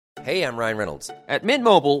Hey, I'm Ryan Reynolds. At Mint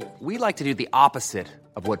Mobile, we like to do the opposite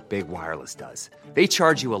of what Big Wireless does. They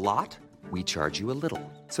charge you a lot, we charge you a little.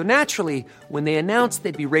 So naturally, when they announced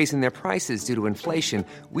they'd be raising their prices due to inflation,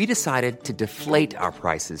 we decided to deflate our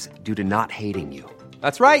prices due to not hating you.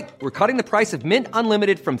 That's right. We're cutting the price of Mint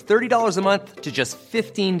Unlimited from $30 a month to just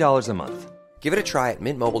 $15 a month. Give it a try at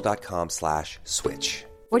mintmobile.com/switch.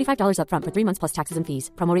 $45 up front for 3 months plus taxes and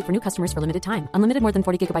fees. Promo rate for new customers for limited time. Unlimited more than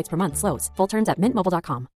 40 gigabytes per month. Slows full terms at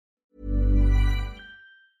mintmobile.com.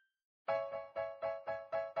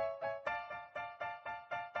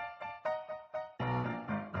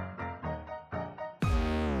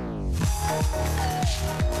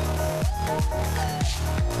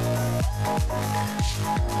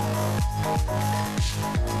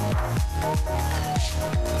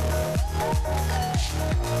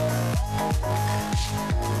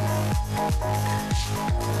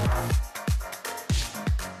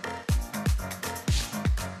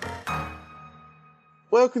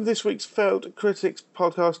 Welcome to this week's Failed Critics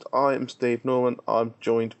podcast. I am Steve Norman. I'm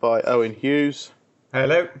joined by Owen Hughes.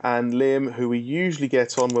 Hello. And Liam, who we usually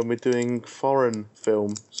get on when we're doing foreign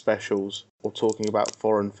film specials or talking about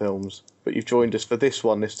foreign films. But you've joined us for this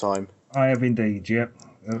one this time. I have indeed, yep.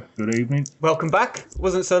 Good evening. Welcome back.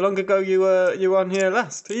 Wasn't so long ago you were on here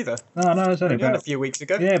last either. No, it's only about a few weeks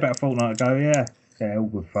ago. Yeah, about a fortnight ago, yeah. Yeah, all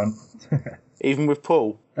good fun. Even with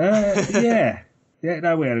Paul? Yeah. Yeah,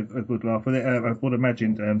 no, we had a good laugh with it. I would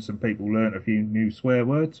imagine some people learnt a few new swear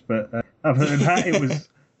words, but other than that, it was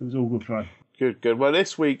all good fun. Good. Well,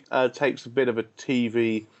 this week takes a bit of a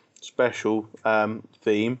TV special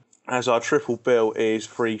theme, as our triple bill is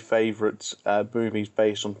 3 favourite movies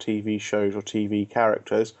based on TV shows or TV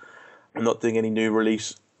characters. I'm not doing any new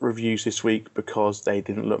release reviews this week because they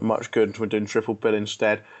didn't look much good, and we're doing triple bill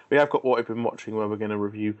instead. We have got what we've been watching, where we're going to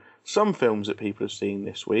review some films that people have seen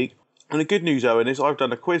this week. And the good news, Owen, is I've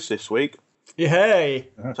done a quiz this week. Yay!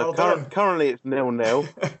 So currently it's 0-0,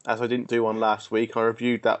 as I didn't do one last week. I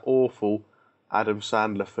reviewed that awful Adam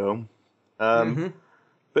Sandler film.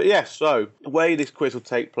 But yes, so the way this quiz will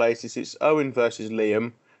take place is it's Owen versus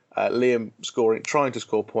Liam. Liam trying to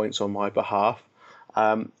score points on my behalf.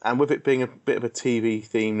 And with it being a bit of a TV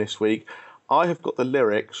theme this week, I have got the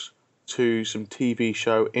lyrics to some TV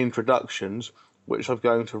show introductions, which I'm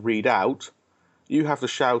going to read out. You have to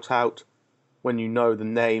shout out when you know the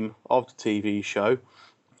name of the TV show,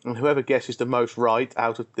 and whoever guesses the most right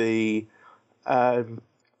out of the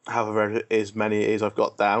however many it is I've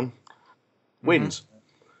got down wins.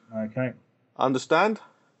 Okay. Understand?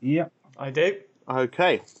 Yep. I do.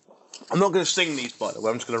 Okay. I'm not going to sing these, by the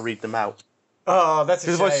way. I'm just going to read them out. Oh, that's a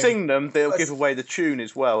shame. Because if I sing them, they'll give away the tune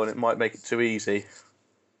as well, and it might make it too easy.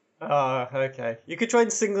 Oh, okay. You could try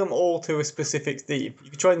and sing them all to a specific theme.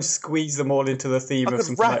 You could try and squeeze them all into the theme of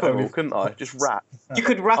something like that. I could rap them all, couldn't I? Just rap. You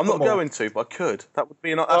could rap them all. I'm not going to, but I could. That would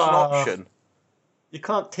be an option. You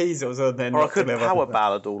can't tease us and then or I could power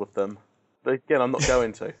ballad all of them. But again, I'm not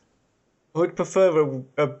going to. I would prefer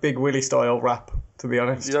a Big Willie style rap, to be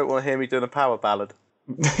honest. You don't want to hear me doing a power ballad?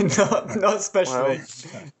 not especially.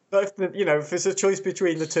 Well, if it's a choice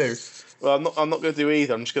between the two. Well, I'm not going to do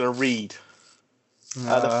either. I'm just going to read.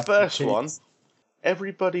 The first one,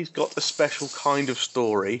 everybody's got a special kind of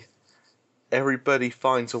story. Everybody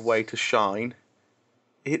finds a way to shine.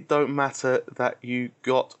 It don't matter that you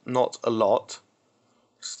got not a lot.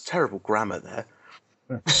 It's terrible grammar there.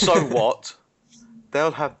 So what?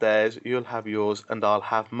 They'll have theirs, you'll have yours, and I'll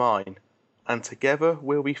have mine. And together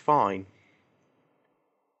we'll be fine.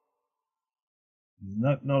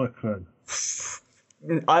 No, not a clue.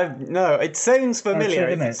 No, it sounds familiar.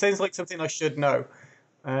 It sounds like something I should know.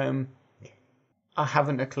 I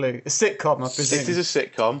haven't a clue. A sitcom, I presume. It is a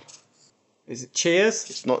sitcom. Is it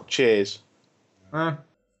Cheers? It's not Cheers. I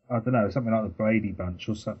don't know, something like the Brady Bunch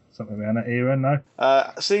or something around that era, no?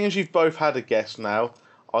 Seeing as you've both had a guess now,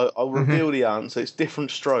 I'll reveal the answer. It's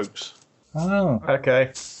Different Strokes. Oh.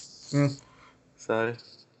 Okay. So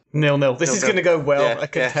 0-0. This is going to go well, yeah, I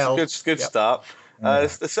can tell. Good start. The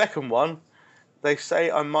second one, they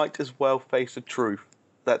say I might as well face the truth,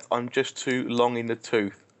 that I'm just too long in the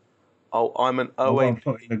tooth. Oh, I'm an OAP. One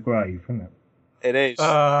foot in the grave, isn't it? It is.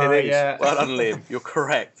 It is. Yeah. Well done, Liam. You're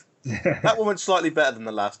correct. That one went slightly better than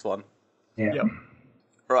the last one. Yeah. Yep.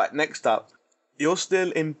 Right, next up. You're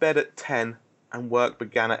still in bed at 10 and work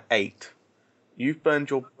began at 8. You've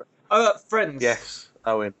burned your... Friends. Yes,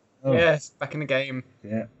 Owen. Oh. Yes, back in the game.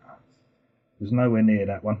 Yeah. There's nowhere near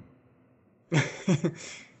that one.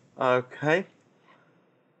 Okay.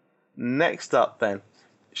 Next up, then.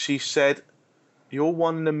 She said, you're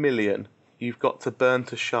 1 in 1,000,000. You've got to burn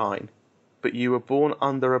to shine. But you were born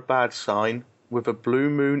under a bad sign. with a blue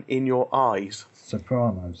moon in your eyes?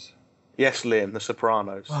 Sopranos. Yes, Liam, The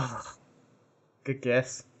Sopranos. Good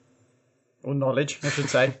guess. Or knowledge, I should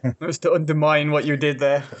say. That was to undermine what you did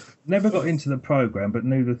there. Never got into the programme, but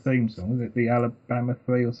knew the theme song. Was it the Alabama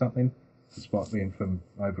 3 or something? Despite being from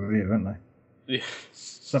over here, aren't they? Yeah.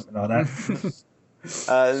 Something like that.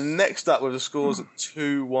 Next up with the scores at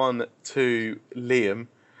 2-1 to Liam.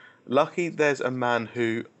 Lucky there's a man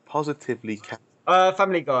who positively can.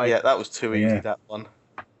 Family Guy. Yeah, that was too easy, Yeah. that one.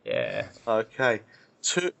 Yeah. Okay.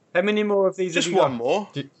 How many more of these Just have you one got? more,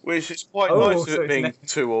 which is quite Oh, nice so to it it's being next-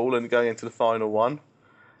 2-2 and going into the final one.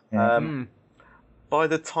 Yeah. By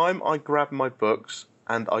the time I grab my books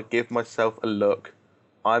and I give myself a look,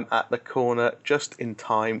 I'm at the corner just in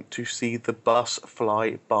time to see the bus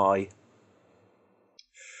fly by.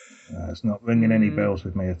 It's not ringing any bells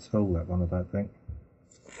with me at all, that one, I don't think.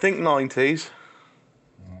 Think 90s.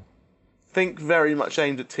 Think very much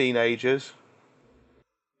aimed at teenagers.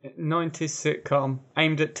 90s sitcom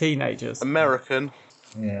aimed at teenagers. American.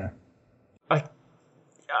 Yeah.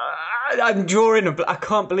 I'm drawing I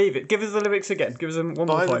can't believe it. Give us the lyrics again. Give us them one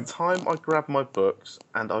By more the time. time I grab my books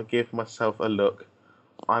and I give myself a look,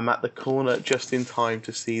 I'm at the corner just in time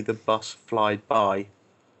to see the bus fly by.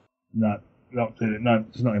 No, no,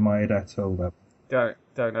 it's not in my head at all, that.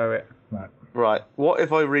 Don't know it. No. Right, what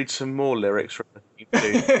if I read some more lyrics from the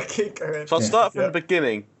YouTube? Keep going. So I'll start from the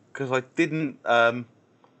beginning, because I didn't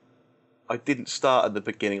start at the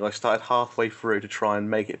beginning. I started halfway through to try and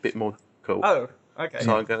make it a bit more cool. Oh, okay.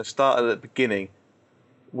 So I'm going to start at the beginning.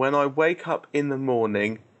 When I wake up in the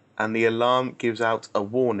morning and the alarm gives out a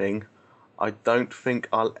warning, I don't think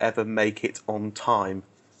I'll ever make it on time.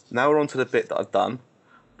 Now we're on to the bit that I've done.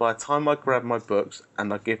 By the time I grab my books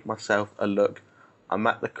and I give myself a look, I'm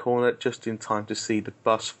at the corner just in time to see the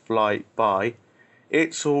bus fly by.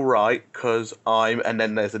 It's alright, because I'm... And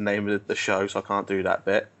then there's the name of the show, so I can't do that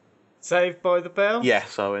bit. Saved by the Bell?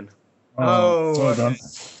 Yes, Owen. Oh, well done.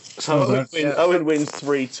 So Well done. Owen wins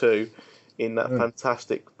 3-2 in that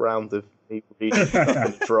fantastic round of people reading with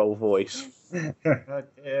a droll voice. Oh,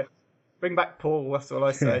 dear. Bring back Paul, that's all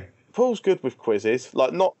I say. Paul's good with quizzes.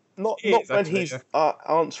 Like, not He when is, actually, he's yeah.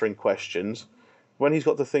 answering questions. When he's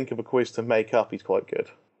got to think of a quiz to make up, he's quite good.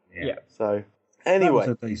 Yeah. So, That anyway,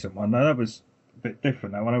 was a decent one. No, that was a bit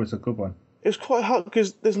different. That one, that was a good one. it was quite hard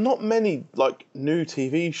because there's not many like new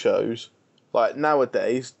TV shows like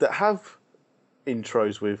nowadays that have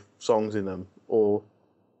intros with songs in them or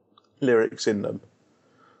lyrics in them.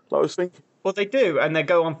 Like, I was thinking, Well, they do, and they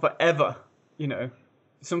go on forever, you know.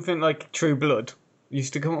 Something like True Blood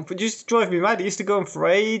used to go on for... It used to drive me mad. It used to go on for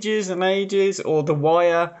ages and ages, or The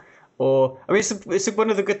Wire, or... I mean, it's one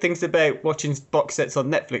of the good things about watching box sets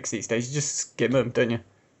on Netflix these days. You just skim them, don't you?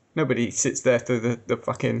 Nobody sits there through the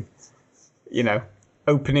fucking, you know,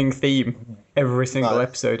 opening theme every single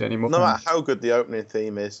episode anymore. no matter how good the opening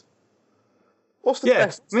theme is, what's the Yeah,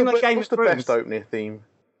 best? I mean, like Game what's of the Thrones. best opening theme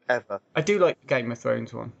ever? I do like the Game of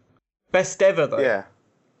Thrones one. Best ever, though. Yeah,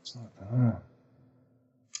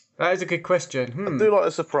 That is a good question. I do like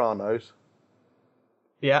The Sopranos.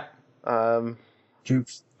 Yeah.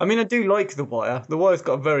 Dukes. I mean, I do like The Wire. The Wire's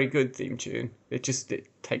got a very good theme tune. It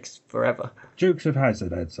takes forever. Dukes of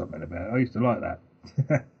Hazzard had something about it. I used to like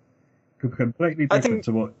that. Completely I different think-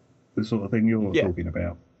 to what the sort of thing you're Yeah. talking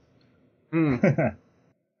about.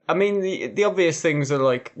 I mean, the obvious things are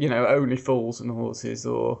like, you know, Only Fools and Horses,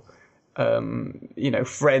 or, you know,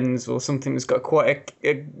 Friends, or something that's got quite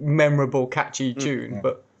a memorable, catchy tune.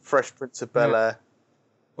 But Fresh Prince of Bel-Air.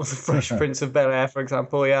 or the Fresh Prince of Bel-Air, for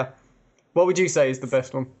example, yeah. What would you say is the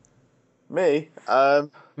best one? Me,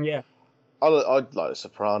 Yeah. I'd like The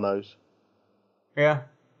Sopranos. Yeah.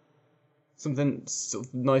 Something sort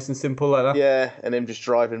of nice and simple like that. Yeah, and him just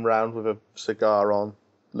driving round with a cigar on,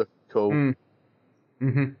 looking cool.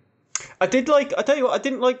 I tell you what, I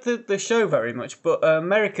didn't like the show very much, but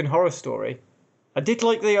American Horror Story, I did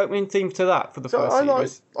like the opening theme to that for the So first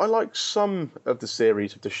series. I like some of the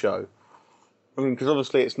series of the show. I mean, because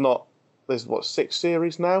obviously it's not. There's 6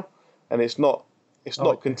 series now, and it's not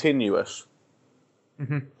continuous.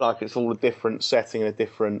 Like, it's all a different setting and a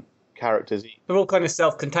different characters. They're all kind of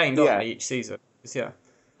self-contained, aren't Yeah. they, each season? Yeah.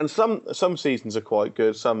 And some seasons are quite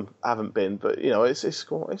good, some haven't been. But you know, it's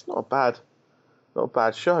not a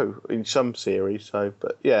bad show in some series. So,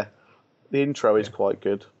 but yeah, the intro is quite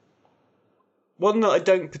good. One that I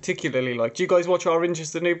don't particularly like. Do you guys watch Orange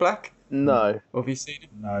is the New Black? No, Or have you seen it?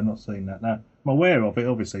 No, not seen that. No, I'm aware of it,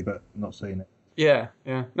 obviously, but not seen it. Yeah.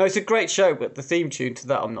 No, it's a great show, but the theme tune to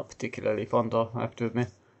that I'm not particularly fond of, I have to admit.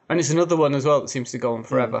 And it's another one as well that seems to go on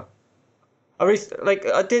forever. I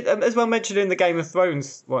did, as well mentioned in the Game of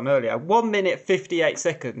Thrones one earlier, 1 minute 58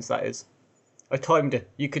 seconds, that is. I timed it.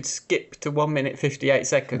 You could skip to 1 minute 58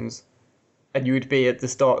 seconds, and you would be at the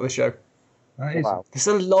start of the show. That is, Wow. It's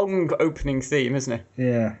a long opening theme, isn't it?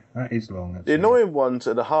 yeah, that is long. The Actually. annoying ones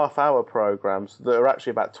are the half-hour programs that are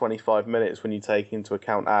actually about 25 minutes when you take into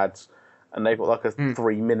account ads, and they've got like a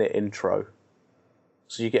 3-minute intro.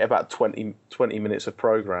 So you get about 20 minutes of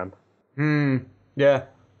program. Yeah.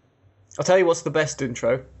 I'll tell you what's the best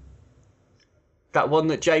intro. That one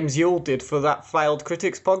that James Yule did for that Failed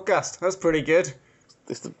Critics podcast. That's pretty good.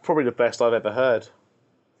 It's probably the best I've ever heard.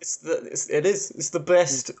 It's the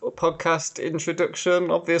best podcast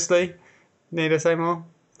introduction, obviously. Need I say more?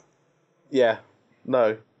 Yeah.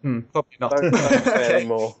 No. Probably not. Don't say Okay. any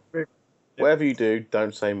more. Whatever you do,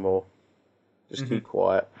 don't say more. Just keep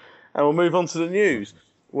quiet. And we'll move on to the news,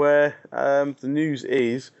 where the news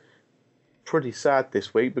is pretty sad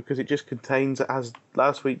this week because it just contains, as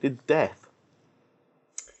last week did, death.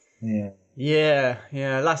 Yeah.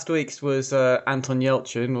 Yeah. Last week's was Anton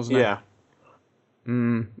Yelchin, wasn't it? Yeah.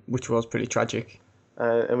 Which was pretty tragic.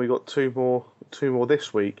 And we got two more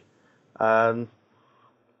this week. One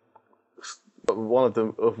of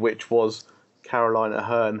them of which was Caroline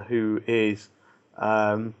Aherne, who is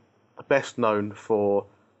best known for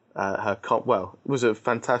her was a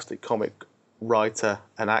fantastic comic writer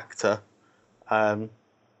and actor,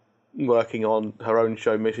 working on her own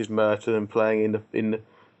show Mrs. Merton and playing in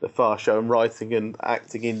the Far Show and writing and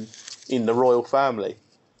acting in the royal family.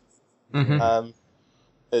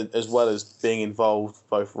 As well as being involved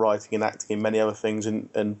both writing and acting in many other things,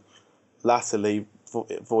 and latterly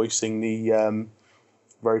voicing the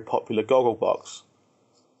very popular Gogglebox.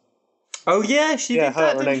 Oh yeah, she did Her that,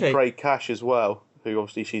 and didn't then she? Craig Cash as well, who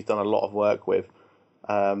obviously she's done a lot of work with.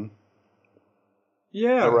 Yeah,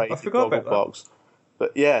 Narrated I forgot about that. Gogglebox.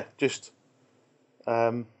 But yeah, just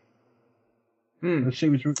She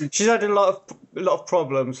was. She's had a lot of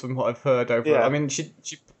problems from what I've heard over. Yeah. I mean, she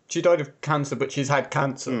died of cancer, but she's had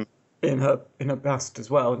cancer in her past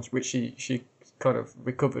as well, which she kind of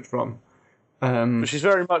recovered from. but she's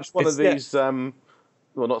very much one of It's- these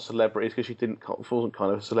well, not celebrities, because she wasn't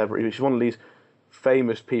kind of a celebrity, but she's one of these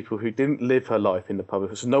famous people who didn't live her life in the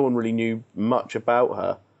public, so no one really knew much about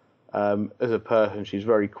her as a person. She's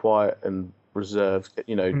very quiet and reserved,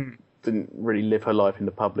 didn't really live her life in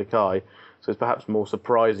the public eye, so it's perhaps more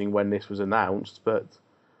surprising when this was announced, but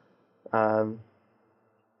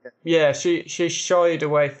Yeah, she shied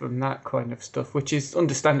away from that kind of stuff, which is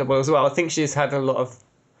understandable as well. I think she's had a lot of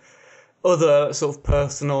other sort of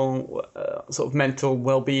personal, sort of mental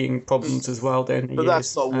well-being problems as well down the years. but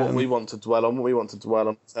that's not what we want to dwell on. What we want to dwell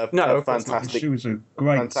on is her of course not. fantastic, She was a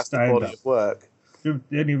great fantastic body stand-up. of work. Do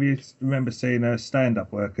any of you remember seeing her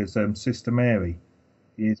stand-up work as Sister Mary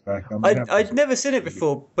years back? I mean, that I'd was- never seen it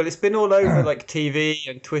before, but it's been all over like TV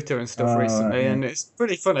and Twitter and stuff recently, yeah. and it's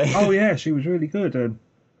pretty funny. Oh yeah, she was really good. I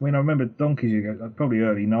mean, I remember donkeys ago, probably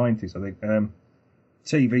early '90s, I think.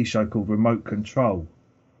 TV show called Remote Control.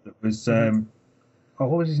 That was what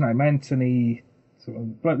was his name? Anthony, sort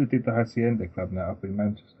of bloke that did the Hacienda Club now up in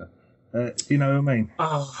Manchester. Do you know what I mean?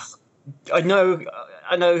 Oh, I know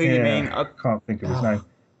who you mean. I can't think of his name,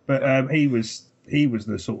 but he was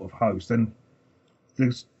the sort of host, and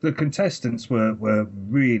the contestants were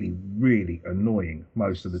really, really annoying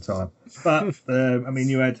most of the time. But I mean,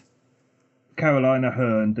 you had Caroline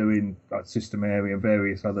Aherne doing like Sister Mary and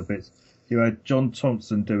various other bits. You had John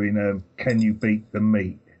Thompson doing "Can You Beat the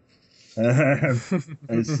Meat?" As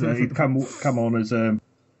he'd come on as done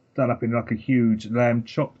up in like a huge lamb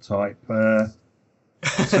chop type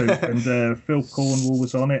suit, and Phil Cornwall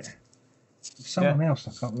was on it. Someone else,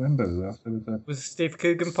 I can't remember who else. There was Was Steve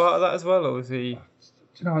Coogan part of that as well, or was he?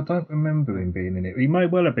 I don't remember him being in it. He may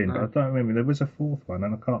well have been, but I don't remember. There was a fourth one,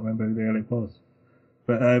 and I can't remember who the hell it was.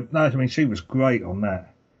 But no, I mean, she was great on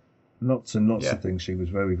that. Lots and lots of things she was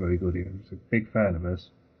very, very good in. I was a big fan of hers.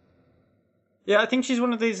 Yeah, I think she's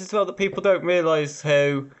one of these as well that people don't realise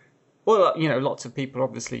how. Well, lots of people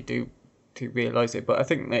obviously do realise it, but I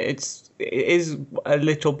think that it is a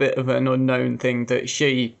little bit of an unknown thing that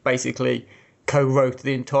she basically co-wrote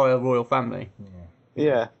the entire royal family.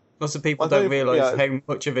 Yeah. Lots of people I don't don't realise yeah. how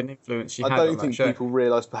much of an influence she I had don't on that think show. people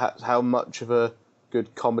realise perhaps how much of a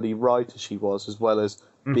good comedy writer she was, as well as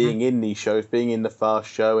being in these shows, being in the Fast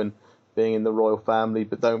Show and being in the royal family,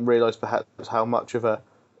 but don't realise perhaps how much of a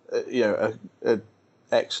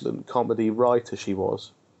excellent comedy writer she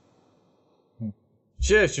was.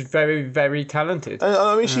 Sure, she's very, very talented.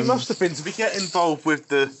 I mean, she must have been to get involved with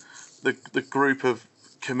the group of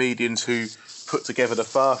comedians who put together the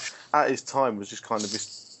Fast. At his time, was just kind of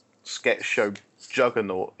this sketch show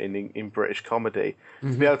juggernaut in British comedy.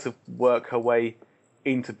 To be able to work her way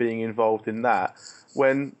into being involved in that,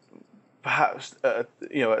 when perhaps at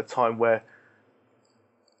a time where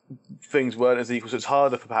things weren't as equal, so it's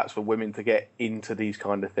harder perhaps for women to get into these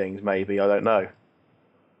kind of things. Maybe, I don't know.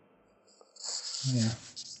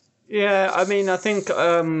 Yeah, I mean, I think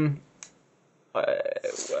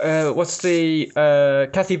what's the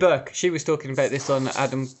Kathy Burke? She was talking about this on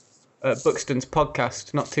Adam Buxton's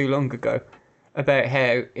podcast not too long ago about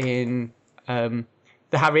how in the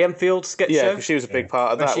Harry Enfield sketch show. Yeah, because she was a big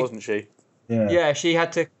part of that, wasn't she? Yeah, she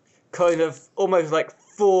had to kind of almost like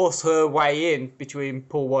force her way in between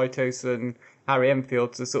Paul Whitehouse and Harry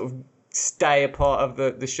Enfield to sort of stay a part of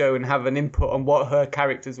the show and have an input on what her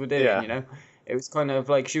characters were doing, you know? It was kind of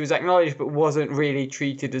like she was acknowledged but wasn't really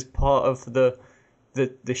treated as part of the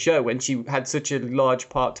show when she had such a large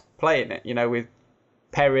part to play in it, you know, with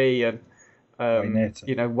Perry and,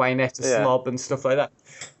 Waynetta Slob and stuff like that.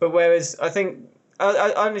 But whereas I think,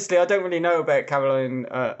 I honestly, I don't really know about Caroline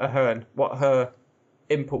Aherne, what her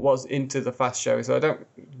input was into the Fast show, so I don't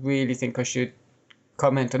really think I should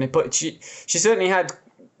comment on it. But she certainly had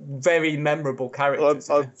very memorable characters.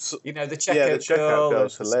 The Checkout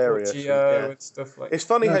Girl's hilarious. And stuff like. It's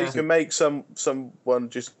funny how you can make someone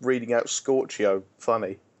just reading out Scorchio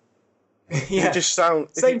funny. Yeah, it just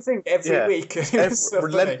sounds same thing every week.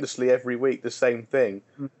 Relentlessly every week, the same thing,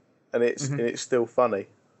 and it's still funny.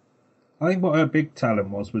 I think what her big talent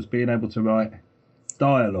was being able to write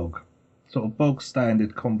dialogue, sort of bog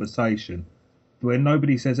standard conversation, where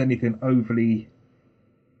nobody says anything overly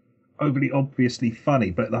obviously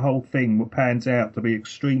funny, but the whole thing pans out to be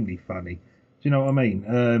extremely funny. Do you know what I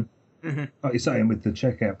mean? Like you're saying with the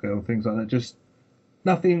Checkout Girl and things like that, just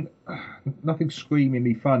nothing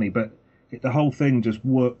screamingly funny, but the whole thing just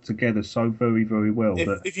worked together so very, very well.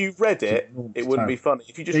 If you read it, it wouldn't be funny.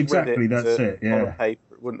 If you just read it on paper,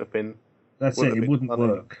 it wouldn't have been. It wouldn't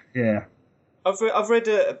work. Yeah. I've read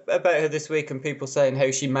about her this week, and people saying how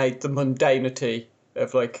she made the mundanity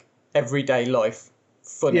of like everyday life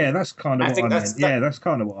funny. Yeah, that's kind of what I meant. That's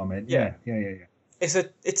kind of what I meant. Yeah. It's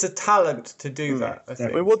a talent to do that. I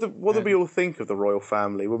think. I mean, what did we all think of the royal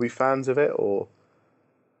family? Were we fans of it, or?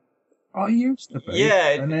 I used to be. Yeah,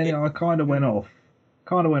 and then I kind of went off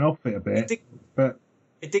it a bit, but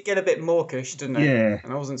it did get a bit mawkish, didn't it? Yeah.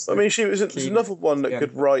 And I wasn't. I mean, she was another one that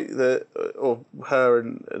could write or her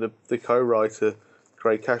and the co-writer,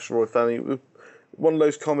 Craig Cash, royal family. One of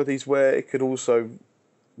those comedies where it could also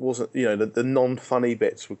wasn't, the non-funny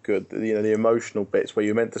bits were good. The emotional bits where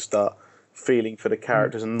you're meant to start feeling for the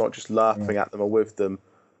characters and not just laughing at them or with them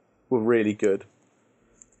were really good.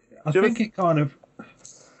 I think it kind of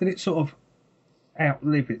did it sort of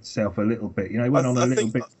outlive itself a little bit. It went on a little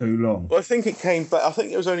bit too long. Well, I think it came back. I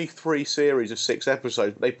think it was only 3 series of 6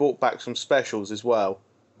 episodes, but they brought back some specials as well.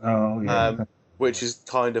 Oh, yeah. Which is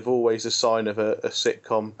kind of always a sign of a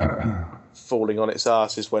sitcom falling on its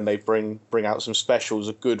arse, when they bring out some specials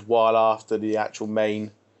a good while after the actual main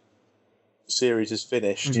series is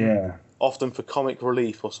finished. Yeah. Often for comic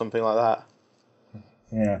relief or something like that.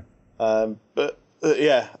 Yeah. I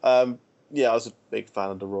was a big fan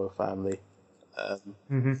of the royal family.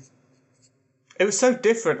 It was so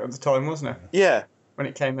different at the time, wasn't it? Yeah. When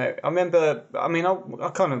it came out, I remember. I mean, I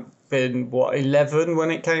kind of been 11 when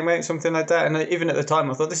it came out, something like that. And even at the time,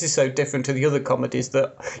 I thought this is so different to the other comedies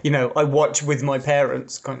that I watch with my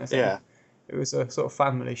parents, kind of thing. Yeah. It was a sort of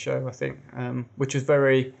family show, I think, which was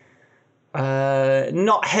very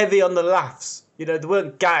not heavy on the laughs. There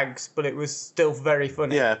weren't gags, but it was still very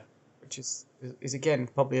funny. Yeah. Which is again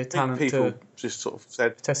probably a talent. People just sort of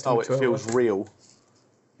said, it feels real.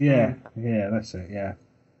 Yeah, that's it. Yeah.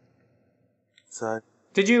 So.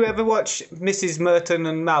 Did you ever watch Mrs. Merton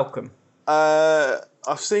and Malcolm? I've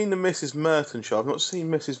seen the Mrs. Merton show. I've not seen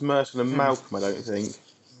Mrs. Merton and Malcolm, I don't think.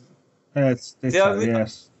 Yes.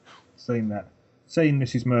 Seen that. Seen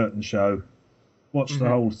Mrs. Merton show. Watched the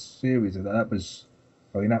whole series of that. That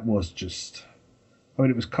was just...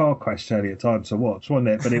 it was car crash Charlie at times to watch, wasn't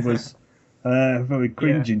it? But it was very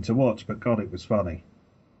cringing to watch, but God, it was funny.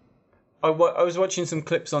 I was watching some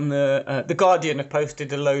clips on the Guardian have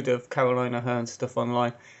posted a load of Caroline Aherne stuff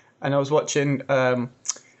online, and I was watching a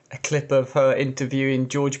clip of her interviewing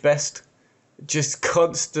George Best, just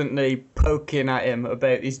constantly poking at him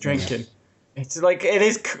about his drinking. It's like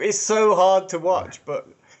it's so hard to watch, but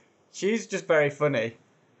she's just very funny.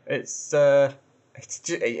 It's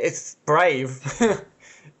brave,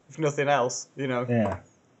 if nothing else, Yeah.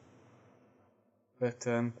 But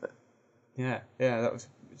that was.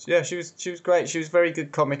 Yeah, she was great. She was a very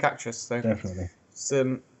good comic actress. So definitely. It's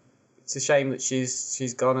a shame that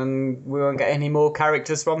she's gone and we won't get any more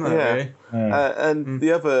characters from her. Yeah. Really. And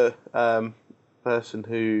the other person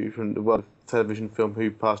who from the world of television film who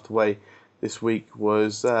passed away, this week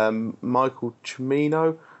was Michael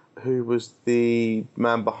Cimino, who was the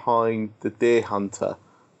man behind The Deer Hunter.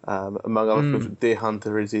 Among other films, Deer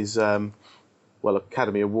Hunter is his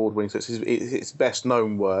Academy Award winning, so it's his best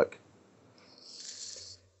known work.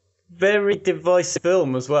 Very divisive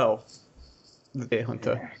film as well, The Deer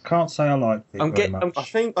Hunter. Yeah, can't say I liked it very much. I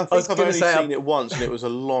think I've only seen it once, and it was a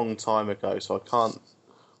long time ago, so I can't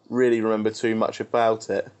really remember too much about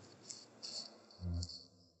it.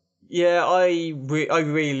 Yeah, I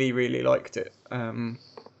really, really liked it.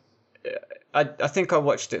 I think I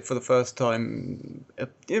watched it for the first time,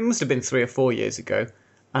 it must have been 3 or 4 years ago,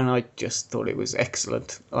 and I just thought it was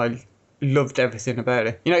excellent. I loved everything about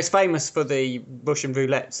it. You know, it's famous for the Russian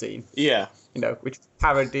roulette scene. Yeah. You know, which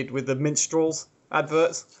parodied with the minstrels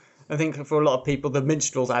adverts. I think for a lot of people, the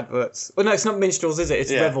minstrels adverts... Well, no, it's not minstrels, is it?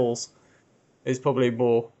 It's revels. Is probably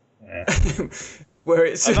more... Yeah. where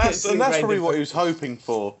it's... And that's probably what he was hoping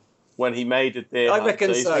for when he made it. I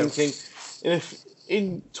reckon so. He's thinking,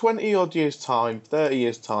 in 20-odd years' time, 30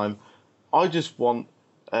 years' time, I just want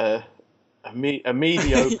a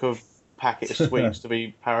mediocre packet of sweets to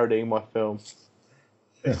be parodying my film.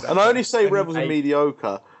 And I only say Rebels are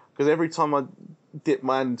mediocre because every time I dip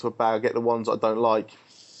my hand into a bag, I get the ones I don't like.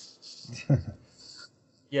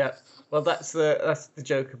 Yeah, well, that's the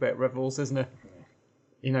joke about Rebels, isn't it?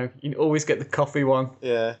 You know, you always get the coffee one.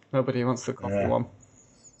 Yeah. Nobody wants the coffee one.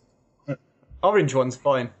 Orange one's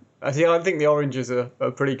fine. I think the oranges are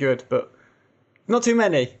pretty good, but not too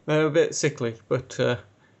many. They're a bit sickly, but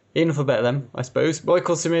enough about them, I suppose.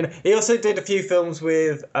 Michael Cimino. He also did a few films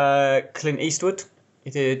with Clint Eastwood.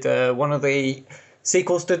 He did one of the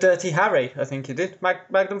sequels to Dirty Harry, I think he did.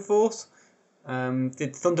 Magnum Force.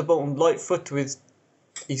 Did Thunderbolt and Lightfoot with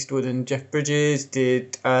Eastwood and Jeff Bridges.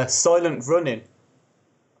 Did Silent Running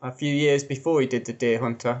a few years before he did The Deer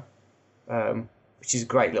Hunter, which is a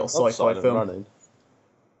great little sci-fi film. Running.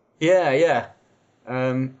 Yeah.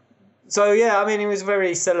 So, yeah, I mean, he was a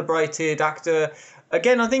very celebrated actor.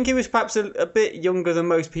 Again, I think he was perhaps a bit younger than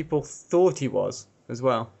most people thought he was as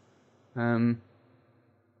well.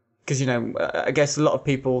 Because, you know, I guess a lot of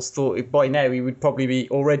people thought by now he would probably be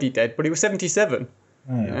already dead, but he was 77.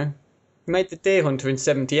 Oh, yeah. You know? He made The Deer Hunter in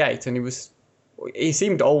 78, and he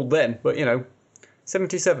seemed old then, but, you know,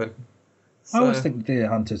 77. So... I always think The Deer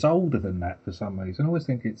Hunter's older than that for some reason. I always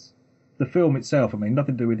think it's the film itself. I mean,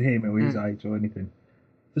 nothing to do with him or his age or anything.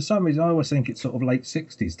 For some reason, I always think it's sort of late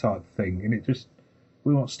 60s type thing, and it just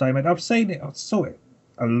we won't stay made. I saw it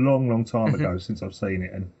a long, long time ago since I've seen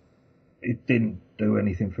it, and it didn't do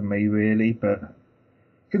anything for me really. But I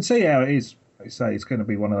can see how it is. Like I say, it's going to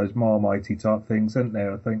be one of those Marmitey type things, isn't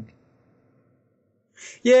there? I think.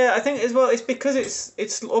 Yeah, I think as well. It's because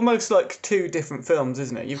it's almost like two different films,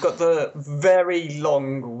 isn't it? You've got the very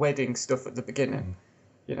long wedding stuff at the beginning,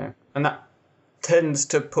 you know, and that tends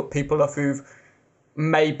to put people off who've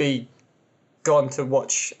maybe gone to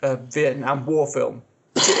watch a Vietnam War film,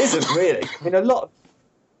 which it isn't really. I mean, a lot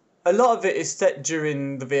of it is set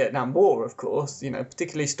during the Vietnam War, of course, you know,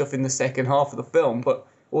 particularly stuff in the second half of the film,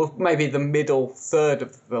 or maybe the middle third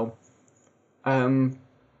of the film.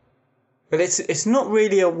 But it's not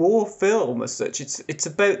really a war film as such. It's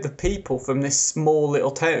about the people from this small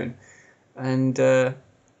little town, and I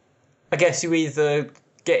guess you either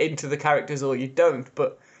get into the characters or you don't.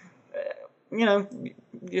 But you know,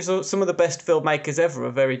 some of the best filmmakers ever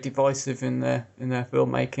are very divisive in their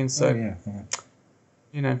filmmaking. So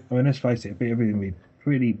you know, I mean, let's face it, everything would be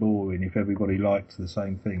pretty boring if everybody liked the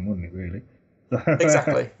same thing, wouldn't it? Really.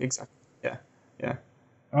 Exactly. Yeah.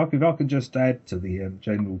 I could just add to the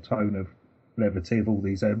general tone of levity of all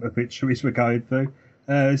these obituaries we're going through.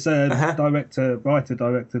 It's writer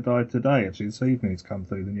director died today. Actually, this evening it's come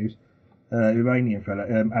through the news. Iranian fella,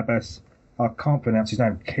 Abbas. I can't pronounce his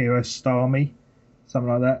name. Kiarostami,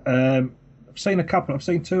 something like that. I've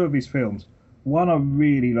seen two of his films. One I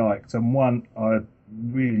really liked, and one I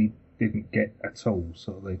really didn't get at all.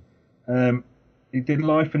 Sort of thing. He did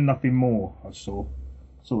Life and Nothing More. I saw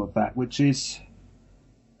sort of that, which is.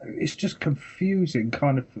 It's just confusing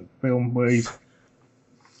kind of film where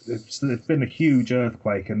there's been a huge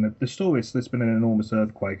earthquake, and the story is there's been an enormous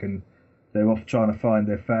earthquake, and they're off trying to find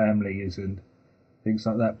their families and things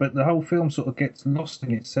like that. But the whole film sort of gets lost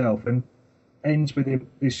in itself and ends with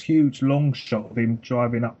this huge long shot of him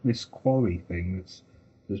driving up this quarry thing that's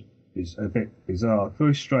a bit bizarre.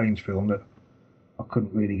 Very strange film that I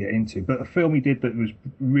couldn't really get into. But a film he did that was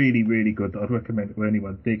really, really good that I'd recommend it to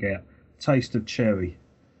anyone to dig out, Taste of Cherry.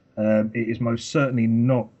 It is most certainly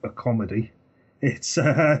not a comedy. It's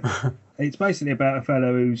basically about a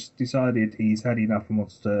fellow who's decided he's had enough and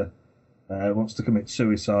wants to commit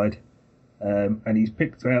suicide. and he's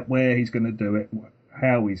picked out where he's going to do it,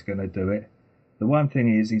 how he's going to do it. The one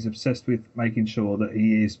thing is he's obsessed with making sure that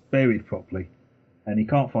he is buried properly, and he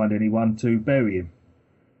can't find anyone to bury him.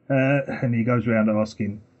 And he goes around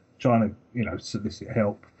asking, trying to, solicit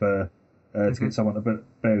help for to get someone to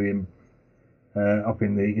bury him up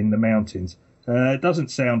in the mountains. It doesn't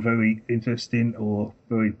sound very interesting or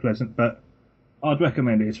very pleasant, but I'd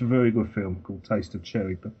recommend it. It's a very good film called Taste of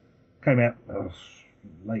Cherry, but came out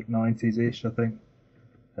late 90s-ish, I think.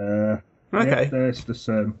 Okay. Yeah, there's just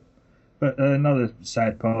but another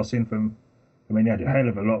sad passing from. I mean, he had a hell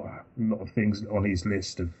of a lot of things on his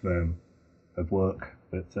list of work.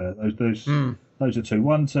 But those are two.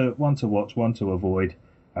 One to watch, one to avoid,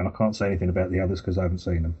 and I can't say anything about the others because I haven't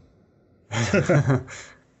seen them.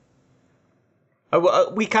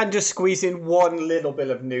 We can just squeeze in one little bit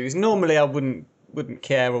of news. Normally, I wouldn't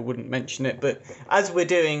care or wouldn't mention it, but as we're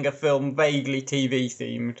doing a film vaguely TV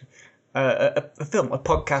themed, a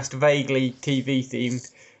podcast vaguely TV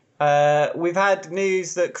themed, we've had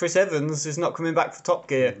news that Chris Evans is not coming back for Top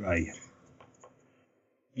Gear. Right.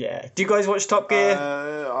 Yeah. Do you guys watch Top Gear?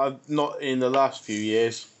 I'm not in the last few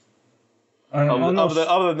years. Other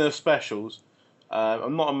Other than the specials,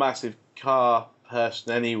 I'm not a massive car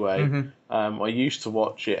person anyway. I used to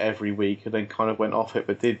watch it every week and then kind of went off it,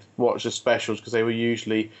 but did watch the specials because they were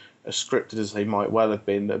usually as scripted as they might well have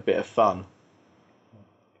been, a bit of fun.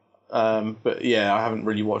 But yeah, I haven't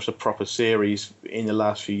really watched a proper series in the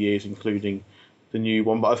last few years, including the new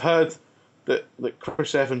one. But I've heard that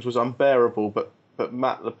Chris Evans was unbearable, but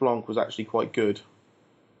Matt LeBlanc was actually quite good.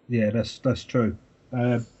 Yeah, that's true.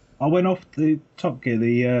 I went off the Top Gear,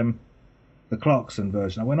 the Clarkson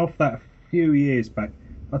version. I went off that a few years back.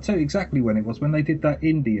 I'll tell you exactly when it was, when they did that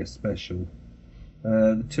India special.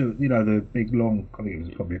 The big long, I think it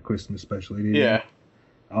was probably a Christmas special. Yeah.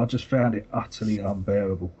 I just found it utterly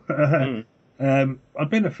unbearable. I'd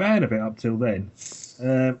been a fan of it up till then,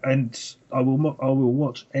 and I will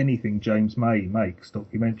watch anything James May makes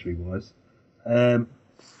documentary-wise. But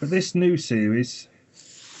this new series,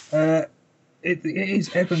 it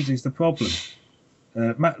is Evans is the problem.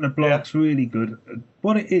 Matt LeBlanc's really good.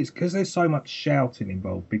 What it is, because there's so much shouting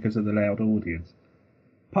involved because of the loud audience,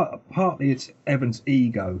 partly it's Evans'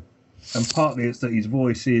 ego, and partly it's that his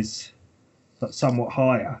voice is somewhat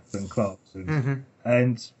higher than Clarkson.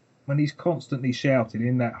 And when he's constantly shouting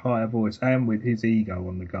in that higher voice and with his ego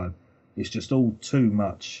on the go, it's just all too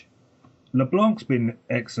much. LeBlanc's been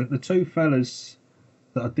excellent. The two fellas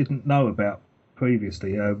that I didn't know about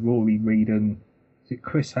previously, Rory Reid and is it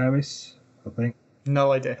Chris Harris, I think?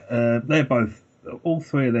 No idea. They're both, all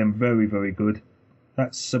three of them, very, very good.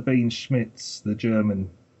 That's Sabine Schmitz, the German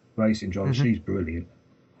racing driver. She's brilliant.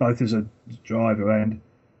 Both as a driver and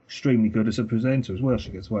extremely good as a presenter as well.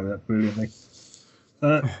 She gets away with that brilliantly.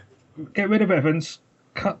 Get rid of Evans.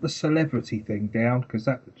 Cut the celebrity thing down, because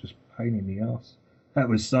that was just a pain in the arse. That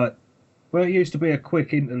was like, well, it used to be a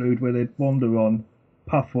quick interlude where they'd wander on,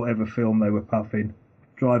 puff whatever film they were puffing,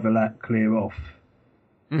 drive a lap, clear off.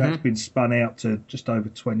 That's been spun out to just over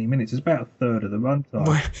 20 minutes. It's about a third of the runtime.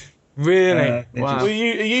 Really? Wow. Well,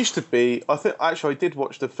 it used to be. I think actually I did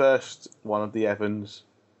watch the first one of the Evans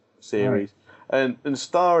series, and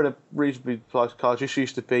star in a reasonably priced car just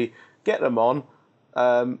used to be get them on.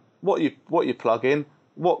 What you plug in?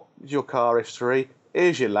 What's your car history?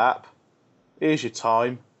 Here's your lap. Here's your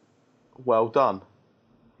time. Well done.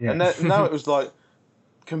 Yeah. And now it was like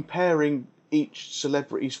comparing each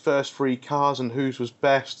celebrity's first three cars and whose was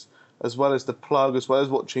best, as well as the plug, as well as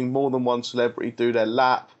watching more than one celebrity do their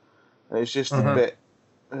lap. And it's just a bit...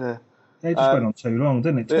 It just went on too long,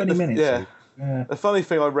 didn't it? 20 minutes. Yeah. The funny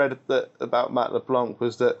thing I read about Matt LeBlanc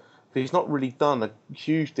was that he's not really done a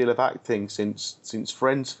huge deal of acting since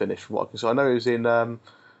Friends finished, from what I can see. I know he was in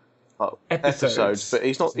episodes, but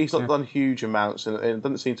he's not done huge amounts, and it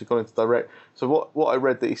doesn't seem to have gone into direct. So what I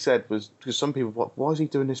read that he said was, because some people thought, why is he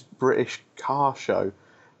doing this British car show?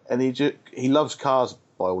 And he loves cars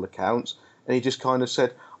by all accounts, and he just kind of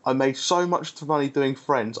said, I made so much money doing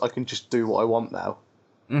Friends, I can just do what I want now.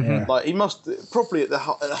 Yeah. Like he must probably at the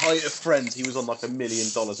height of Friends, he was on like $1 million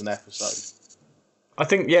an episode. I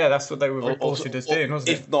think that's what they were reported as doing, wasn't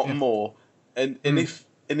it? If not more, and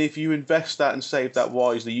if you invest that and save that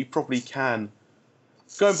wisely, you probably can.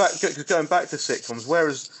 Going back to sitcoms,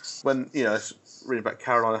 whereas when reading about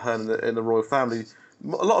Caroline Aherne and the Royal Family, a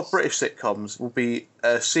lot of British sitcoms will be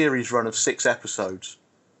a series run of 6 episodes,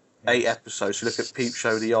 8 episodes. You look at Peep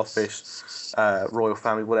Show, The Office, Royal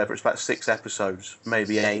Family, whatever. It's about 6 episodes,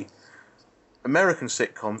 maybe 8. American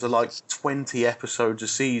sitcoms are like 20 episodes a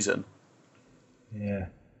season. Yeah.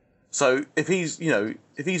 So if he's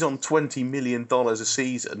on $20 million a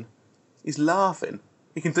season, He's laughing.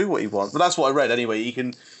 He can do what he wants. But that's what I read anyway. He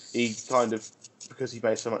kind of, because he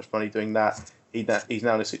made so much money doing that, he's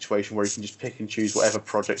now in a situation where he can just pick and choose whatever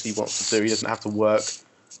projects he wants to do. He doesn't have to work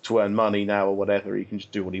to earn money now or whatever. He can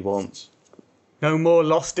just do what he wants. No more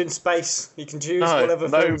Lost in Space. He can choose whatever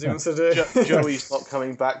films he wants to do. Joey's not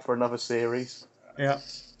coming back for another series. Yeah.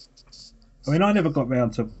 I mean, I never got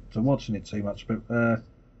round to watching it too much, but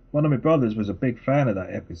one of my brothers was a big fan of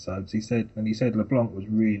that episode. He said LeBlanc was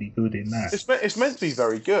really good in that. It's meant to be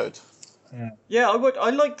very good. Yeah, I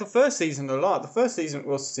liked the first season a lot. The first season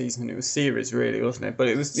was series really, wasn't it? But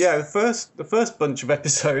it was the first bunch of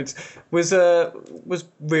episodes was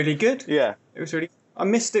really good. Yeah. It was really. I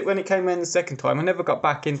missed it when it came in the second time. I never got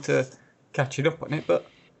back into catching up on it, but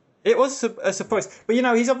it was a surprise. But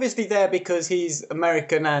he's obviously there because he's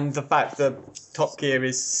American, and the fact that Top Gear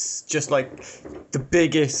is just like the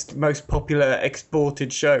biggest, most popular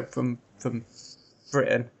exported show from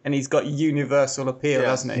Britain, and he's got universal appeal,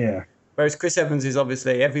 hasn't he? Yeah. Whereas Chris Evans is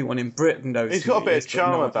obviously everyone in Britain knows. He's got a bit of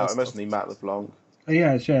charm about him, hasn't he, Matt LeBlanc?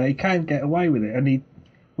 Yeah, he can get away with it, and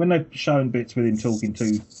when they've shown bits with him talking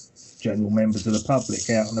to general members of the public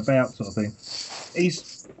out and about, sort of thing,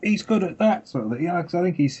 he's good at that sort of thing. Yeah, because I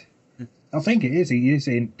think he is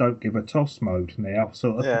in don't give a toss mode now,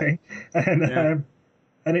 sort of thing, and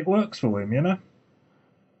it works for him,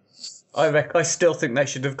 I still think they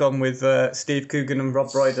should have gone with Steve Coogan and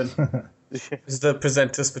Rob Brydon as the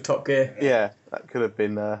presenters for Top Gear. Yeah, that could have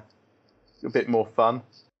been a bit more fun.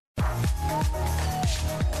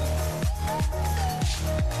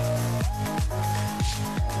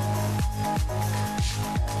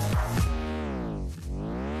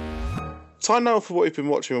 Time now for what we've been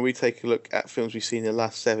watching when we take a look at films we've seen in the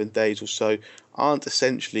last 7 days or so. Aren't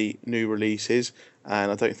essentially new releases,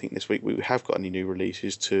 and I don't think this week we have got any new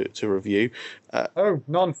releases to review.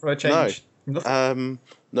 None for a change. No.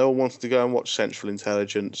 No one wants to go and watch Central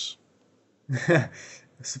Intelligence.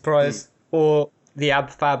 Surprise. Or the Ab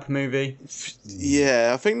Fab movie.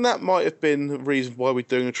 Yeah, I think that might have been the reason why we're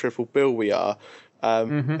doing a triple bill we are.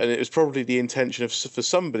 And it was probably the intention for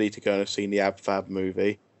somebody to go and have seen the Ab Fab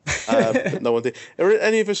movie. But no one did. Are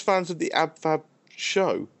any of us fans of the Ab Fab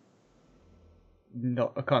show?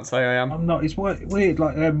 No, I can't say I am. I'm not. It's weird.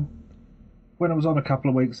 Like when I was on a couple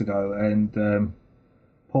of weeks ago, and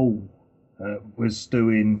Paul was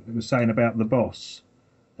saying about The Boss.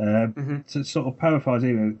 To sort of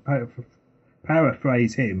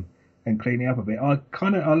paraphrase him and clean it up a bit. I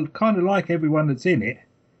kind of like everyone that's in it,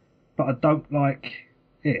 but I don't like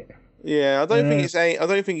it. Yeah, I don't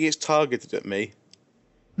think it's targeted at me.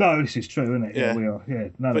 No, this is true, isn't it? Yeah, we are. Yeah,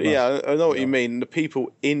 but yeah, I know what you mean. The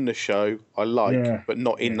people in the show I like, but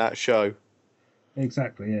not in that show.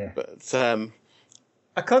 Exactly. Yeah. But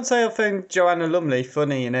I can't say I found Joanna Lumley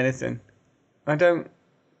funny in anything. I've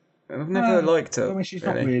never liked her. I mean, she's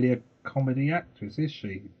not really a comedy actress, is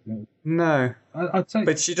she? No. I'd say,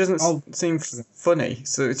 but she doesn't seem funny,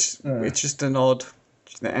 so it's just an odd.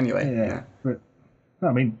 Anyway. Yeah. But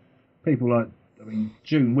I mean, people like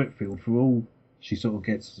June Whitfield, for all she sort of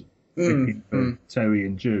gets for Terry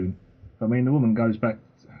and June. I mean, the woman goes back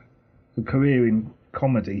to a career in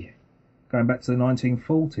comedy, going back to the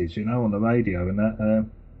 1940s, on the radio and that.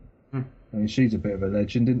 I mean, she's a bit of a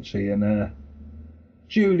legend, isn't she? And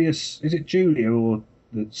Julius, is it Julia or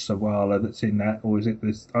that's Sawala that's in that, or is it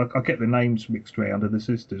this? I get the names mixed around of the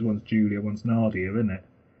sisters. One's Julia, one's Nadia, isn't it?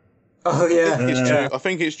 Oh yeah, I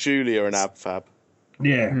think it's Julia and Ab Fab.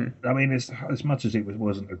 Yeah, I mean, as much as it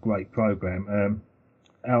wasn't a great program,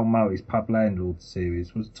 Al Murray's Pub Landlord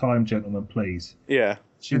series was Time Gentlemen Please. Yeah,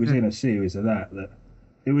 she was in a series of that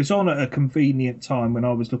it was on at a convenient time when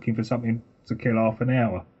I was looking for something to kill half an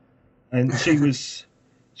hour, and she was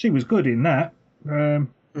good in that.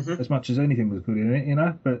 As much as anything was good in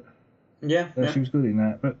it, but she was good in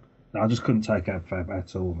that. But I just couldn't take Ab Fab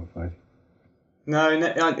at all, I'm afraid. No,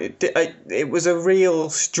 it was a real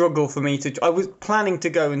struggle for me I was planning to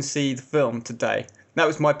go and see the film today. That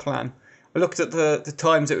was my plan. I looked at the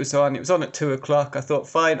times it was on. It was on at 2:00. I thought,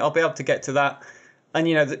 fine, I'll be able to get to that. And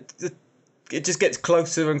it just gets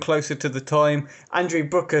closer and closer to the time. Andrew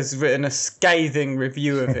Brooker's written a scathing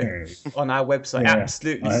review of it on our website. Yeah,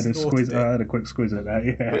 absolutely. I had a quick squiz at that.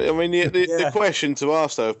 Yeah. I mean, the question to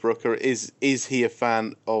ask though of Brooker is he a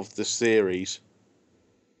fan of the series?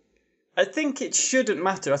 I think it shouldn't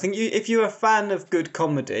matter. I think if you're a fan of good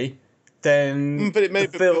comedy, then but it may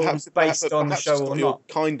the film's based on the show or not.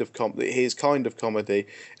 Kind of comedy. His kind of comedy.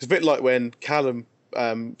 It's a bit like when Callum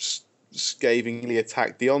scathingly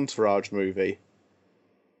attacked the Entourage movie.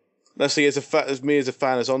 Now, see, as a fan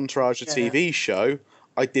as Entourage, the TV show,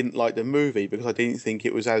 I didn't like the movie because I didn't think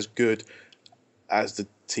it was as good as the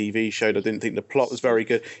TV show. I didn't think the plot was very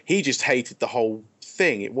good. He just hated the whole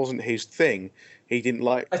thing. It wasn't his thing. He didn't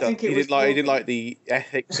like. He didn't like the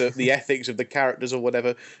ethics of the characters or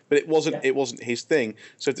whatever. But it wasn't his thing.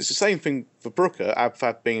 So it's the same thing for Brooker.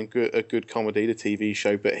 Abfab being a good comedy, the TV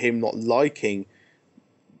show, but him not liking,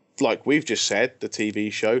 like we've just said, the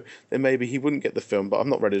TV show, then maybe he wouldn't get the film. But I've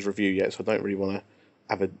not read his review yet, so I don't really want to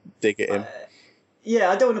have a dig at him.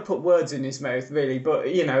 Yeah, I don't want to put words in his mouth, really, but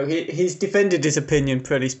he's defended his opinion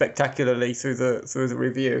pretty spectacularly through the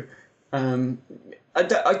review.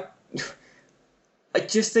 I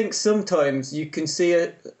just think sometimes you can see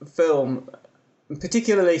a film,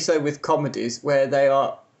 particularly so with comedies, where they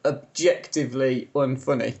are objectively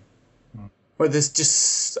unfunny. Where there's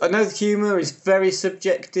just... I know the humour is very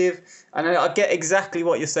subjective, and I get exactly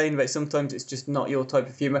what you're saying about sometimes it's just not your type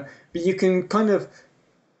of humour, but you can kind of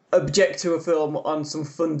object to a film on some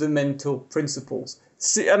fundamental principles.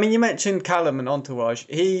 I mean, you mentioned Callum and Entourage.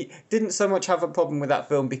 He didn't so much have a problem with that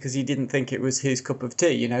film because he didn't think it was his cup of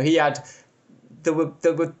tea. He had... There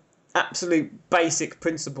were absolute basic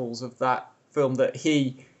principles of that film that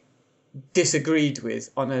he disagreed with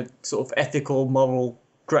on a sort of ethical, moral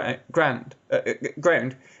ground.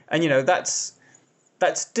 And,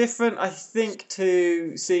 that's different, I think,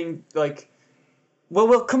 to seeing, like... Well,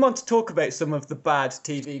 we'll come on to talk about some of the bad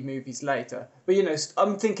TV movies later. But,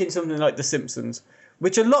 I'm thinking something like The Simpsons,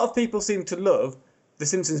 which a lot of people seem to love. The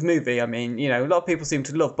Simpsons movie, I mean, a lot of people seem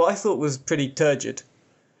to love, but I thought was pretty turgid.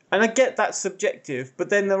 And I get that's subjective, but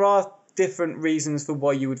then there are different reasons for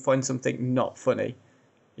why you would find something not funny,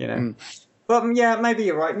 But yeah, maybe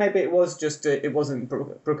you're right. Maybe it was just it wasn't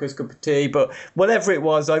Brooker's cup of tea. But whatever it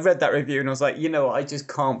was, I read that review and I was like, I just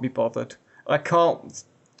can't be bothered. I can't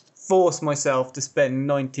force myself to spend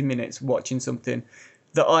 90 minutes watching something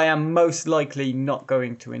that I am most likely not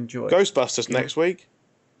going to enjoy. Ghostbusters next week.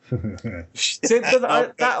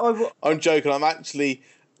 I'm joking. I'm actually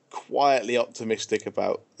quietly optimistic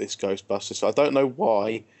about this Ghostbusters. So I don't know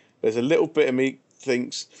why. There's a little bit of me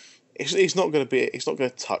thinks it's not going to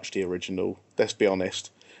touch the original. Let's be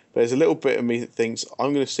honest. But there's a little bit of me that thinks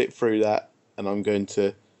I'm going to sit through that and I'm going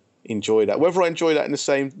to enjoy that. Whether I enjoy that in the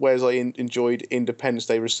same way as I enjoyed Independence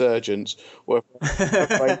Day Resurgence, or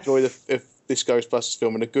if I enjoy this Ghostbusters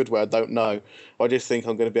film in a good way, I don't know. I just think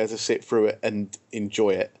I'm going to be able to sit through it and enjoy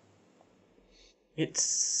it. It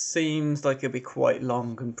seems like it'll be quite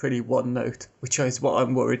long and pretty one note, which is what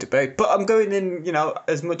I'm worried about. But I'm going in,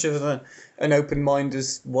 as much of an open mind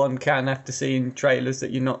as one can after seeing trailers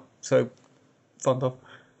that you're not so fond of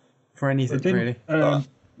for anything, really.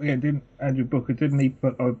 Didn't Andrew Booker, didn't he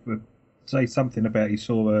say something about he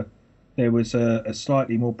saw there was a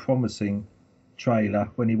slightly more promising trailer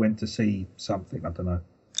when he went to see something, I don't know.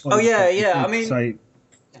 I mean... Say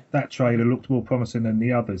that trailer looked more promising than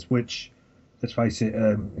the others, which... Let's face it,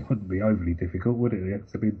 it wouldn't be overly difficult, would it?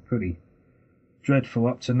 It's been pretty dreadful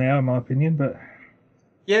up to now, in my opinion, but...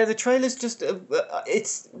 Yeah, the trailer's just...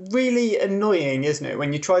 it's really annoying, isn't it,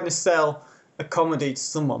 when you're trying to sell a comedy to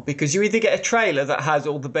someone, because you either get a trailer that has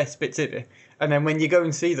all the best bits in it, and then when you go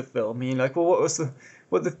and see the film, you're like, well,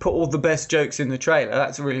 they've put all the best jokes in the trailer,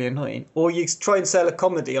 that's really annoying. Or you try and sell a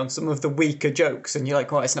comedy on some of the weaker jokes, and you're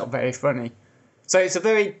like, well, it's not very funny. So it's a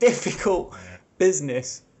very difficult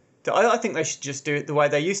business. I think they should just do it the way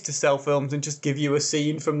they used to sell films and just give you a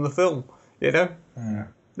scene from the film, Yeah.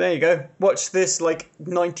 There you go. Watch this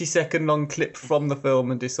 90-second long clip from the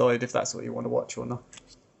film and decide if that's what you want to watch or not.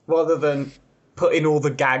 Rather than putting all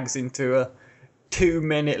the gags into a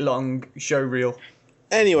 2-minute long show reel.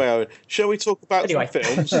 Anyway, Owen, shall we talk about some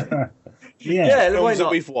films? Films that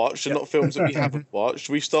we've watched and not films that we haven't watched.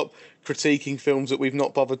 Should we stop critiquing films that we've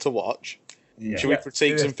not bothered to watch? Yeah. Should we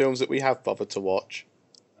critique some films that we have bothered to watch?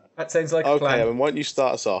 That sounds like a plan. Okay, Owen, why don't you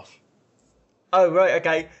start us off? Oh, right,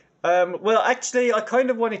 okay. Well, actually, I kind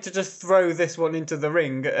of wanted to just throw this one into the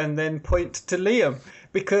ring and then point to Liam,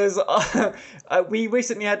 because we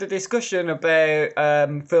recently had a discussion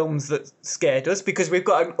about films that scared us, because we've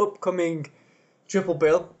got an upcoming triple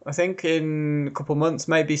bill, I think, in a couple of months,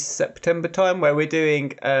 maybe September time, where we're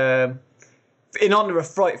doing, in honour of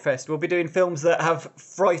Fright Fest, we'll be doing films that have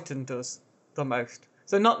frightened us the most.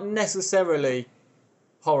 So not necessarily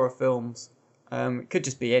horror films. It could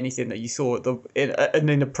just be anything that you saw at an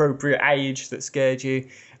inappropriate age that scared you.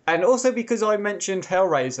 And also because I mentioned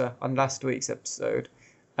Hellraiser on last week's episode.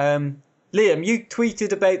 Liam, you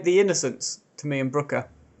tweeted about The Innocents to me and Brooker.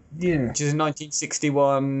 Yeah. Which is a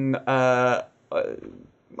 1961...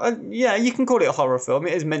 you can call it a horror film.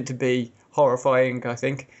 It is meant to be horrifying, I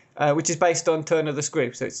think. Which is based on Turn of the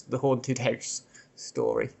Screw. So it's the haunted house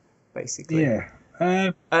story, basically. Yeah.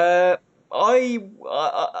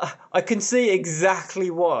 I can see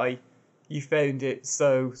exactly why you found it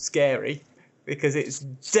so scary, because it's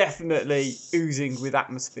definitely oozing with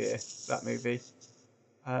atmosphere, that movie.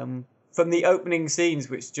 From the opening scenes,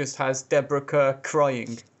 which just has Deborah Kerr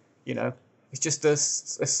crying, it's just a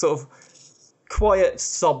sort of quiet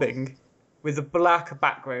sobbing with a black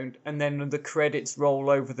background, and then the credits roll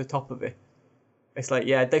over the top of it. It's like,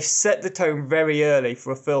 yeah, they've set the tone very early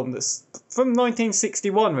for a film that's from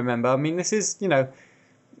 1961, remember? I mean, this is,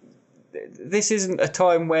 this isn't a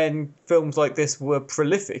time when films like this were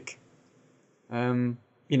prolific.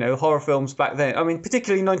 Horror films back then. I mean,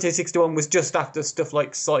 particularly 1961 was just after stuff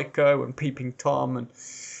like Psycho and Peeping Tom and,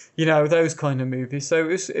 those kind of movies. So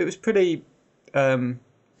it was pretty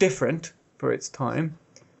different for its time.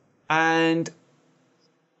 And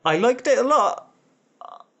I liked it a lot.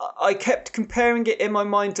 I kept comparing it in my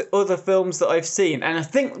mind to other films that I've seen. And I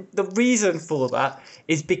think the reason for that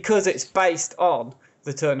is because it's based on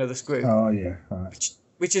The Turn of the Screw. Oh, yeah. Right.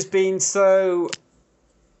 Which has been so...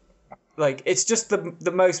 it's just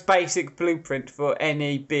the most basic blueprint for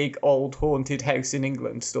any big old haunted house in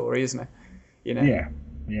England story, isn't it? Yeah.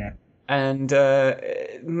 And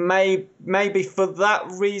maybe for that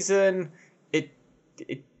reason,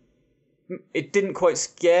 it didn't quite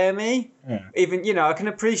scare me. Yeah. Even, I can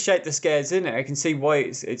appreciate the scares in it. I can see why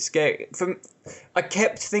it's scary. I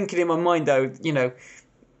kept thinking in my mind, though,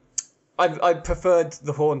 I preferred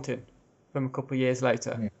The Haunting from a couple of years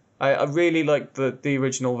later. Yeah. I really like the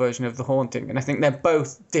original version of The Haunting, and I think they're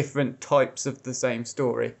both different types of the same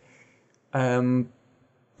story. But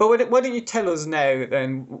why don't you tell us now,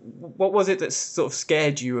 then, what was it that sort of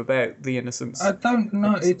scared you about The Innocents? I don't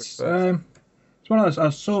know. It's one of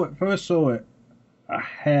those. I first saw it a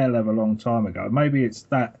hell of a long time ago. Maybe it's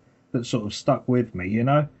that sort of stuck with me,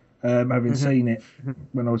 having seen it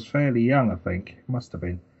when I was fairly young. I think it must have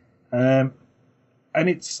been, and I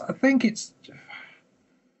think it's.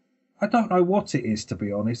 I don't know what it is, to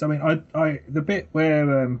be honest. I mean, I the bit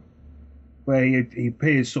where he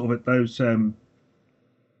appears sort of at those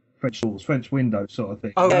French windows sort of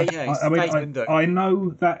thing. Oh yeah.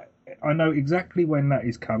 I know exactly when that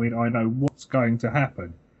is coming. I know what's going to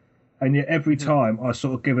happen, and yet every time I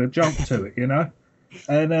sort of give a jump to it,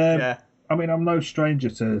 And I mean, I'm no stranger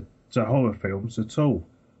to horror films at all.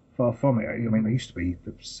 Far from it. I mean, I used to be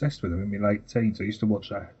obsessed with them in my late teens. I used to watch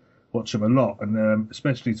them a lot, and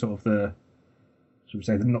especially sort of should we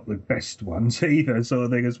say, not the best ones either, sort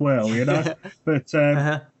of thing as well, But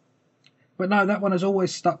but no, that one has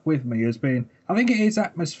always stuck with me as being. I think it is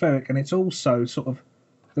atmospheric, and it's also sort of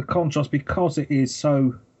the contrast because it is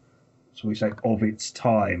so, shall we say, of its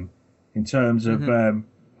time in terms of the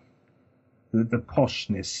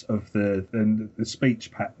poshness of the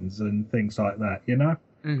speech patterns and things like that, It's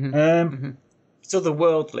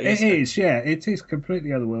otherworldly. It is, yeah. It is completely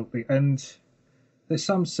otherworldly. And there's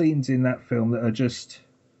some scenes in that film that are just...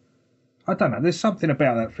 I don't know. There's something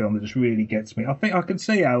about that film that just really gets me. I think I can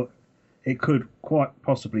see how it could quite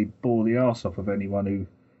possibly bore the arse off of anyone who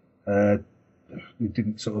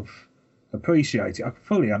didn't sort of appreciate it. I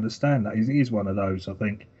fully understand that. It is one of those, I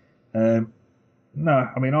think.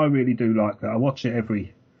 No, I mean, I really do like that. I watch it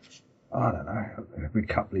every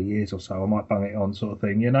couple of years or so. I might bung it on sort of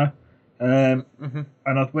thing, And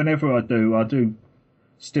whenever I do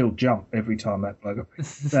still jump every time that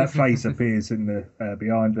face appears in the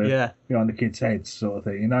behind the kids' heads, sort of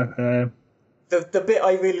thing. The bit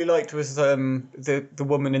I really liked was the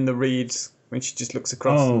woman in the reeds when she just looks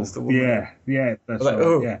across. As the woman. Yeah, that's like, right.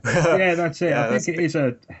 oh. Yeah, that's it. I think it is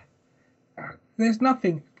a. There's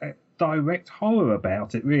nothing direct horror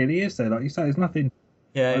about it, really, is there? Like you say, there's nothing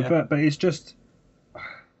overt, but it's just.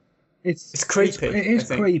 It's creepy. It is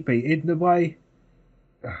creepy in the way.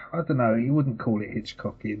 I don't know. You wouldn't call it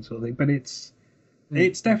Hitchcockian sort of thing, but it's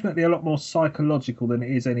definitely a lot more psychological than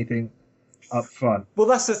it is anything up front. Well,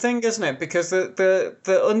 that's the thing, isn't it? Because the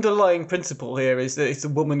underlying principle here is that it's a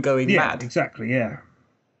woman going mad. Exactly. Yeah.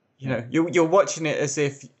 You're watching it as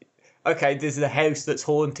if, okay, there's a house that's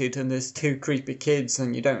haunted and there's two creepy kids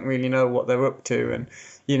and you don't really know what they're up to, and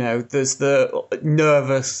there's the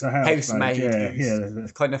nervous housemaid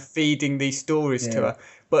who's kind of feeding these stories to her.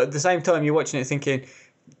 But at the same time, you're watching it thinking,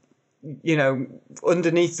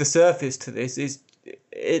 underneath the surface to this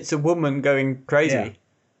it's a woman going crazy. Yeah.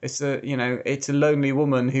 It's a lonely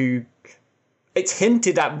woman who, it's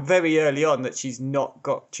hinted at very early on that she's not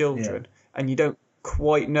got children, and you don't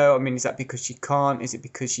quite know. I mean, is that because she can't? Is it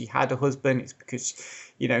because she had a husband? It's because,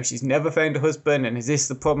 she's never found a husband, and is this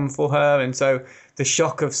the problem for her? And so the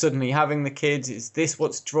shock of suddenly having the kids, is this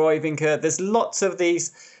what's driving her? There's lots of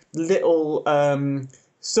these little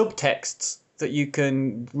subtexts that you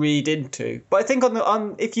can read into. But I think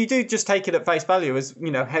on if you do just take it at face value as, you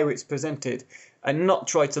know, how it's presented, and not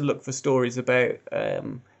try to look for stories about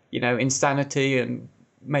you know, insanity and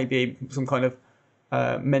maybe some kind of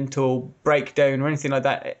mental breakdown or anything like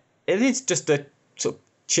that, it is just a sort of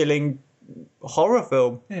chilling horror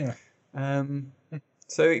film. Yeah.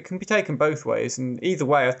 So it can be taken both ways, and either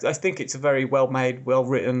way, I think it's a very well made, well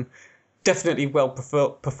written, definitely well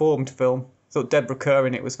performed film. I thought Deborah Kerr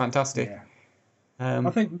in it was fantastic. Yeah.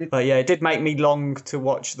 But yeah, it did make me long to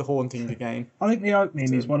watch The Haunting again. I think the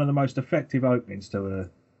opening is one of the most effective openings to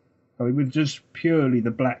I mean, with just purely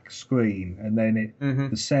the black screen, and then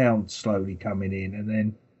the sound slowly coming in, and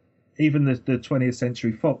then even the 20th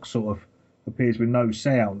Century Fox sort of appears with no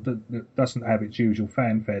sound, that doesn't have its usual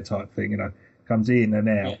fanfare type thing, you know, comes in and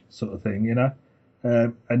out sort of thing, you know.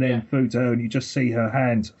 And then through to her, and you just see her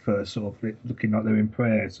hands first, sort of looking like they're in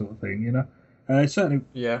prayer, sort of thing, you know. Certainly,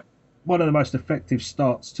 one of the most effective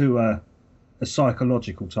starts to a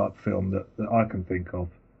psychological type film that I can think of.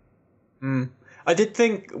 I did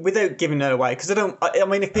think, without giving it away, because I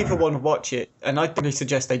mean, if people want to watch it, and I really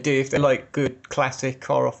suggest they do, if they like good classic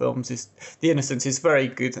horror films, The Innocents is very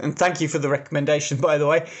good. And thank you for the recommendation, by the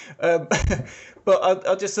way. But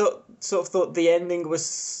I just sort of thought the ending was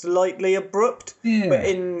slightly abrupt, but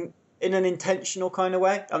in an intentional kind of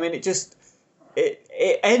way. I mean,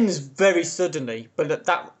 it ends very suddenly, but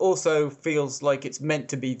that also feels like it's meant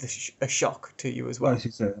to be a shock to you as well.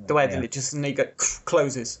 The way that it just suddenly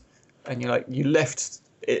closes, and you're like, you left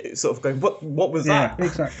it sort of going, what was that?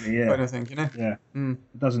 Exactly, yeah. Kind of thing, you know? Yeah.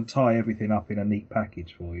 It doesn't tie everything up in a neat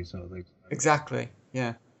package for you, sort of thing. Exactly,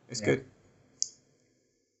 yeah. It's good.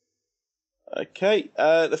 Okay,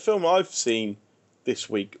 the film I've seen this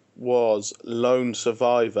week was Lone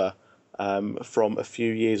Survivor, from a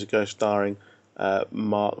few years ago, starring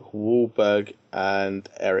Mark Wahlberg and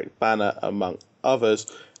Eric Bana, among others,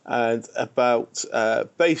 and about,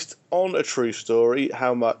 based on a true story,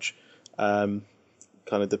 how much kind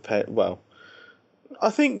of depend. Well, I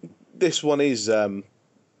think this one is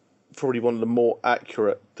probably one of the more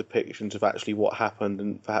accurate depictions of actually what happened,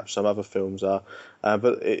 and perhaps some other films are.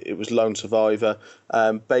 But it was Lone Survivor,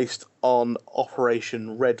 based on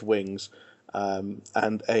Operation Red Wings,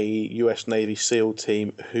 and a US Navy SEAL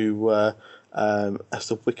team who were, as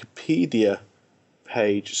the Wikipedia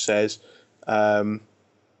page says, kind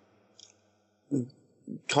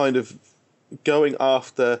of going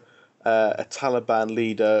after a Taliban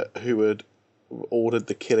leader who had ordered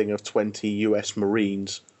the killing of 20 US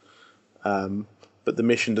Marines. But the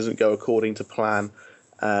mission doesn't go according to plan,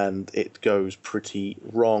 and it goes pretty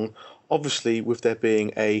wrong. Obviously, with there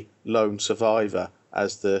being a lone survivor,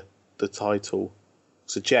 as the title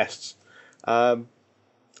suggests.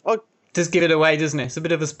 Does give it away, doesn't it? It's a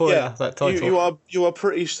bit of a spoiler, that title. You are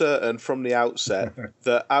pretty certain from the outset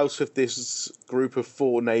that out of this group of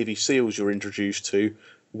 4 Navy SEALs you're introduced to,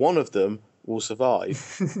 one of them will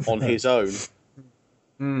survive on his own.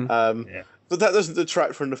 But that doesn't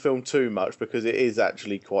detract from the film too much, because it is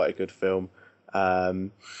actually quite a good film.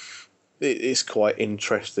 It's quite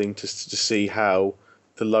interesting to see how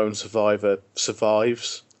the lone survivor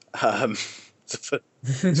survives.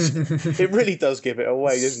 It really does give it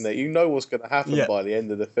away, doesn't it? You know what's going to happen by the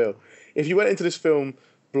end of the film. If you went into this film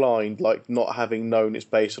blind, like not having known it's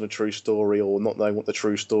based on a true story, or not knowing what the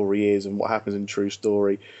true story is and what happens in the true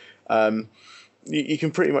story, you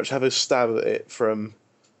can pretty much have a stab at it from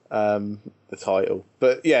the title.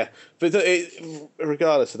 But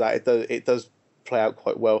regardless of that, it does play out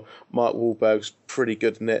quite well. Mark Wahlberg's pretty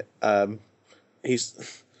good in it.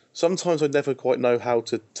 Sometimes I never quite know how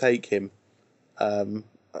to take him.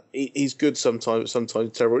 He's good sometimes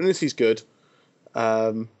terrible. And this he's good.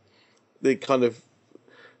 They kind of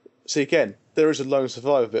see, again, there is a lone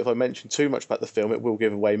survivor, but if I mention too much about the film, it will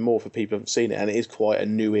give away more for people who haven't seen it, and it is quite a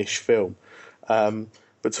newish film.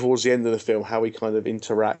 But towards the end of the film, how he kind of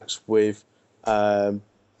interacts with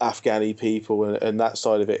Afghani people and that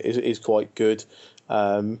side of it is quite good.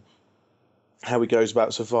 How he goes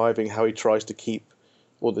about surviving, how he tries to keep,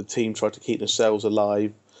 or the team try to keep themselves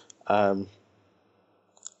alive. It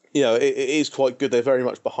is quite good. They're very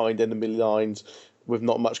much behind enemy lines, with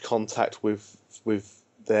not much contact with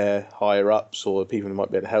their higher ups or people who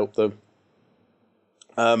might be able to help them.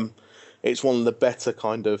 It's one of the better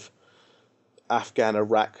kind of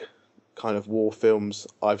Afghan-Iraq kind of war films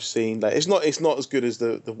I've seen. Like, it's not as good as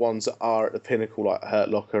the ones that are at the pinnacle, like Hurt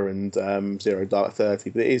Locker and Zero Dark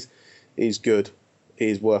 30, but it is good. It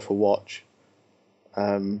is worth a watch.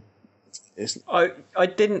 It's I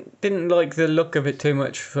didn't like the look of it too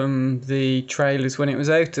much from the trailers when it was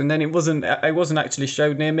out, and then it wasn't actually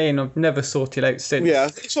showed near me, and I've never sought it out since. yeah,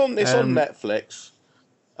 it's on Netflix,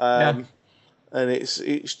 Yeah. and it's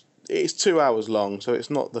 2 hours long, so it's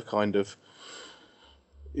not the kind of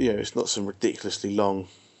it's not some ridiculously long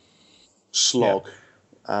slog.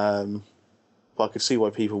 But I could see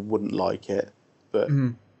why people wouldn't like it. But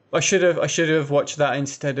I should have watched that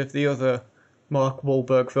instead of the other Mark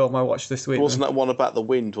Wahlberg film I watched this week. wasn't that one about the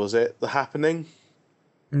wind? Was it The Happening?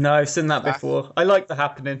 No, I've seen that before. I like The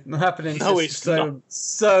Happening. The Happening is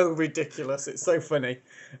so ridiculous. It's so funny.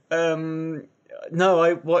 No,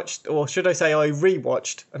 I watched, or should I say I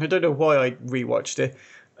rewatched, and I don't know why I rewatched it,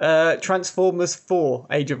 Transformers 4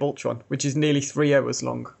 Age of Ultron, which is nearly 3 hours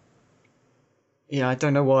long. Yeah, I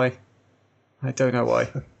don't know why.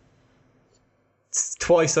 It's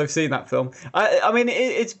twice I've seen that film. I mean,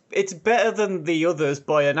 it's better than the others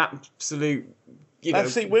by an absolute.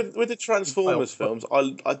 Actually, with the Transformers films, I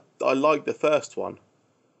like the first one.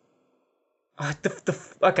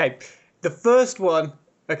 The first one.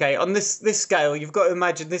 Okay, on this scale, you've got to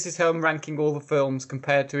imagine this is how I'm ranking all the films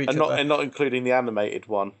compared to each other. And not including the animated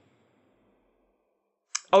one.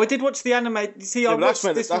 Oh, I did watch the animated. See, I watched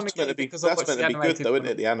this one again because I watched the animated one. That's meant to be good, though, isn't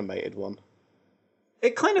it? The animated one.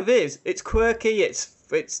 It kind of is. It's quirky.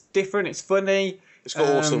 It's different. It's funny. It's got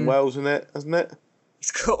Orson Welles in it, hasn't it?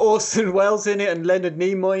 It's got Orson Welles in it and Leonard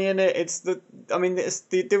Nimoy in it. It's the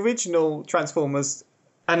original Transformers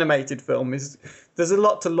animated film. There's a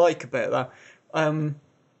lot to like about that.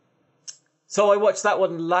 So I watched that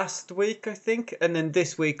one last week, I think, and then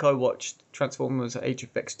this week I watched Transformers: Age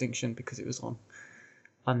of Extinction because it was on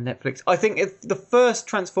Netflix. I think if the first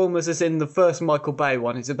Transformers, as in the first Michael Bay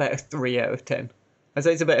one, is about a 3 out of 10. I'd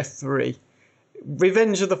say it's about a 3.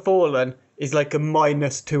 Revenge of the Fallen is like a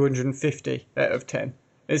minus 250 out of 10.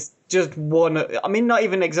 It's just one. I mean, not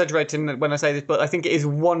even exaggerating when I say this, but I think it is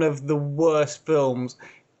one of the worst films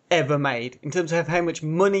ever made in terms of how much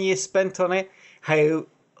money is spent on it, how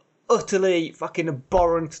utterly fucking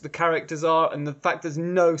abhorrent the characters are, and the fact there's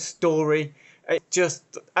no story. It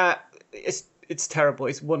just it's terrible.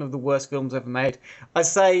 It's one of the worst films ever made. I'd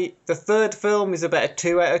say the third film is about a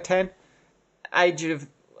 2 out of 10. Age of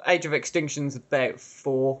Extinction's about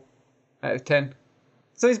 4 out of 10.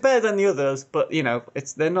 So it's better than the others, but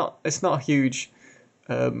it's not huge.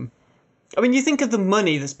 I mean, you think of the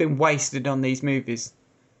money that's been wasted on these movies.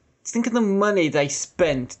 Think of the money they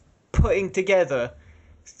spent putting together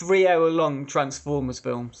 3 hour long Transformers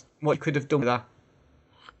films. What you could have done with that.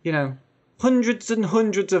 Hundreds and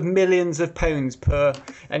hundreds of millions of pounds per.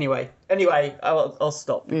 Anyway, I'll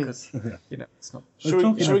stop because it's not. We're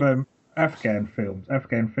talking of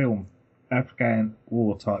Afghan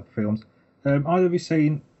war type films. Either of you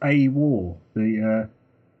seen A War, the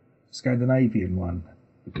Scandinavian one?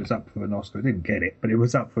 It was up for an Oscar. I didn't get it, but it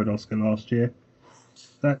was up for an Oscar last year.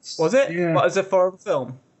 Was it? Yeah. What, as a foreign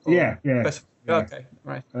film? Yeah. Okay,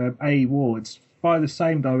 right. A War. It's by the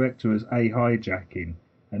same director as A Hijacking,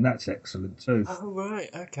 and that's excellent too. Oh right,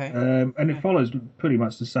 okay. And it follows pretty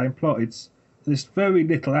much the same plot. There's very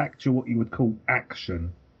little actual what you would call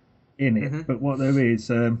action in it, but what there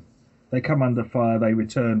is, they come under fire, they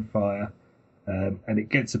return fire, and it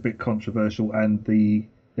gets a bit controversial, and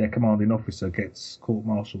their commanding officer gets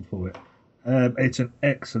court-martialed for it. It's an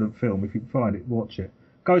excellent film. If you can find it, watch it.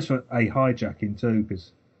 Goes for A Hijacking too,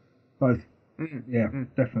 because both,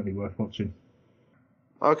 definitely worth watching.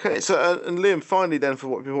 Okay, so and Liam, finally then, for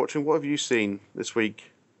what you've been watching, what have you seen this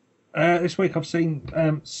week? This week I've seen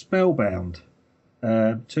Spellbound,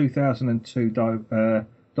 2002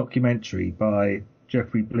 documentary by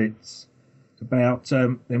Jeffrey Blitz about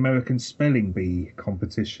the American Spelling Bee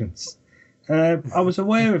competitions. I was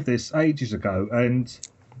aware of this ages ago, and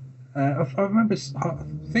I remember, I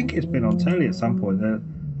think it's been on telly at some point.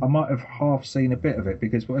 I might have half seen a bit of it,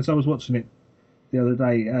 because as I was watching it the other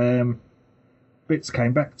day, bits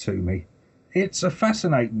came back to me. It's a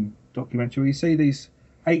fascinating documentary. You see these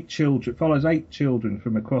 8 children, follows 8 children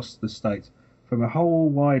from across the state, from a whole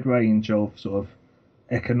wide range of sort of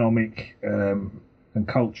economic and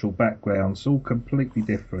cultural backgrounds, all completely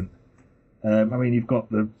different. I mean, you've got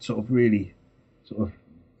the sort of really sort of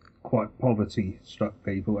quite poverty-struck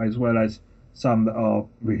people, as well as some that are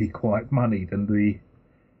really quite moneyed, and the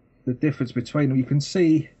difference between them you can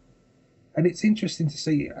see. And it's interesting to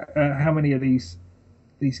see how many of these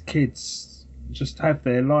kids just have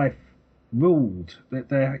their life ruled, that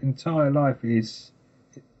their entire life is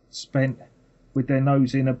spent with their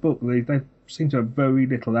nose in a book. They seem to have very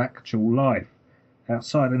little actual life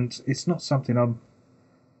outside, and it's not something I'm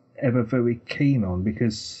ever very keen on,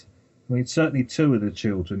 because I mean, certainly two of the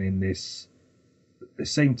children in this, they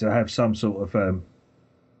seem to have some sort of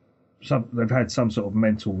they've had some sort of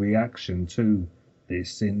mental reaction to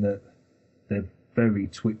this, in that they're very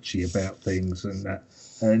twitchy about things and that,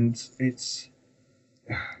 and it's,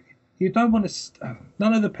 you don't want to.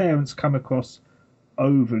 None of the parents come across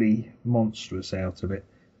overly monstrous out of it,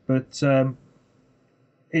 but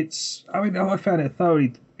it's. I mean, I found it a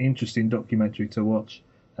thoroughly interesting documentary to watch.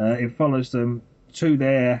 It follows them to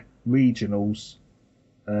their regionals,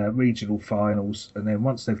 regional finals, and then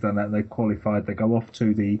once they've done that, they've qualified. They go off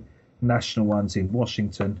to the national ones in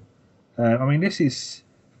Washington. I mean, this is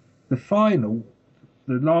the final,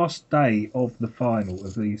 the last day of the final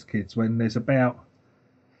of these kids, when there's about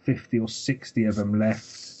 50 or 60 of them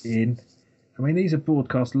left in. I mean, these are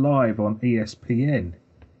broadcast live on ESPN,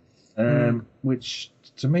 which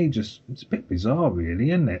to me it's a bit bizarre,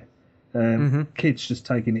 really, isn't it? Kids just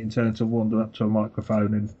taking it in turn to wander up to a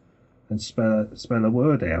microphone and spell a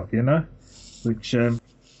word out, you know? Which,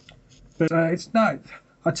 but it's not.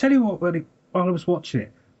 I tell you what, while I was watching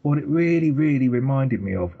it, what it really, really reminded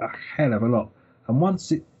me of a hell of a lot. And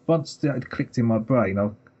once it clicked in my brain, I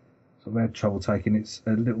sort of had trouble taking it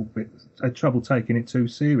too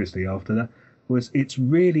seriously after that. It's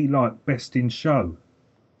really like Best in Show.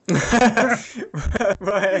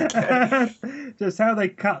 Right. Okay. Just how they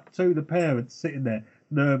cut to the parents sitting there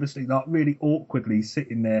nervously, like really awkwardly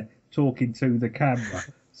sitting there talking to the camera,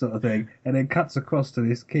 sort of thing, and then cuts across to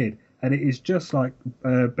this kid. And it is just like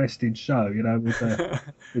Best in Show, you know, with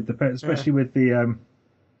the parents, especially with the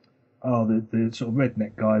the sort of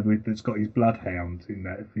redneck guy that's got his bloodhound in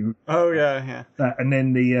that. Oh yeah. That, and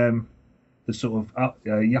then the sort of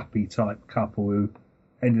yuppie type couple who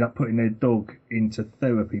ended up putting their dog into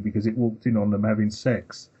therapy because it walked in on them having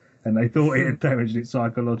sex, and they thought it had damaged it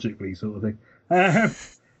psychologically, sort of thing.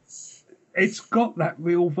 It's got that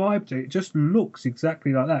real vibe to it. It just looks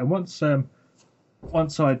exactly like that. And once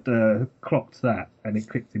I'd clocked that and it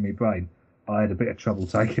clicked in my brain, I had a bit of trouble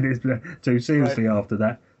taking it too seriously after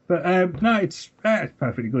that. But no, it's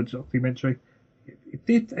perfectly good documentary. It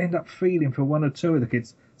did end up feeling for one or two of the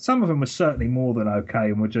kids. Some of them were certainly more than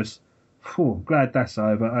okay and were just, glad that's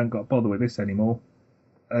over. I haven't got to bother with this anymore,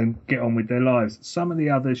 and get on with their lives. Some of the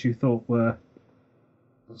others you thought were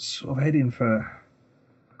sort of heading for.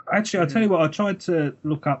 Actually, I'll tell you what, I tried to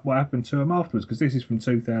look up what happened to them afterwards, because this is from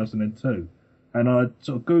 2002. And I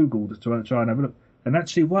sort of Googled to try and have a look. And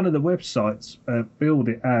actually, one of the websites billed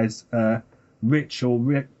it as rich or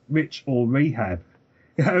rehab.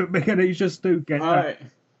 Because you just do get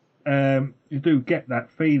that. You do get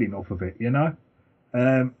that feeling off of it, you know.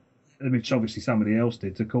 Which obviously somebody else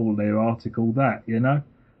did to call their article that, you know.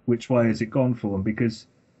 Which way has it gone for them? Because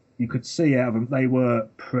you could see out of them they were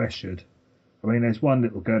pressured. I mean, there's one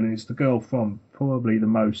little girl, and it's the girl from probably the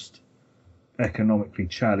most economically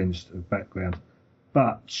challenged background,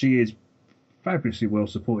 but she is fabulously well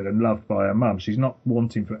supported and loved by her mum. She's not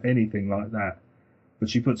wanting for anything like that, but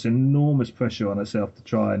she puts enormous pressure on herself to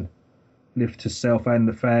try and lift herself and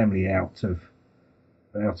the family out of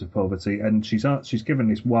poverty. And she's given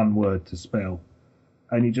this one word to spell,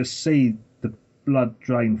 and you just see the blood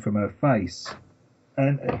drain from her face,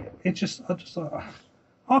 and I just like,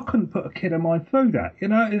 I couldn't put a kid of mine through that, you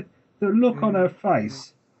know. The look on her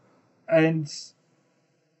face. And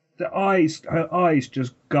her eyes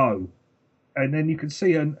just go. And then you can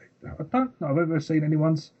see her, I don't know if I've ever seen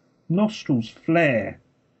anyone's nostrils flare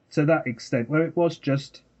to that extent, where it was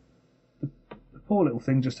just, the poor little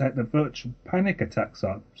thing just had the virtual panic attacks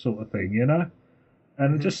up, sort of thing, you know?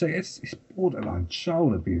 And I just say, it's borderline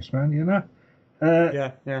child abuse, man, you know?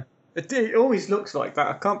 Yeah. It always looks like that.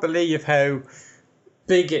 I can't believe how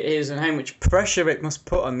big it is and how much pressure it must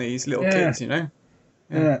put on these little kids, you know?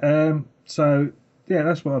 So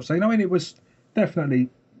that's what I've seen. I mean, it was definitely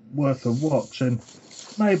worth a watch, and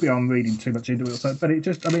maybe I'm reading too much into it, but it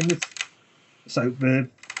just, I mean, the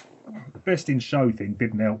Best in Show thing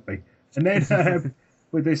didn't help me. And then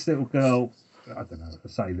with this little girl, I don't know, I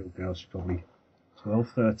say little girl, she's probably 12,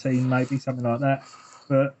 13, maybe, something like that.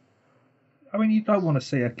 But, I mean, you don't want to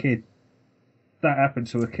see that happen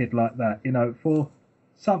to a kid like that, you know, for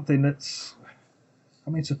something that's, I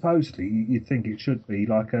mean, supposedly you'd think it should be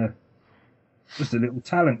like just a little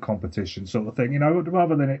talent competition sort of thing, you know,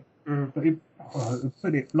 rather than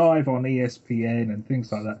put it live on ESPN and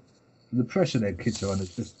things like that. The pressure their kids are on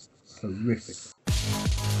is just horrific.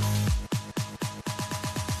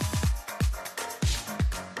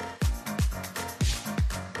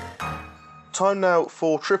 Time now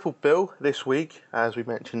for Triple Bill this week, as we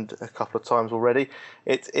mentioned a couple of times already.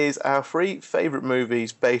 It is our 3 favourite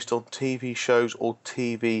movies based on TV shows or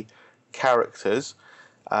TV characters.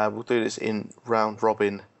 We'll do this in round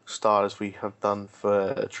robin style as we have done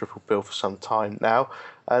for a Triple Bill for some time now.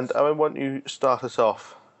 And Owen, why don't you start us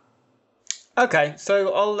off? Okay,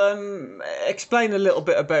 so I'll explain a little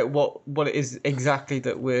bit about what it is exactly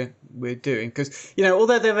that we're doing, because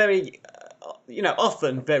although they're very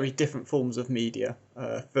often very different forms of media,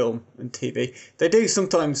 film and TV, they do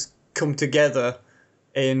sometimes come together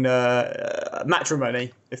in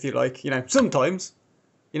matrimony, if you like. Sometimes,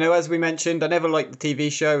 as we mentioned, I never liked the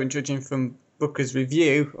TV show, and judging from Booker's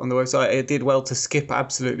review on the website, it did well to skip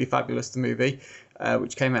Absolutely Fabulous, the movie,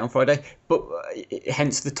 which came out on Friday, but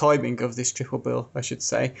hence the timing of this Triple Bill, I should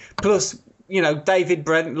say. Plus, David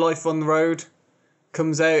Brent, Life on the Road,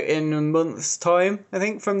 comes out in a month's time, I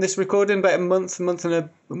think, from this recording, about a month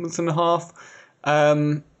and a half,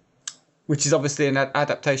 which is obviously an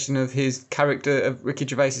adaptation of his character, of Ricky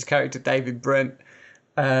Gervais's character, David Brent.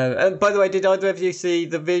 And by the way, did either of you see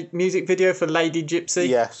the music video for Lady Gypsy?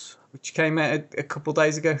 Yes. Which came out a couple of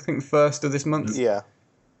days ago, I think the 1st of this month. Yeah.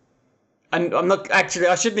 And I'm not actually.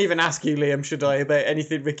 I shouldn't even ask you, Liam, should I, about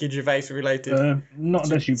anything Ricky Gervais related? Not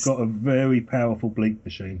unless you've got a very powerful bleep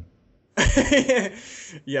machine.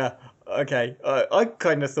 Yeah. Okay. I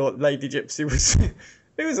kind of thought Lady Gypsy was.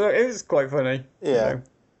 It was quite funny. Yeah.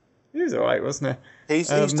 He was alright, wasn't he? He's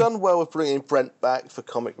done well with bringing Brent back for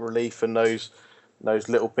comic relief and those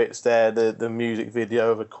little bits there, the music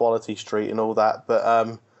video of Equality Street and all that.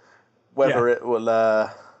 But whether it will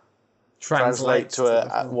translate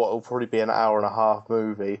to what will probably be an hour and a half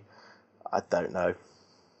movie, I don't know.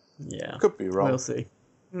 Yeah, could be wrong. We'll see.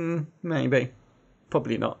 Maybe,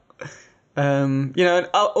 probably not. And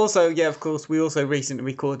also, yeah, of course, we also recently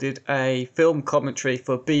recorded a film commentary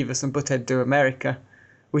for Beavis and Butthead Do America,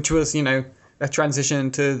 which was, a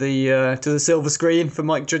transition to the silver screen for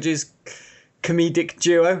Mike Judge's comedic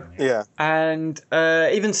duo. Yeah. And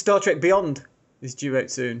even Star Trek Beyond is due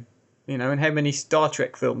out soon. And how many Star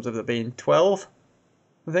Trek films have there been? 12,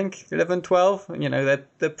 I think, 11, 12.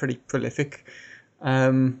 They're pretty prolific.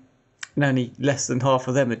 And only less than half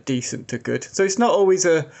of them are decent to good. So it's not always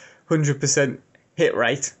a 100% hit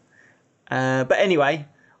rate. But anyway,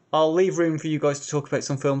 I'll leave room for you guys to talk about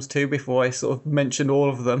some films too before I sort of mention all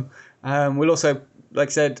of them. We'll also, like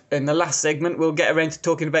I said, in the last segment, we'll get around to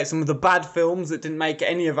talking about some of the bad films that didn't make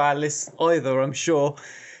any of our lists either, I'm sure.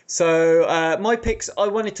 So my picks, I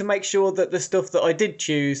wanted to make sure that the stuff that I did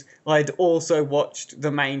choose, I'd also watched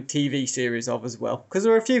the main TV series of as well. Because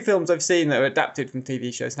there are a few films I've seen that are adapted from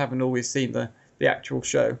TV shows and haven't always seen the actual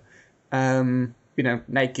show.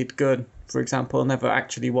 Naked Gun, for example, never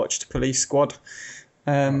actually watched Police Squad.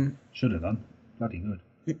 Should have done. Bloody good.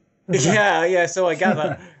 yeah, so I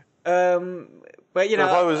gather. But if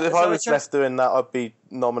I was left doing that, I'd be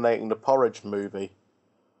nominating the Porridge movie.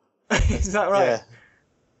 Is that right?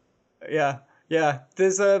 Yeah.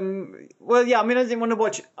 There's I didn't want to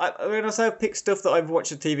watch. I say I've picked stuff that I've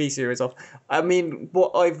watched a TV series of. I mean,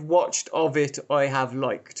 what I've watched of it, I have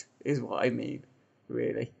liked, is what I mean,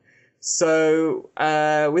 really. So,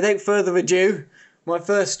 without further ado, my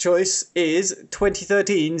first choice is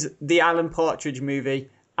 2013's The Alan Partridge Movie,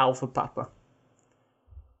 Alpha Papa.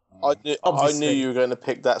 I knew you were going to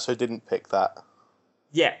pick that, so I didn't pick that.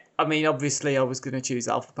 Yeah, obviously I was going to choose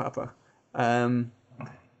Alpha Papa.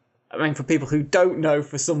 For people who don't know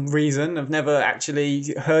for some reason, have never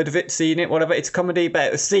actually heard of it, seen it, whatever, it's a comedy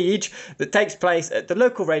about a siege that takes place at the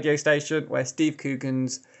local radio station where Steve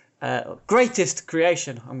Coogan's greatest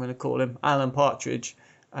creation, I'm going to call him, Alan Partridge,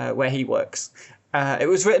 where he works. It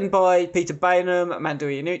was written by Peter Baynham, Mando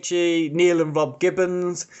Iannucci, Neil and Rob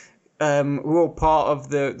Gibbons, who were all part of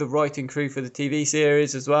the writing crew for the TV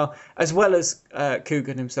series as well as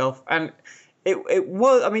Coogan himself. And it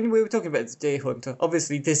was, we were talking about the Deer Hunter.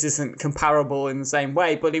 Obviously, this isn't comparable in the same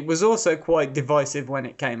way, but it was also quite divisive when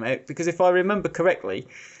it came out, because if I remember correctly,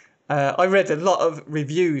 I read a lot of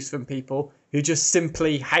reviews from people who just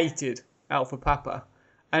simply hated Alpha Papa.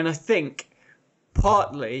 And I think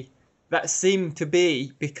partly that seemed to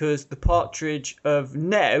be because the Partridge of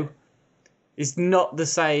now is not the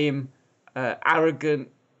same arrogant,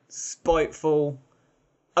 spiteful,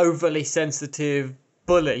 overly sensitive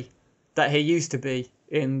bully that he used to be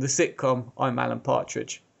in the sitcom I'm Alan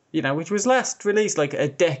Partridge, which was last released like a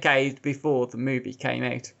decade before the movie came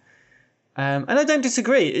out. And I don't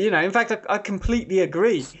disagree. In fact, I completely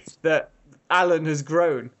agree that Alan has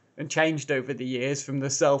grown and changed over the years, from the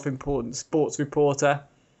self-important sports reporter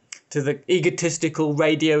to the egotistical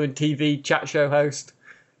radio and TV chat show host,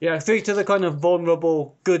 through to the kind of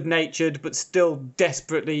vulnerable, good-natured, but still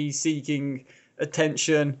desperately seeking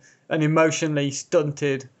attention and emotionally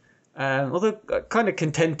stunted, although kind of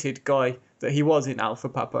contented guy that he was in Alpha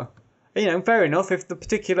Papa. fair enough. If the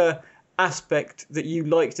particular aspect that you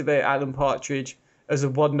liked about Alan Partridge as a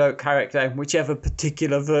one-note character, whichever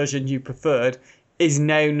particular version you preferred, is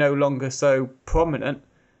now no longer so prominent,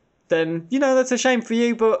 then, that's a shame for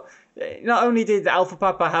you. But not only did Alpha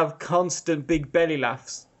Papa have constant big belly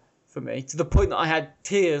laughs for me, to the point that I had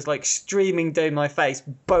tears streaming down my face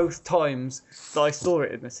both times that I saw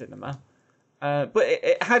it in the cinema, but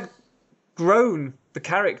it had grown the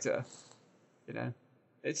character.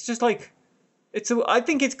 It's just I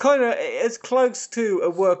think it's kind of as close to a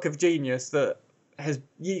work of genius that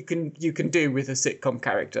you can do with a sitcom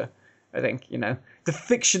character. I think the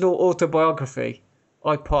fictional autobiography,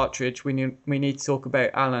 I Partridge. We need to talk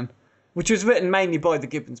about Alan, which was written mainly by the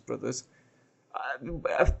Gibbons brothers.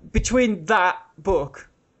 Between that book,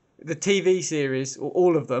 the TV series,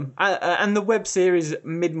 all of them, and the web series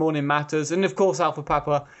Mid Morning Matters, and of course Alpha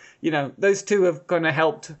Papa, those two have kind of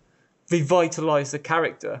helped revitalise the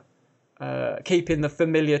character, keeping the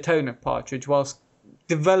familiar tone of Partridge whilst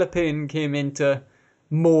developing him into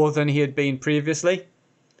more than he had been previously.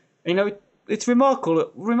 It's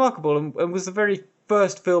remarkable, and was the very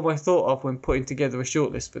first film I thought of when putting together a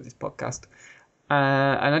shortlist for this podcast.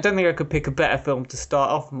 And I don't think I could pick a better film to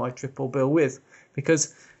start off my triple bill with,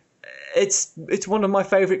 because it's one of my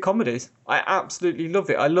favourite comedies. I absolutely love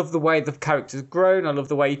it. I love the way the character's grown. I love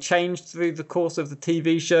the way he changed through the course of the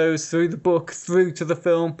TV shows, through the book, through to the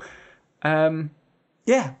film. Have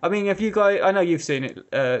you guys... I know you've seen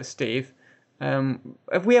it, Steve.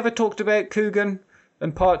 Have we ever talked about Coogan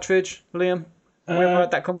and Partridge, Liam? Have we ever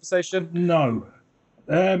had that conversation? No.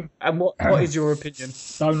 And what is your opinion?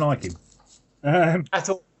 Don't like him. At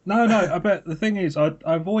all? No. But the thing is, I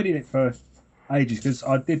avoided it for ages because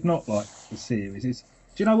I did not like the series.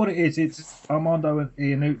 Do you know what it is? It's Armando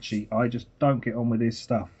Iannucci. I just don't get on with his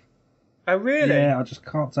stuff. Oh, really? Yeah, I just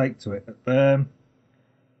can't take to it.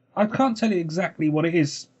 I can't tell you exactly what it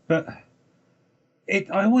is, but I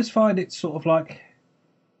always find it sort of like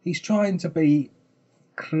he's trying to be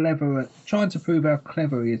clever, trying to prove how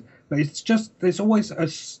clever he is, but it's just there's always a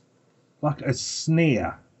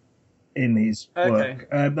sneer in his work.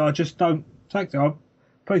 I just don't take it. I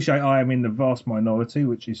appreciate I am in the vast minority,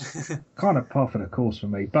 which is kind of par for the course for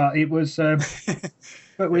me. But it was,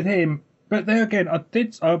 but with him. But there again, I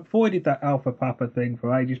avoided that Alpha Papa thing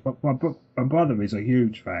for ages. But my brother is a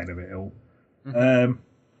huge fan of it all. Mm-hmm.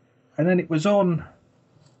 And then it was on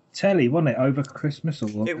telly, wasn't it, over Christmas or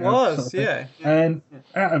what? It was, yeah. And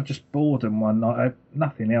out of just boredom one night, I had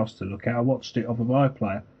nothing else to look at. I watched it off of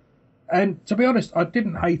iPlayer. And to be honest, I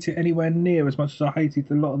didn't hate it anywhere near as much as I hated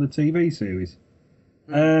a lot of the TV series.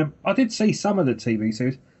 I did see some of the TV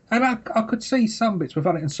series, and I could see some bits were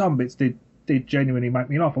funny, and some bits did genuinely make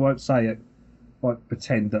me laugh. I won't say it,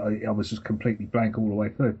 pretend that I was just completely blank all the way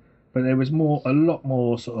through. But there was a lot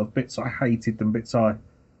more sort of bits I hated than bits I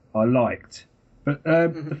liked. But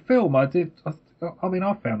the film, I found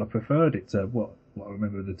I preferred it to what I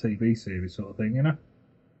remember of the TV series sort of thing,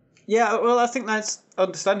 Yeah, well, I think that's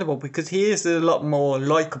understandable because he is a lot more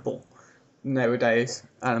likeable nowadays,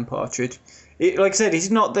 Alan Partridge. Like I said,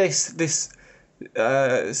 he's not this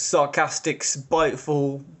sarcastic,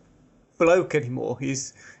 spiteful bloke anymore.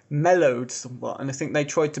 He's mellowed somewhat, and I think they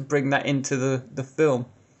tried to bring that into the film.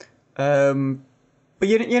 But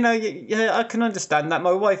I can understand that.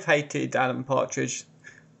 My wife hated Alan Partridge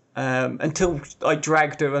until I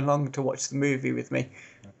dragged her along to watch the movie with me.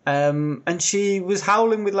 And she was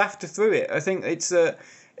howling with laughter through it. I think it's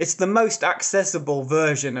the most accessible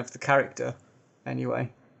version of the character,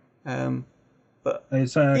 anyway. But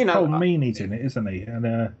it's Cole Meany's in it, isn't he?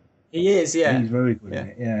 And he is, yeah. He's very good in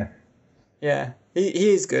it, yeah. Yeah, he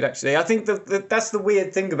is good actually. I think that's the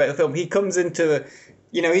weird thing about the film. He comes into,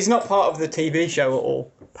 he's not part of the TV show at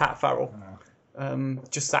all. Pat Farrell,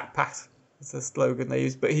 just Sack Pat. It's the slogan they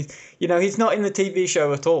use, but he's not in the TV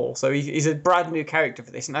show at all. So he's a brand new character for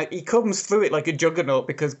this, and he comes through it like a juggernaut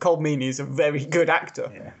because Cole Meany is a very good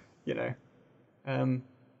actor. Yeah.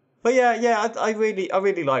 But I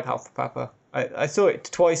really like Alpha Papa. I saw it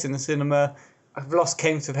twice in the cinema. I've lost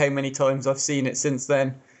count of how many times I've seen it since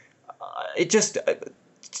then. It just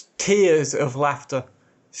tears of laughter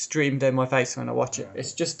stream down my face when I watch it.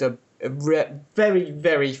 It's just a very,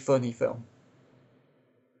 very funny film.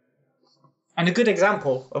 And a good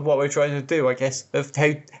example of what we're trying to do, I guess, of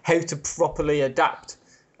how to properly adapt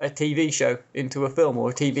a TV show into a film, or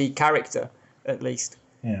a TV character, at least.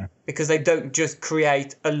 Yeah. Because they don't just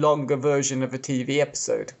create a longer version of a TV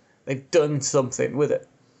episode. They've done something with it.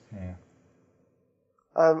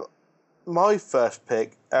 Yeah. My first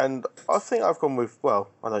pick, and I think I've gone with, I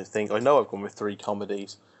know I've gone with 3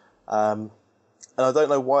 comedies. And I don't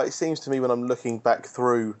know why, it seems to me when I'm looking back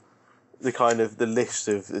through the list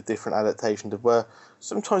of the different adaptations of where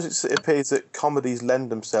sometimes it appears that comedies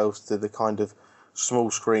lend themselves to the kind of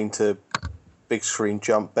small screen to big screen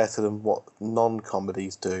jump better than what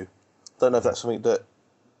non-comedies do. Don't know if that's something that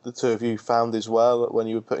the two of you found as well when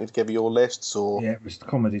you were putting together your lists, or Yeah, it was the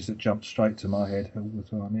comedies that jumped straight to my head all the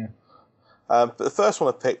time. Yeah. but the first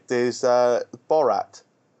one I picked is Borat,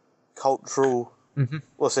 cultural.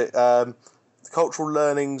 What's it? Cultural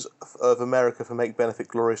learnings of America for Make Benefit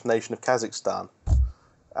Glorious Nation of Kazakhstan,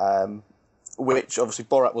 which obviously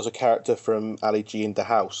Borat was a character from Ali G in the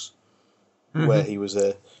House, where he was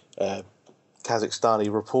a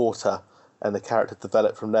Kazakhstani reporter, and the character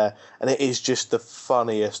developed from there. And it is just the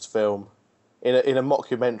funniest film. In a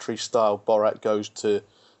mockumentary style, Borat goes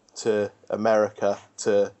to America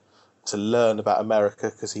to learn about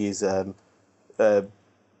America because he is an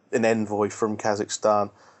envoy from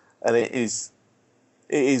Kazakhstan, and it is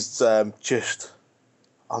just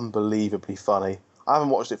unbelievably funny. I haven't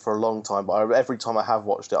watched it for a long time, but every time I have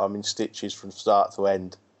watched it, I'm in stitches from start to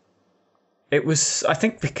end. It was, I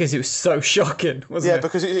think, because it was so shocking, wasn't it? Yeah,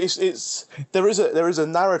 because it's there is a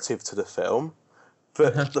narrative to the film,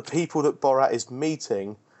 but the people that Borat is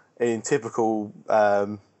meeting in typical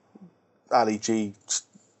Ali G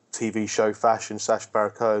TV show fashion, Sacha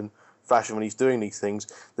Baron Cohen fashion, when he's doing these things,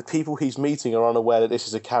 the people he's meeting are unaware that this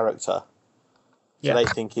is a character. So they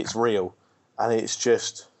think it's real, and it's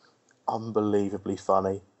just unbelievably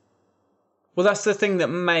funny. Well, that's the thing that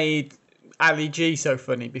made Ali G so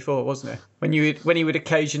funny before, wasn't it? When he would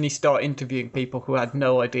occasionally start interviewing people who had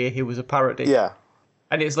no idea he was a parody. Yeah.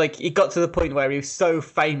 And it's like, it got to the point where he was so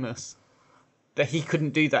famous that he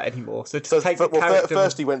couldn't do that anymore. So to take the character...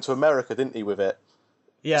 First he went to America, didn't he, with it?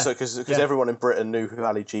 Yeah. So because everyone in Britain knew who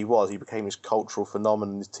Ali G was, he became this cultural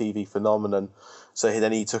phenomenon, this TV phenomenon. So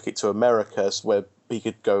then he took it to America, where he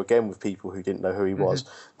could go again with people who didn't know who he was.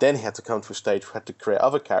 Then he had to come to a stage where he had to create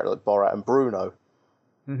other characters like Borat and Bruno,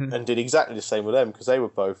 and did exactly the same with them because they were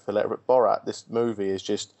both hilarious. Borat, this movie is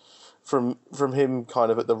just from him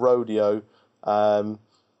kind of at the rodeo to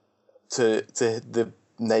the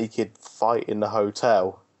naked fight in the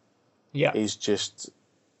hotel. Yeah. Is just,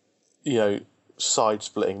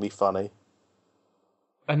 side-splittingly funny.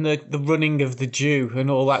 And the running of the Jew and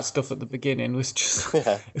all that stuff at the beginning was just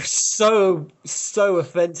Yeah. it was so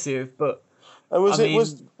offensive. But And was I it mean,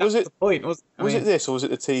 was that's it the point? Was it this, or was it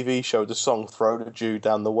the TV show, the song "Throw the Jew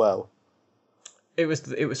Down the Well"? It was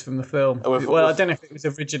from the film. With- I don't know if it was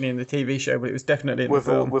originally in the TV show, but it was definitely in the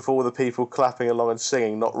film. With all the people clapping along and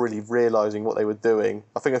singing, not really realising what they were doing.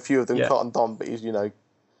 I think a few of them cottoned on, but he's throw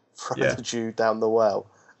the Jew down the well,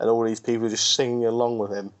 and all these people just singing along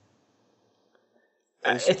with him.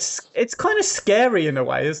 It's kind of scary in a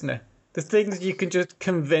way, isn't it? The things you can just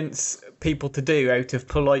convince people to do out of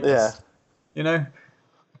politeness. Yeah.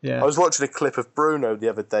 Yeah. I was watching a clip of Bruno the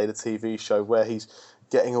other day, the TV show, where he's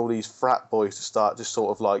getting all these frat boys to start just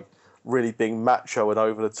sort of like really being macho and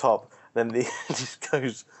over the top. And then he just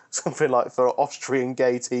goes something like for Austrian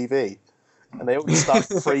gay TV. And they all just start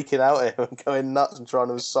freaking out at him and going nuts and trying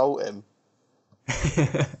to assault him.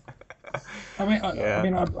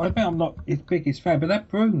 I bet I'm not his biggest fan, but that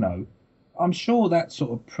Bruno, I'm sure that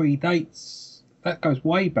sort of predates. That goes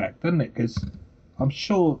way back, doesn't it? Because I'm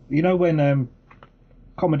sure when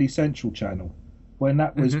Comedy Central channel, when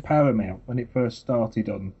that was Paramount, when it first started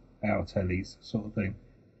on our tellies, sort of thing.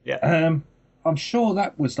 Yeah. I'm sure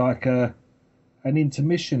that was like an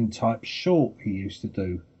intermission type short he used to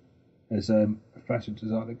do as a fashion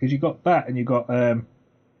designer, because you got that and you got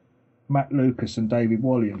Matt Lucas and David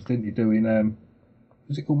Walliams, didn't you, doing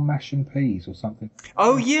was it called Mash and Peas or something?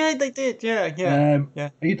 Oh yeah, they did. Yeah. And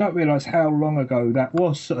you don't realise how long ago that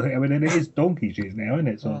was. Sort of, I mean, and it is donkey's years now, isn't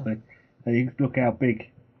it? Sort of thing. And you look how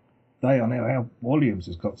big they are now. How Walliams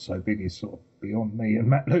has got so big is sort of beyond me and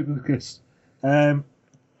Matt Lucas. How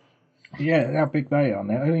big they are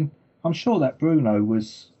now. I mean, I'm sure that Bruno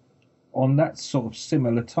was on that sort of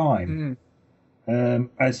similar time.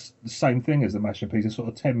 As the same thing as the Mash and Peas, a sort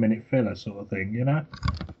of 10-minute filler sort of thing,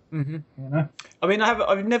 I mean,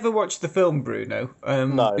 I've never watched the film Bruno,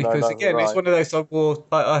 because again, right. it's one of those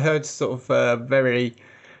I heard sort of very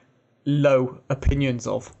low opinions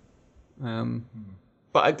of,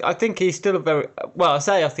 but I think he's still I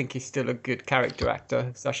think he's still a good character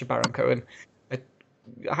actor, Sacha Baron Cohen.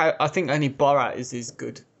 I think only Borat is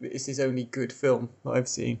his only good film that I've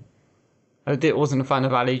seen. I wasn't a fan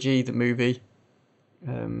of Ali G, the movie.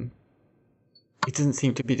 It doesn't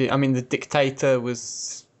seem to be. I mean, The Dictator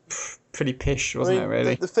was pretty pish, wasn't it?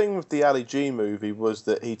 Really. The thing with the Ali G movie was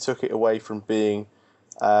that he took it away from being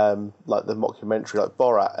like the mockumentary, like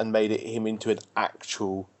Borat, and made him into an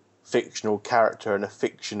actual fictional character and a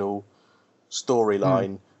fictional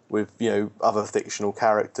storyline with other fictional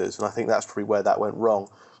characters, and I think that's probably where that went wrong.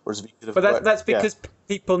 Whereas if you could have But that's because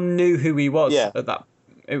people knew who he was at that.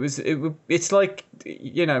 It's like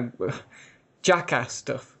Jackass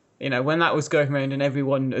stuff. When that was going around and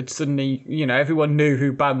everyone had suddenly, everyone knew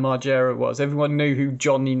who Bam Margera was. Everyone knew who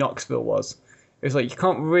Johnny Knoxville was. It was like you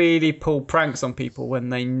can't really pull pranks on people when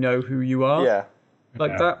they know who you are. Yeah.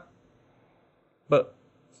 Like that. But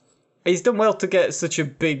he's done well to get such a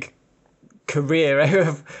big career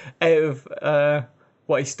out of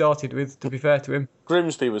what he started with, to be fair to him.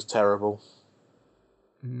 Grimsby was terrible.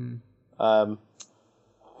 But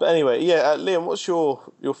anyway, Liam, what's your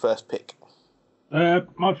first pick?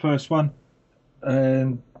 My first one,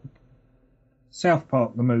 South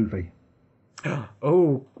Park the movie.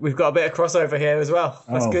 Oh, we've got a bit of crossover here as well.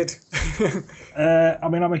 That's good.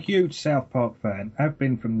 I'm a huge South Park fan. Have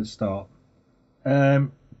been from the start. I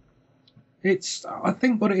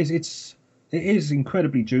think what it is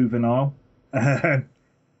incredibly juvenile.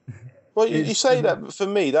 Well, you say that, but for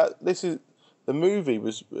me, the movie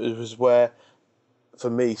was where, for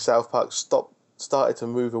me, South Park started to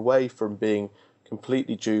move away from being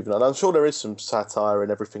completely juvenile. And I'm sure there is some satire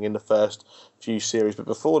and everything in the first few series, but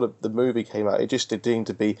before the movie came out, it just seemed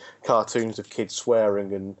to be cartoons of kids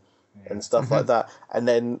swearing and stuff like that. And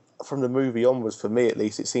then from the movie onwards, for me at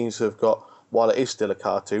least, it seems to have got, while it is still a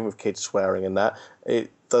cartoon with kids swearing and that,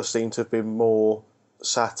 it does seem to have been more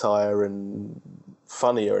satire and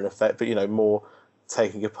funnier in effect, but more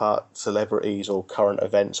taking apart celebrities or current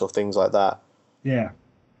events or things like that. Yeah,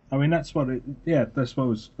 that's what that's what I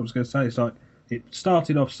was going to say. It's like it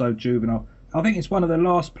started off so juvenile. I think it's one of the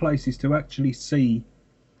last places to actually see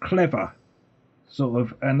clever sort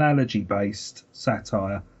of analogy-based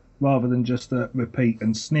satire rather than just a repeat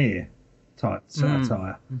and sneer type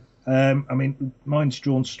satire. Mine's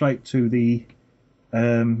drawn straight to the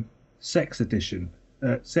sex addiction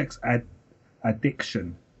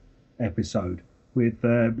episode with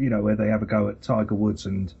where they have a go at Tiger Woods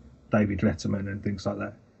and David Letterman and things like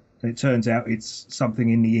that. And it turns out it's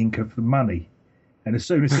something in the ink of the money. And as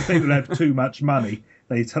soon as the people have too much money,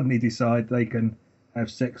 they suddenly decide they can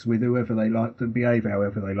have sex with whoever they like and behave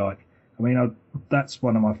however they like. That's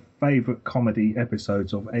one of my favourite comedy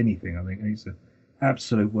episodes of anything. I think he's an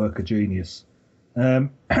absolute work of genius.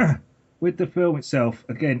 With the film itself,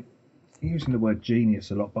 again, using the word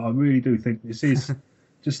genius a lot, but I really do think this is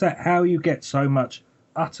just that how you get so much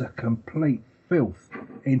utter complete filth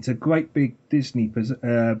into great big Disney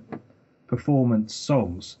performance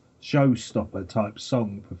songs, showstopper type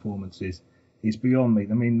song performances, is beyond me.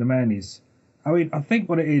 The man is. I think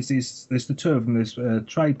what it is there's the two of them. There's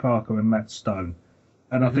Trey Parker and Matt Stone,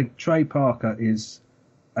 and I think Trey Parker is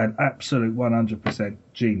an absolute 100%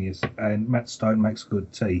 genius, and Matt Stone makes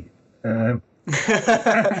good tea.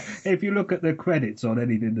 If you look at the credits on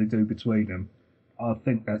anything they do between them, I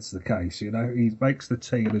think that's the case. He makes the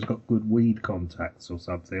tea and has got good weed contacts or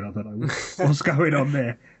something. I don't know what's going on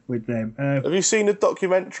there with them. Have you seen a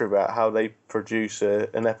documentary about how they produce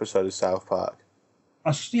an episode of South Park?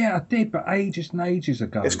 I did, but ages and ages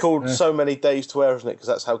ago. It's called So Many Days to Air, isn't it? Because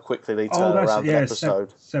that's how quickly they turn around an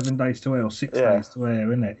episode. 7 days to air or 6 days to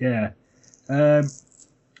air, isn't it? Yeah. I'm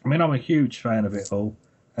a huge fan of it all.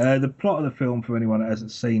 The plot of the film, for anyone that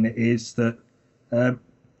hasn't seen it, is that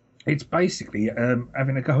it's basically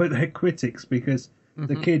having a go at their critics because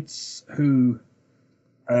the kids the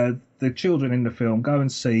children in the film go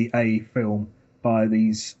and see a film by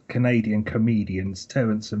these Canadian comedians,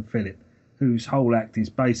 Terence and Phillip, whose whole act is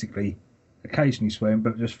basically occasionally swearing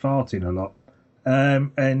but just farting a lot.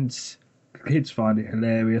 And kids find it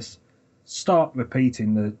hilarious, start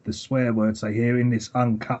repeating the swear words they hear in this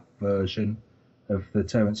uncut version of the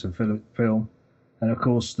Terence and Phillip film. And of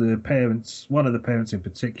course the parents, one of the parents in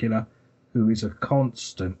particular, who is a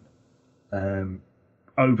constant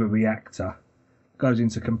overreactor, goes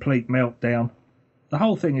into complete meltdown. The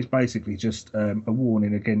whole thing is basically just a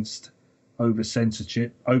warning against over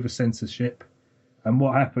censorship and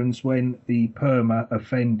what happens when the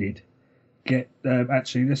offended get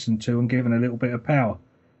actually listened to and given a little bit of power.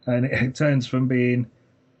 And it turns from being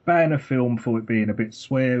ban a film for it being a bit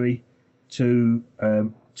sweary to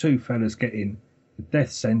two fellas getting a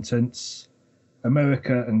death sentence,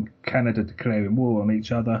 America and Canada declaring war on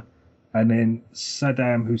each other, and then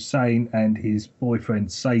Saddam Hussein and his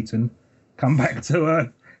boyfriend Satan come up to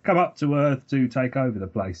Earth to take over the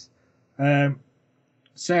place.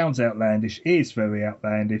 Sounds outlandish, is very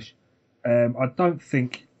outlandish. I don't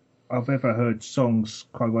think I've ever heard songs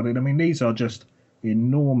quite well. These are just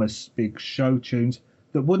enormous big show tunes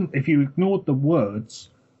that wouldn't, if you ignored the words,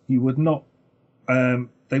 you would not,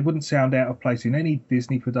 they wouldn't sound out of place in any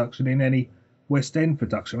Disney production, in any West End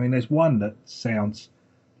production. I mean, there's one that sounds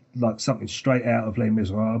like something straight out of Les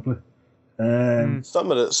Miserables.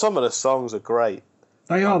 Some of the songs are great.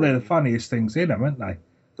 They're the funniest things in them, aren't they?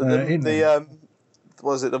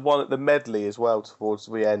 Was it the one at the medley as well towards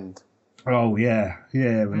the end? Oh yeah.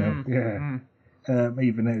 Even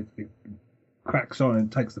it cracks on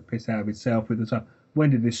and takes the piss out of itself with the song. When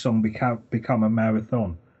did this song become a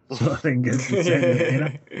marathon? Sort of thing.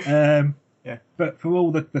 But for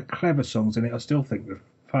all the clever songs in it, I still think the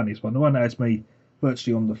funniest one, the one that has me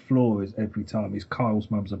virtually on the floor is every time, is Kyle's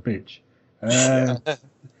Mum's a Bitch.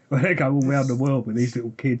 When they go all around the world with these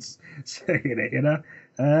little kids singing it,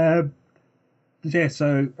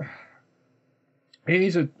 so it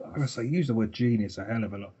is I use the word genius a hell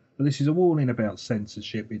of a lot, but this is a warning about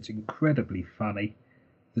censorship. It's incredibly funny.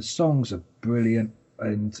 The songs are brilliant,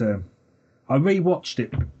 and I rewatched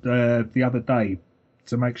it the other day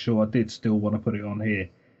to make sure I did still want to put it on here,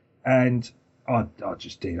 and I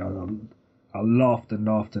just did. I laughed and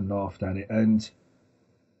laughed and laughed at it, and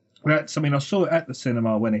I saw it at the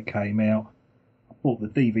cinema when it came out. I bought the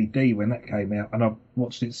DVD when that came out, and I've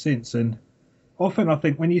watched it since. And often I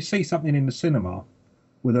think when you see something in the cinema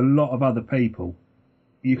with a lot of other people,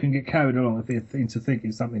 you can get carried along into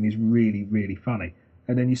thinking something is really, really funny.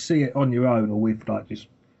 And then you see it on your own or with like just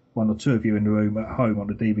one or two of you in the room at home on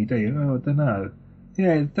the DVD. And, I don't know.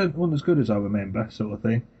 Yeah, it wasn't as good as I remember, sort of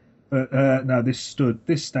thing. But no, this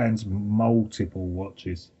stands multiple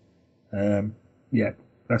watches.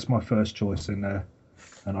 That's my first choice, and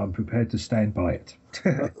I'm prepared to stand by it.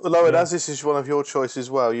 Well, Owen, as this is one of your choices as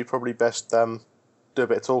well, you'd probably best do a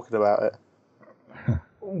bit of talking about it.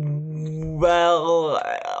 Well,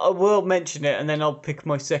 I will mention it, and then I'll pick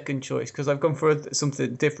my second choice, because I've gone for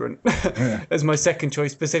something different as my second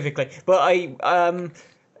choice specifically. But I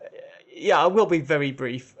will be very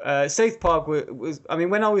brief. South Park was,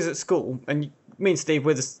 when I was at school, and me and Steve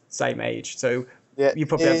were the same age, so you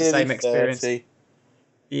probably have the same experience. 30.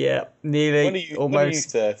 Yeah, nearly. When are you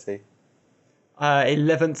 30?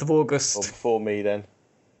 11th of August. Or before me, then.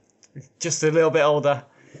 Just a little bit older.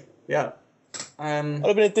 Yeah. I'd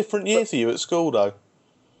have been a different year to you at school, though.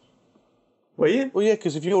 Were you? Well, yeah,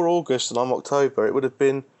 because if you're August and I'm October, it would have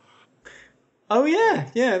been... Oh,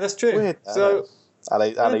 yeah, that's true. Weird. So,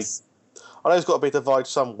 Ali, I know there's got to be a divide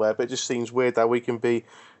somewhere, but it just seems weird that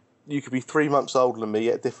you could be 3 months older than me,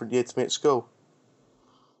 yet a different year to me at school.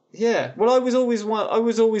 Yeah, well, I was always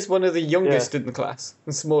one of the youngest in the class,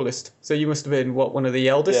 the smallest. So you must have been one of the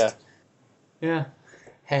eldest. Yeah.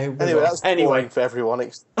 Anyway, that's boring for everyone.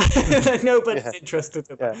 Nobody's interested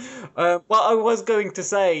in that. What I was going to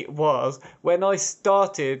say was, when I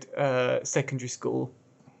started secondary school,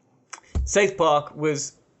 South Park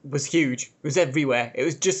was huge. It was everywhere. It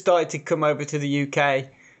was just started to come over to the UK.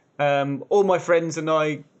 All my friends and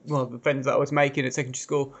I, the friends that I was making at secondary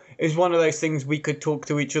school, it was one of those things we could talk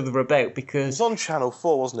to each other about, because... It was on Channel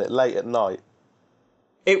 4, wasn't it, late at night?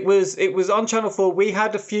 It was on Channel 4. We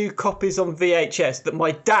had a few copies on VHS that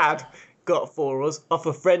my dad got for us off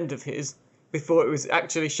a friend of his before it was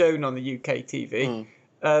actually shown on the UK TV.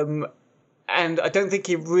 And I don't think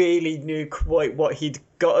he really knew quite what he'd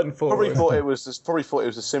gotten for us. Probably thought it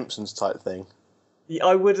was a Simpsons type thing.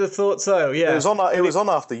 I would have thought so, yeah. It was on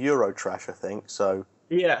after Eurotrash, I think, so...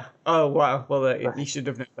 Yeah. Oh, wow. Well, you should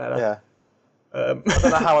have known better. Yeah. I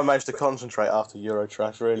don't know how I managed to concentrate after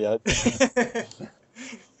Eurotrash, really.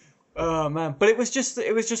 Oh man, but it was just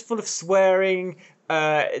full of swearing.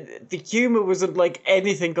 The humour wasn't like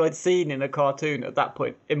anything I'd seen in a cartoon at that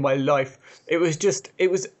point in my life. It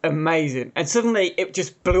was amazing, and suddenly it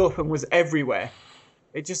just blew up and was everywhere.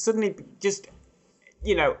 It just suddenly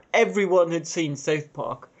everyone had seen South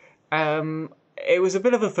Park. It was a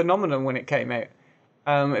bit of a phenomenon when it came out.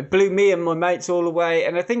 It blew me and my mates all away,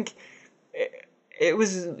 and I think it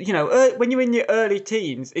was, when you're in your early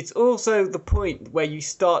teens, it's also the point where you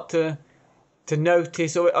start to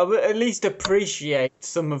notice or at least appreciate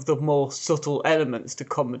some of the more subtle elements to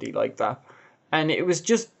comedy like that. And it was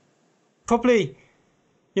just probably,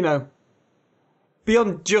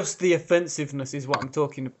 beyond just the offensiveness is what I'm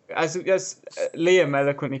talking about. As Liam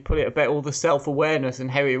eloquently put it, about all the self-awareness and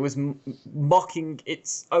how it was mocking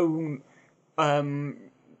its own,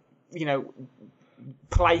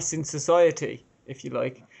 place in society, if you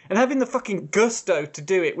like, and having the fucking gusto to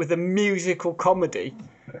do it with a musical comedy,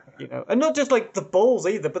 and not just like the balls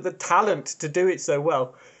either, but the talent to do it so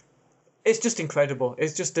well. It's just incredible.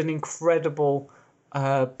 It's just an incredible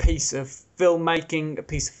piece of filmmaking, a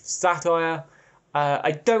piece of satire.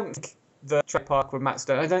 I don't think the South Park with Matt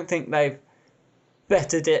Stone, I don't think they've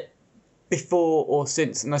bettered it before or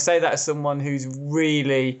since, and I say that as someone who's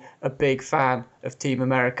really a big fan of Team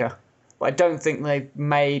America. but I don't think they've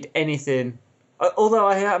made anything. Although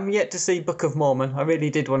I am yet to see Book of Mormon. I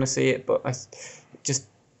really did want to see it, but I just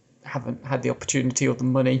haven't had the opportunity or the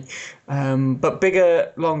money. But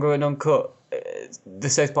bigger, longer, and uncut, the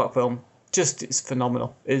South Park film just is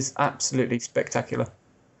phenomenal. Is absolutely spectacular.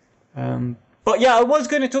 But yeah, I was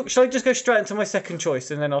going to talk. Shall I just go straight into my second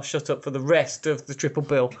choice, and then I'll shut up for the rest of the triple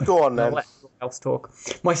bill? Go on then. I'll let everyone else talk.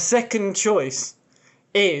 My second choice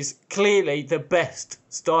is clearly the best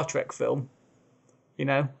Star Trek film. You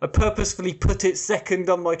know, I purposefully put it second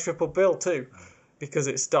on my triple bill too, because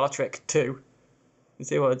it's Star Trek 2. You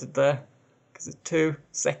see what I did there? Because it's 2,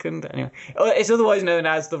 second. Anyway, it's otherwise known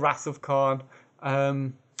as The Wrath of Khan.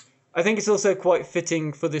 I think it's also quite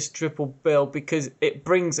fitting for this triple bill because it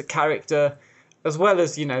brings a character, as well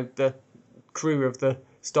as, you know, the crew of the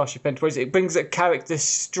Starship Enterprise, it brings a character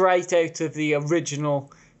straight out of the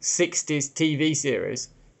original 60s TV series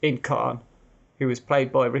in Khan, who was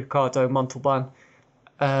played by Ricardo Montalban.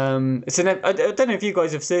 I don't know if you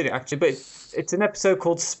guys have seen it actually, but it's an episode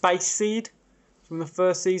called Space Seed from the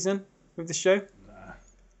first season of the show.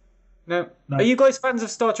 No. Are you guys fans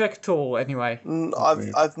of Star Trek at all? Anyway,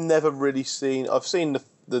 I've never really seen. I've seen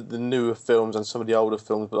the newer films and some of the older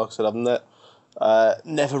films, but like I said, I've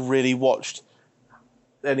never really watched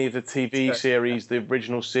any of the TV series, the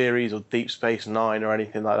original series, or Deep Space Nine or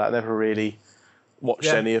anything like that. I never really watched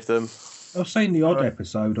any of them. I've seen the odd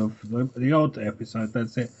episode of the odd episode.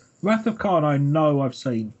 That's it. Wrath of Khan, I know I've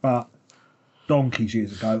seen, but donkeys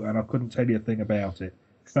years ago, and I couldn't tell you a thing about it.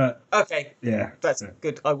 But okay, yeah, that's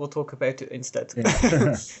good. I will talk about it instead.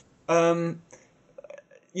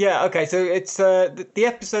 Yeah. Okay. So it's the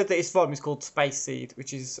episode that is from is called Space Seed,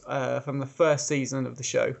 which is from the first season of the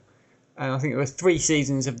show, and I think there were 3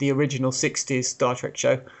 seasons of the original 60s Star Trek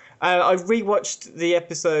show. I rewatched the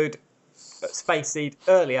episode Space Seed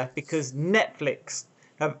earlier because Netflix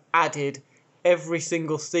have added every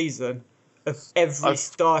single season of every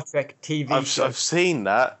Star Trek TV show. I've seen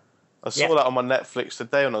that. I saw that on my Netflix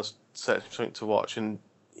today when I was searching for something to watch, and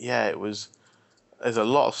there's a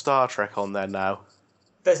lot of Star Trek on there now.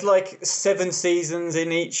 There's like 7 seasons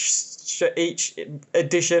in each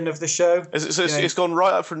edition of the show. It's gone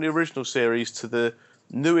right up from the original series to the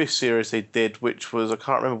newest series they did, which was, I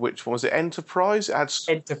can't remember which one. Was it Enterprise? It had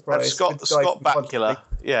Enterprise. Scott Bakula.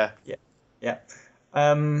 Yeah.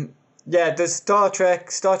 There's Star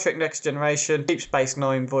Trek Next Generation, Deep Space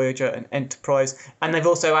Nine, Voyager, and Enterprise. And they've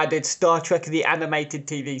also added Star Trek the Animated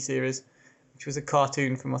TV series, which was a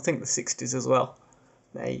cartoon from, I think, the 60s as well.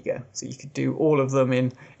 There you go. So you could do all of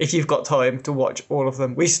them if you've got time to watch all of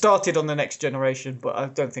them. We started on the Next Generation, but I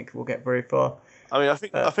don't think we'll get very far. I mean, I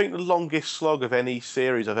think the longest slog of any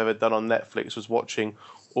series I've ever done on Netflix was watching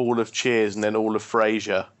all of Cheers and then all of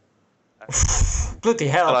Frasier. Bloody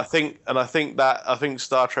hell! And I think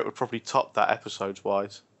Star Trek would probably top that episodes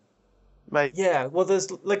wise. Mate. Yeah, well,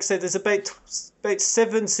 there's like I said, there's about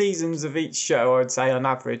 7 seasons of each show, I'd say on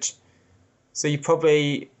average. So you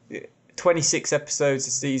probably 26 episodes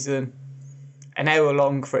a season, an hour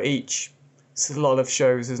long for each. It's a lot of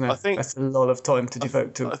shows, isn't it? That's a lot of time to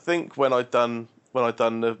devote to. I think when I done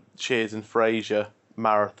the Cheers and Frasier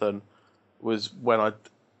marathon was when I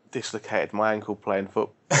dislocated my ankle playing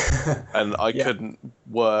football, and I couldn't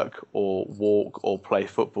work or walk or play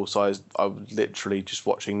football, so I was literally just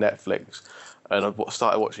watching Netflix, and I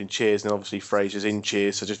started watching Cheers, and obviously Frasier's in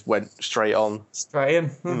Cheers, so I just went straight on. Straight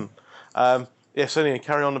in. So anyway,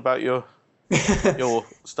 carry on about your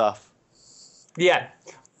stuff. Yeah.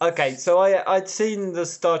 Okay, so I'd seen the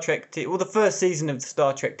Star Trek, the first season of the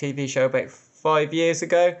Star Trek TV show about 5 years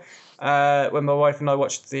ago. When my wife and I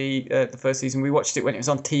watched the first season, we watched it when it was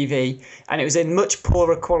on TV, and it was in much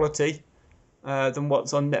poorer quality than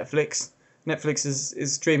what's on Netflix. Netflix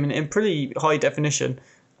is streaming it in pretty high definition.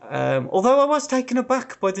 Although I was taken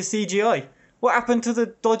aback by the CGI. What happened to the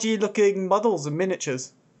dodgy-looking models and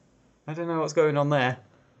miniatures? I don't know what's going on there.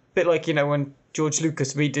 Bit like, when George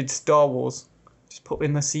Lucas redid Star Wars. Just put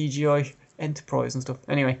in the CGI Enterprise and stuff.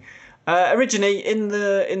 Anyway, originally in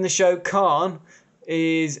the show, Khan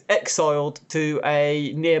is exiled to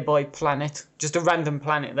a nearby planet, just a random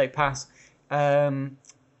planet they pass, to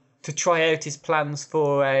try out his plans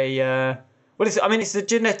for it's a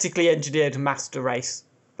genetically engineered master race,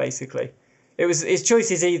 basically. His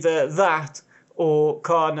choice is either that or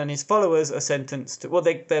Khan and his followers are sentenced to,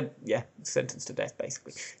 they're sentenced to death,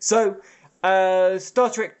 basically. So, Star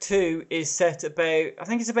Trek 2 is set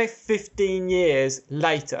about 15 years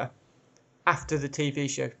later, after the TV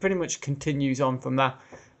show. Pretty much continues on from that,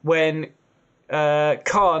 when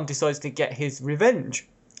Khan decides to get his revenge.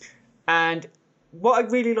 And what I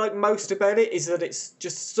really like most about it is that it's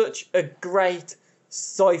just such a great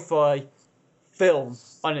sci-fi film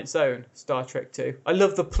on its own, Star Trek 2. I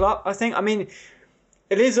love the plot, I think. I mean,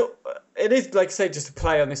 it is, like I say, just a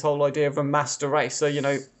play on this whole idea of a master race. So, you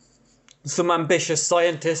know, some ambitious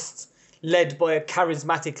scientists led by a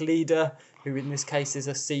charismatic leader, who in this case is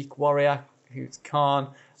a Sikh warrior, who's Khan,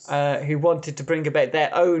 who wanted to bring about their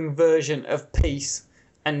own version of peace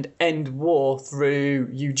and end war through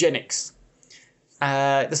eugenics.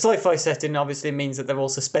 The sci-fi setting obviously means that they're all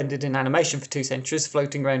suspended in animation for 2 centuries,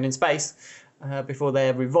 floating around in space, before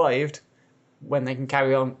they're revived, when they can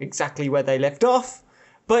carry on exactly where they left off.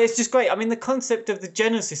 But it's just great. I mean, the concept of the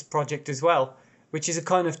Genesis Project as well, which is a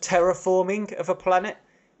kind of terraforming of a planet,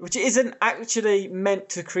 which isn't actually meant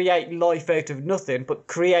to create life out of nothing, but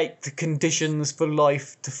create the conditions for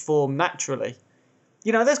life to form naturally.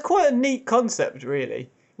 You know, that's quite a neat concept, really.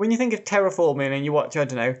 When you think of terraforming and you watch, I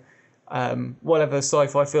don't know, whatever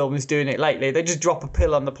sci-fi film is doing it lately, they just drop a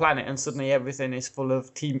pill on the planet and suddenly everything is full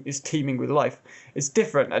of teeming with life. It's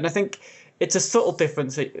different, and I think it's a subtle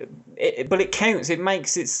difference, but it counts. It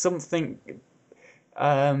makes it something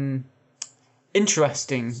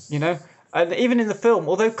interesting, you know. And even in the film,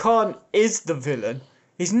 although Khan is the villain,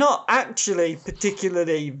 he's not actually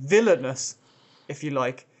particularly villainous, if you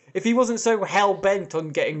like. If he wasn't so hell-bent on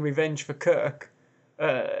getting revenge for Kirk,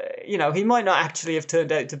 you know, he might not actually have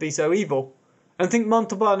turned out to be so evil. And I think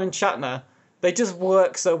Montalban and Shatner, they just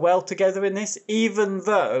work so well together in this, even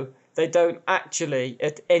though they don't actually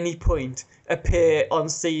at any point appear on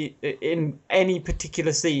scene in any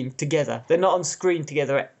particular scene together. They're not on screen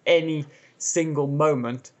together at any single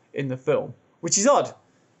moment in the film, which is odd.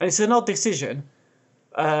 And it's an odd decision.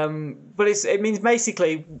 But it means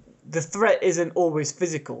basically the threat isn't always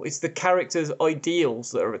physical. It's the characters'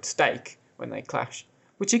 ideals that are at stake when they clash,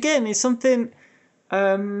 which again is something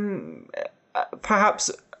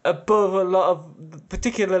perhaps above a lot of,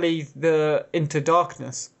 particularly the Into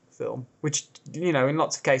Darkness film, which, you know, in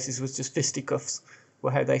lots of cases was just fisticuffs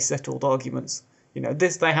were how they settled arguments. You know,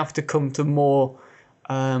 this, they have to come to more,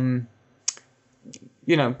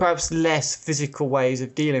 you know, perhaps less physical ways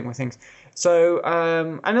of dealing with things. So,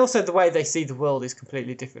 and also the way they see the world is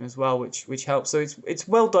completely different as well, which helps. So it's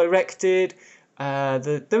well directed.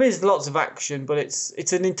 There is lots of action, but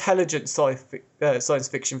it's an intelligent science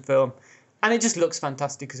fiction film, and it just looks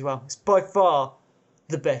fantastic as well. It's by far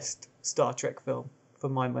the best Star Trek film for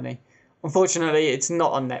my money. Unfortunately, it's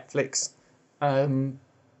not on Netflix,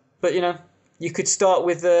 but you know, you could start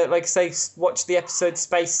with like say, watch the episode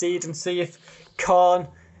Space Seed and see if Khan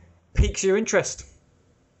piques your interest.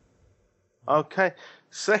 Okay,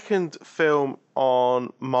 second film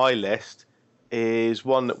on my list is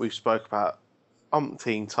one that we've spoke about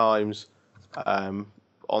umpteen times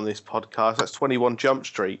on this podcast. That's 21 Jump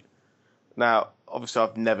Street. Now, obviously,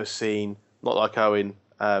 I've never seen, not like Owen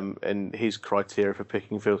and his criteria for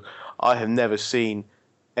picking films, I have never seen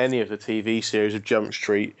any of the TV series of Jump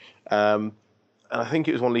Street. And I think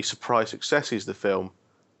it was one of these surprise successes, the film,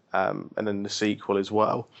 and then the sequel as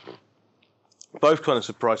well. Both kind of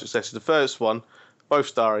surprise successes. The first one, both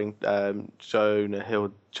starring Jonah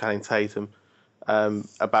Hill, Channing Tatum,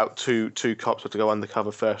 about two cops had to go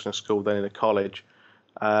undercover first in a school, then in a college.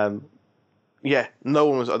 Yeah, no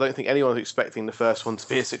one was. I don't think anyone was expecting the first one to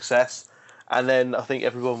be a success, and then I think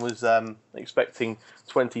everyone was expecting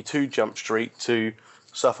 22 Jump Street to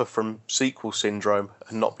suffer from sequel syndrome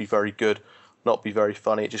and not be very good, not be very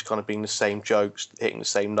funny. It just kind of being the same jokes, hitting the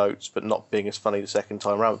same notes, but not being as funny the second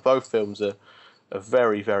time around. Both films are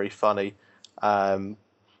very, very funny.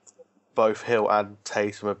 Both Hill and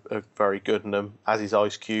Tatum are very good in them, as is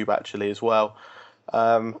Ice Cube actually as well.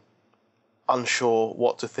 Unsure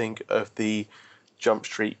what to think of the Jump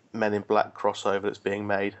Street Men in Black crossover that's being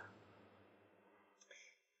made.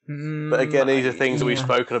 But again, these are things that we've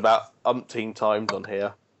spoken about umpteen times on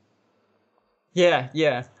here. Yeah.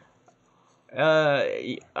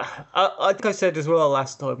 I think I said as well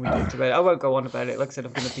last time we talked about it. I won't go on about it. Like I said,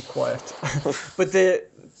 I'm going to be quiet. But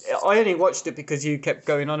I only watched it because you kept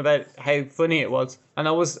going on about how funny it was, and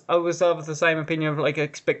I was of the same opinion of like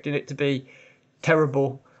expecting it to be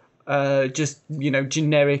terrible, just, you know,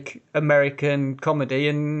 generic American comedy,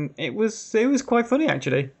 and it was quite funny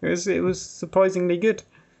actually. It was surprisingly good.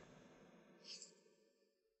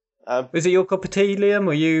 Is it your cup of tea, Liam?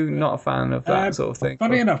 Or are you not a fan of that sort of thing?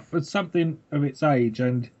 Funny enough, for something of its age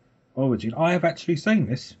and origin, I have actually seen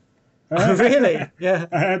this. Really? Yeah.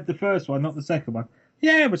 The first one, not the second one.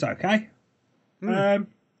 Yeah, it was okay. I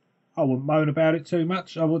wouldn't moan about it too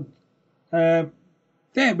much. I would. Yeah,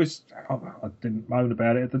 it was. I didn't moan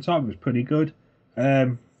about it at the time. It was pretty good.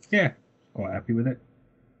 Yeah, quite happy with it.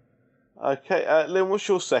 Okay, Liam, what's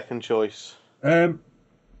your second choice?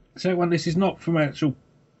 second one, this is not from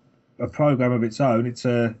a program of its own. It's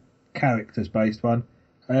a characters based one.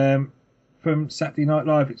 From Saturday Night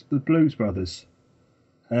Live, it's the Blues Brothers.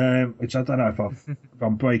 Which I don't know if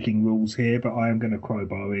I'm breaking rules here, but I am going to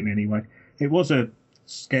crowbar in anyway. It was a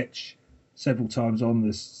sketch several times on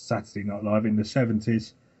the Saturday Night Live in the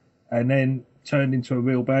 70s, and then turned into a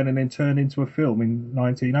real band, and then turned into a film in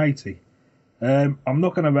 1980. I'm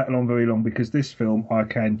not going to rattle on very long because this film I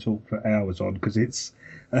can talk for hours on because it's.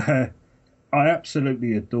 I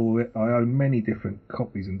absolutely adore it. I own many different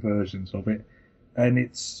copies and versions of it, and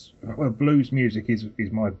blues music is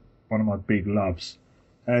one of my big loves.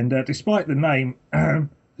 And despite the name,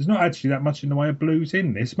 there's not actually that much in the way of blues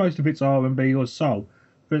in this. Most of it's R&B or soul.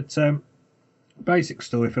 But basic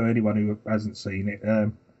story for anyone who hasn't seen it.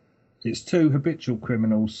 It's two habitual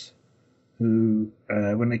criminals who,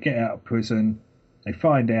 when they get out of prison, they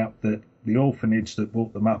find out that the orphanage that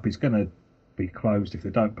brought them up is going to be closed if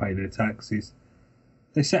they don't pay their taxes.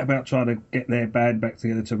 They set about trying to get their band back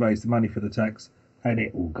together to raise the money for the tax, and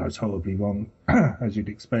it all goes horribly wrong, as you'd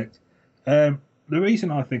expect. The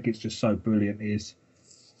reason I think it's just so brilliant is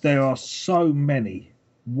there are so many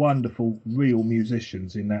wonderful real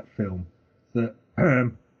musicians in that film that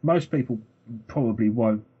most people probably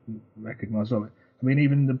won't recognise of it. I mean,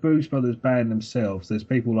 even the Blues Brothers band themselves, there's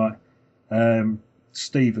people like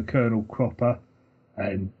Steve the Colonel Cropper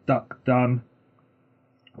and Duck Dunn,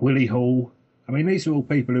 Willie Hall. I mean, these are all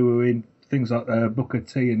people who were in things like Booker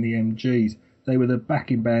T and the MGs. They were the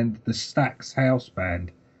backing band, the Stax House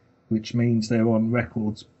Band, which means they're on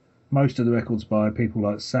records, most of the records by people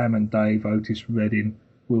like Sam and Dave, Otis Redding,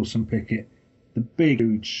 Wilson Pickett, the big,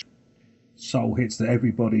 huge soul hits that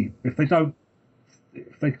everybody, if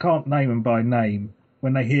they can't name them by name,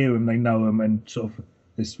 when they hear them, they know them, and sort of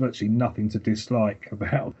there's virtually nothing to dislike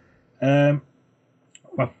about.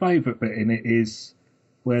 My favourite bit in it is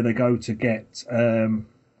where they go to get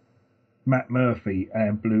Matt Murphy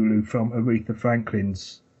and Blue Lou from Aretha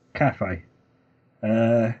Franklin's cafe.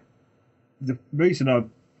 The reason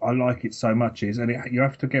I like it so much is, and you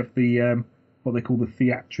have to give the what they call the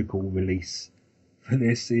theatrical release for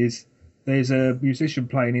this, is there's a musician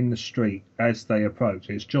playing in the street as they approach.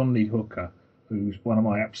 It's John Lee Hooker, who's one of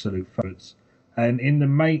my absolute favourites. And in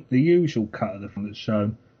the usual cut of the film that's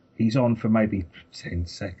shown, he's on for maybe 10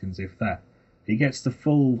 seconds, if that. He gets the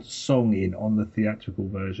full song in on the theatrical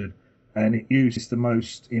version, and it uses the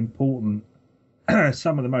most important,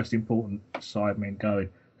 some of the most important sidemen going.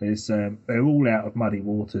 They're all out of Muddy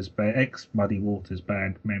Waters, ex-Muddy Waters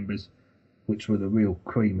band members, which were the real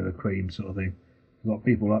cream of the cream sort of thing. You've got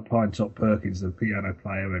people like Pinetop Perkins, the piano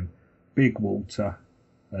player, and Big Walter,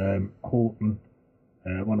 Horton,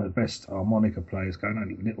 one of the best harmonica players going.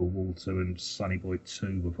 Only Little Walter and Sonny Boy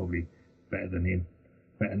 2 were probably better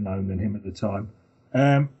known than him at the time.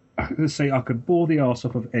 Let's see, I could bore the arse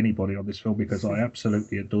off of anybody on this film because I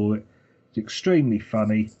absolutely adore it. It's extremely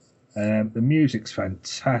funny. The music's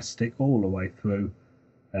fantastic all the way through.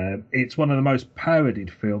 It's one of the most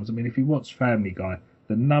parodied films. I mean, if you watch Family Guy,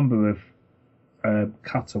 the number of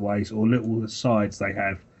cutaways or little asides they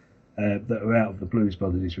have that are out of the Blues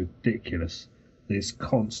Brothers is ridiculous. There's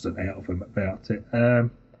constant out of them about it.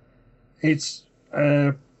 It's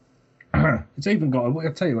even got,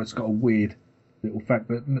 I'll tell you what, it's got a weird little fact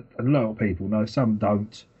that a lot of people know, some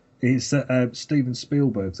don't. It's Steven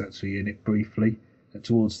Spielberg's actually in it briefly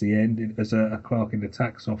towards the end as a clerk in the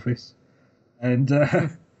tax office. And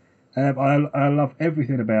I love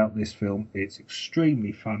everything about this film. It's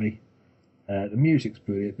extremely funny. The music's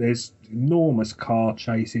brilliant. There's enormous car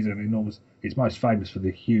chases and it's most famous for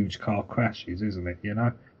the huge car crashes, isn't it? You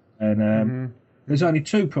know? And there's only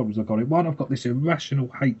two problems I've got it. One, I've got this irrational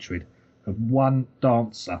hatred of one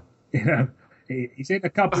dancer. You know, he's in a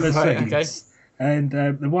couple of scenes. Okay. And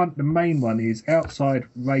the main one is outside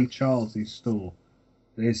Ray Charles's store.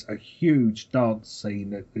 There's a huge dance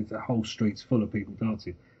scene. The whole street's full of people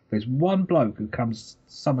dancing. There's one bloke who comes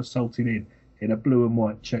somersaulting in a blue and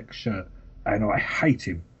white check shirt, and I hate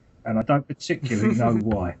him, and I don't particularly know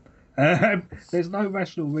why. There's no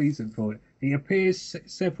rational reason for it. He appears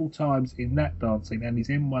several times in that dance scene, and he's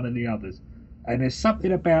in one of the others. And there's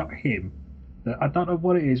something about him that I don't know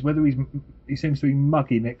what it is. Whether he seems to be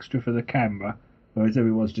mugging extra for the camera, whereas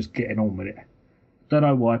everyone's just getting on with it. Don't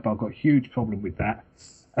know why, but I've got a huge problem with that.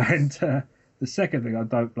 And the second thing I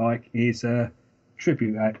don't like is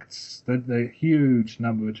tribute acts. The huge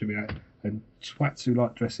number of tribute acts and twats who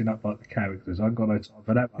like dressing up like the characters. I've got no time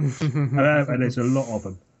for that much. And there's a lot of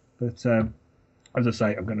them. But as I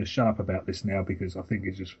say, I'm going to shut up about this now because I think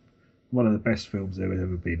it's just one of the best films there has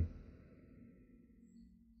ever been.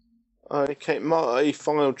 Okay, my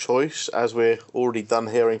final choice, as we're already done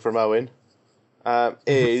hearing from Owen,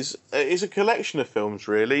 is a collection of films,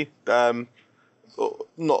 really. A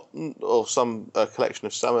collection of some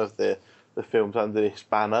of the films under this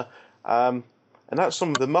banner, and that's some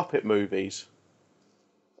of the Muppet movies.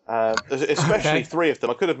 Especially three of them.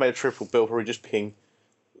 I could have made a triple bill for just being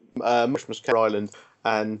Christmas Carol Island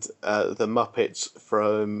and the Muppets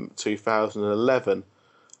from 2011.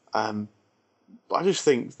 But I just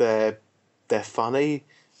think they're funny.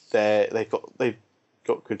 They've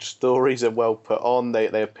got good stories. They're well put on.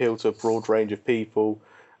 They appeal to a broad range of people.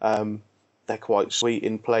 They're quite sweet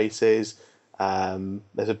in places. There's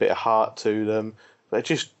a bit of heart to them. They're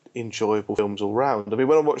just enjoyable films all round. I mean,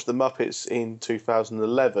 when I watched the Muppets in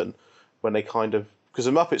 2011, when they because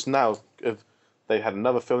the Muppets now they had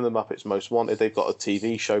another film, The Muppets Most Wanted. They've got a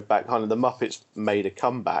TV show back. Kind of the Muppets made a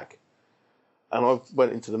comeback. And I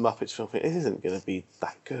went into the Muppets film thinking, it isn't going to be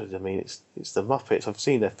that good. I mean, it's the Muppets. I've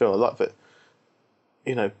seen their film. I like it.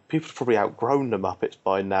 You know, people have probably outgrown the Muppets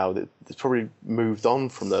by now. They've probably moved on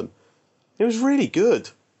from them. It was really good.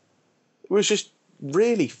 It was just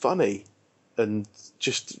really funny. And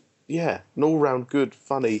just, an all-round good,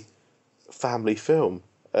 funny family film.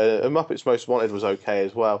 Muppets Most Wanted was okay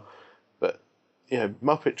as well. But,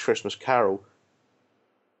 Muppet Christmas Carol,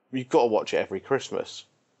 you've got to watch it every Christmas.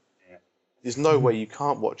 There's no way you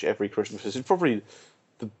can't watch it every Christmas. It's probably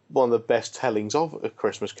one of the best tellings of A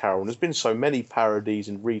Christmas Carol. And there's been so many parodies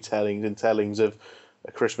and retellings and tellings of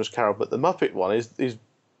A Christmas Carol, but the Muppet one is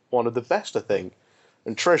one of the best, I think.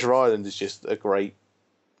 And Treasure Island is just a great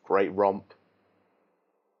romp.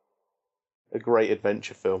 A great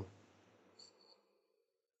adventure film.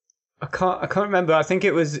 I can't remember. I think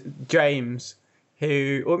it was James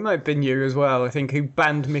who, or it might have been you as well, I think, who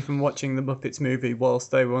banned me from watching the Muppets movie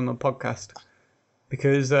whilst they were on the podcast.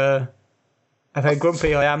 Because of how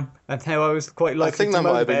grumpy I am and how I was quite likely to I think that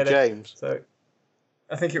might have been James. So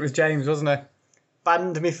I think it was James, wasn't it?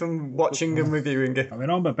 Banned me from watching and reviewing it. I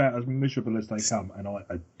mean, I'm about as miserable as they come, and I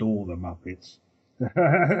adore the Muppets.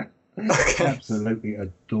 Okay. Absolutely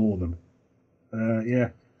adore them. Yeah.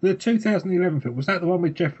 The 2011 film, was that the one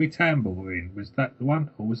with Jeffrey Tambor in? Was that the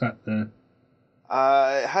one? Or was that the...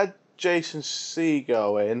 It had Jason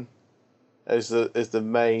Segel in as the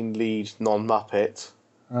main lead non-Muppet.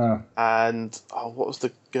 And what was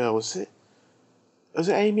the girl? Was it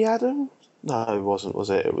Amy Adams? No, it wasn't. Was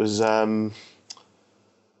it? It was Rachel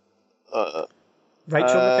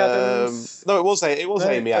McAdams. No, it was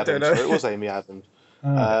Amy Adams. It was Amy Adams.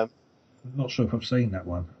 I'm not sure if I've seen that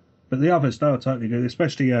one, but the others are totally good.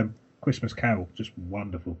 Especially Christmas Carol, just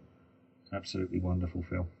wonderful, absolutely wonderful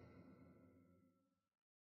film.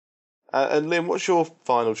 And Liam, what's your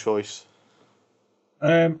final choice?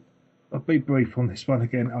 I'll be brief on this one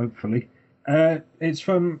again, hopefully. It's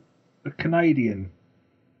from the Canadian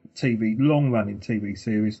long-running TV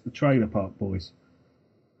series, The Trailer Park Boys.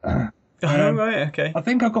 Right, okay. I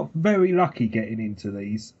think I got very lucky getting into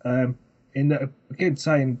these. In that, again,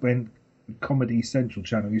 saying when Comedy Central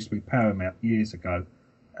Channel used to be Paramount years ago,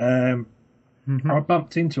 I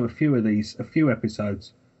bumped into a few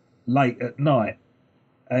episodes late at night.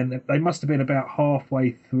 And they must have been about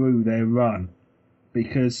halfway through their run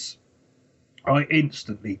because I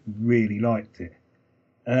instantly really liked it.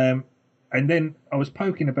 And then I was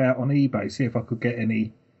poking about on eBay, see if I could get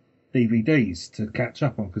any DVDs to catch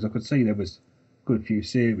up on, because I could see there was a good few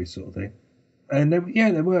series sort of thing. And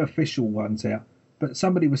there were official ones out, but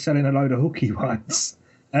somebody was selling a load of hooky ones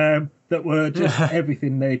that were just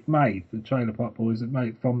everything they'd made, the Trailer Park Boys had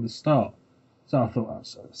made from the start. So I thought,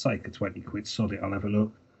 for the sake of 20 quid, sod it, I'll have a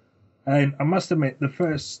look. And I must admit,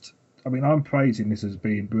 I'm praising this as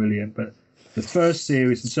being brilliant, but the first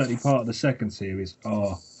series and certainly part of the second series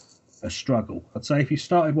are a struggle. I'd say if you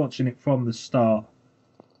started watching it from the start,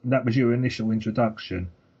 that was your initial introduction,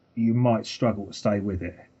 you might struggle to stay with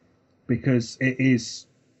it, because it is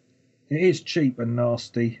cheap and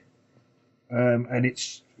nasty, and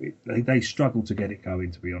they struggle to get it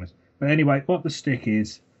going, to be honest. But anyway, what the stick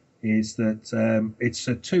is that it's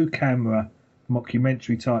a 2-camera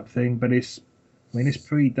mockumentary type thing, but this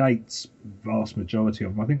predates vast majority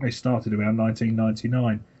of them. I think they started around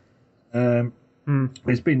 1999.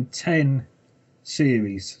 There's been 10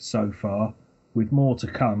 series so far, with more to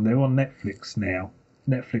come. They're on Netflix now.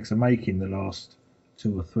 Netflix are making the last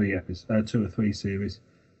 2 or 3 series.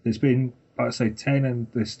 There's been, like I say, 10, and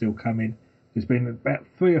they're still coming. There's been about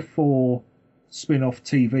 3 or 4 spin-off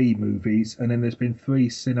TV movies, and then there's been 3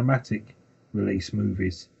 cinematic release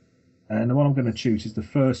movies. And the one I'm going to choose is the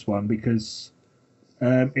first one, because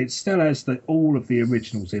it still has all of the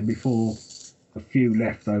originals in before a few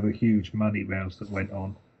leftover huge money rounds that went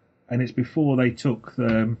on. and it's before they took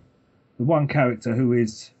the one character who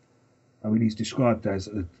is, I mean, he's described as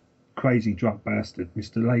a crazy drunk bastard,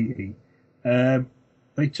 Mr. Leahy.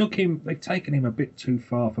 They've taken him a bit too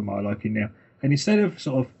far for my liking now. And instead of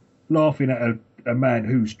sort of laughing at a man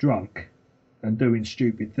who's drunk and doing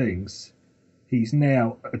stupid things, he's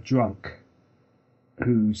now a drunk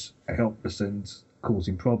who's helpless and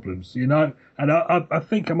causing problems, you know? And I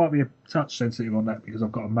think I might be a touch sensitive on that because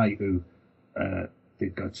I've got a mate who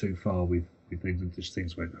did go too far with things, and just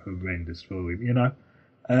things went horrendous for him, you know?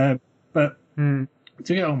 But to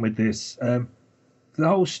get on with this, the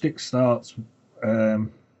whole shtick starts.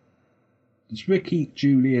 It's Ricky,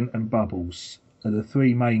 Julian, and Bubbles are the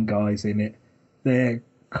three main guys in it. They're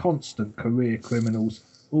constant career criminals,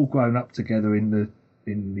 all grown up together in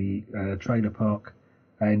the trailer park,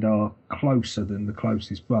 and are closer than the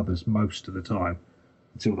closest brothers most of the time,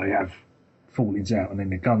 until they have fallings out and then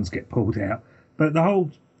their guns get pulled out. But the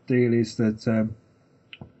whole deal is that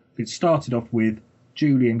it started off with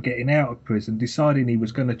Julian getting out of prison, deciding he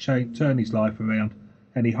was going to turn his life around,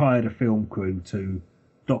 and he hired a film crew to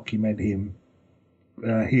document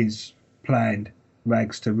his planned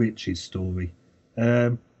rags to riches story,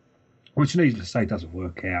 which, needless to say, doesn't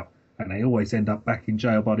work out, and they always end up back in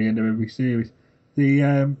jail by the end of every series.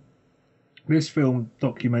 This film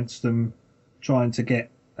documents them trying to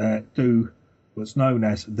do what's known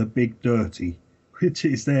as the Big Dirty, which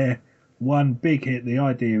is their one big hit. The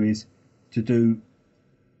idea is to do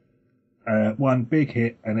one big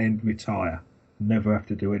hit and then retire, never have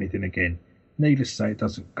to do anything again. Needless to say, it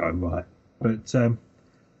doesn't go right. But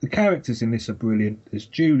the characters in this are brilliant. There's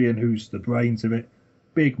Julian, who's the brains of it,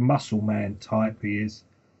 big muscle man type he is.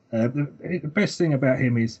 The best thing about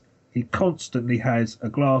him is he constantly has a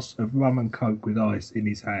glass of rum and coke with ice in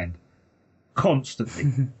his hand.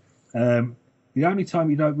 Constantly. The only time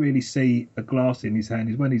you don't really see a glass in his hand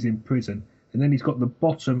is when he's in prison, and then he's got the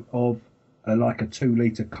bottom of like a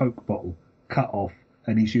 2-litre Coke bottle cut off,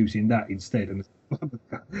 and he's using that instead. And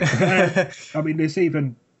I mean, there's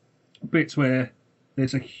even bits where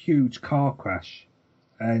there's a huge car crash,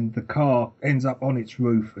 and the car ends up on its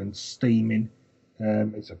roof and steaming.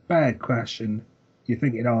 It's a bad crash, and you're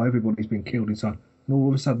thinking, oh, everybody's been killed inside. And all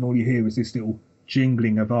of a sudden, all you hear is this little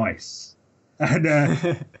jingling of ice.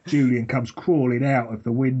 And Julian comes crawling out of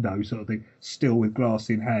the window, sort of thing, still with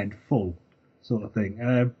glass in hand, full, sort of thing.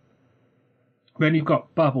 Then you've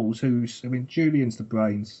got Bubbles, Julian's the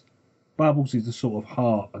brains. Bubbles is the sort of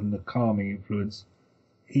heart and the calming influence.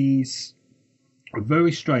 He's a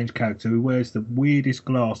very strange character who wears the weirdest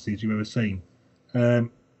glasses you've ever seen.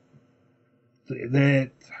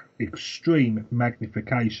 They're extreme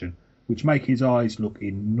magnification, which make his eyes look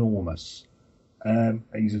enormous.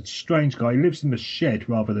 He's a strange guy. He lives in a shed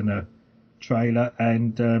rather than a trailer,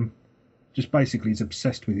 and just basically is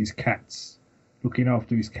obsessed with his cats, looking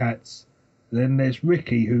after his cats. Then there's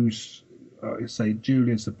Ricky, who's, say,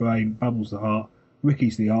 Julian's the brain, Bubbles the heart,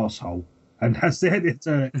 Ricky's the arsehole. And that's it. It's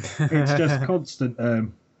just constant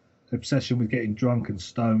obsession with getting drunk and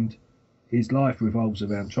stoned. His life revolves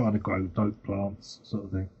around trying to grow dope plants, sort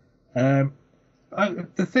of thing.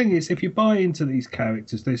 The thing is, if you buy into these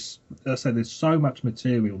characters, there's so much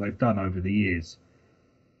material they've done over the years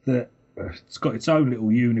that it's got its own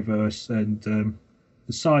little universe, and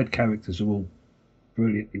the side characters are all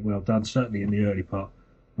brilliantly well done, certainly in the early part.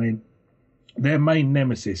 I mean, their main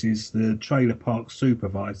nemesis is the trailer park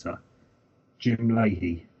supervisor, Jim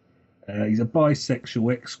Leahy. He's a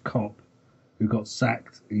bisexual ex-cop who got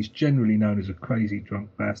sacked. He's generally known as a crazy drunk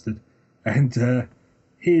bastard, and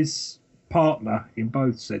his partner in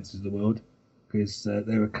both senses of the word, because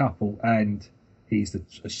they're a couple, and he's the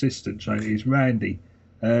assistant trainer, is Randy.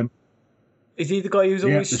 Is he the guy who's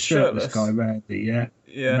always the shirtless? guy, Randy, yeah.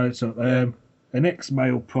 Yeah. An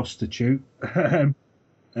ex-male prostitute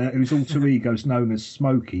whose alter ego is known as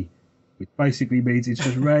Smokey, which basically means it's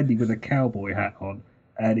just Randy with a cowboy hat on,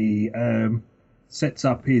 and he sets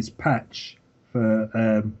up his patch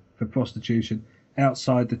for prostitution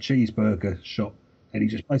outside the cheeseburger shop, and he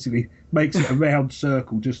just basically makes it a round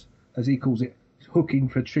circle, just as he calls it, hooking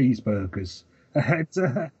for cheeseburgers. And,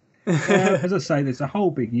 as I say, there's a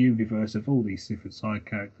whole big universe of all these different side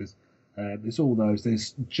characters. There's all those.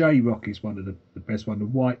 There's J-Rock is one of the best one, the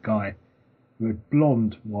white guy, the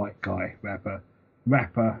blonde white guy rapper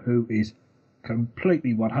who is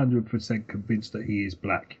completely 100% convinced that he is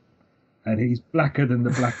black, and he's blacker than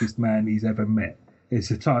the blackest man he's ever met. It's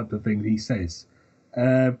the type of thing he says.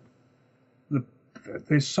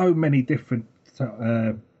 There's so many different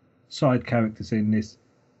side characters in this.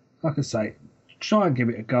 Like I say, try and give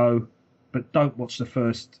it a go, but don't watch the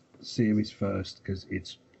first series first, because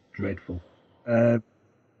it's dreadful.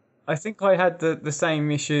 I think I had the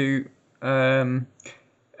same issue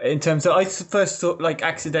in terms of I first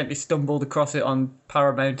accidentally stumbled across it on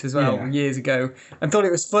Paramount as well years ago and thought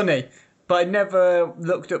it was funny, but I never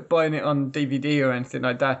looked up buying it on DVD or anything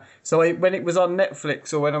like that. So when it was on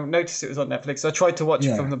Netflix, or when I noticed it was on Netflix, I tried to watch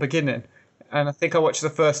it from the beginning, and I think I watched the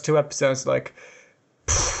first 2 episodes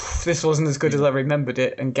this wasn't as good as I remembered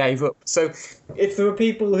it, and gave up. So if there were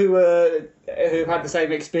people who had the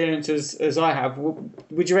same experience as I have,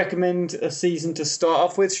 would you recommend a season to start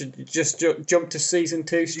off with? Should you just jump to season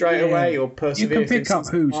 2 straight away, or persevere? You can pick up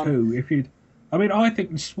Who's Who if you. I mean, I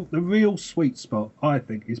think the real sweet spot, I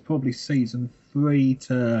think, is probably season 3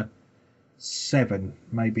 to 7,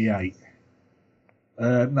 maybe 8.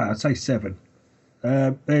 No, I'd say 7.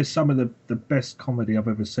 There's some of the best comedy I've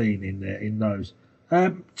ever seen in there, in those.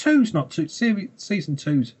 2's not too. Season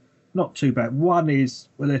 2's not too bad. 1 is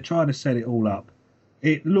where they're trying to set it all up.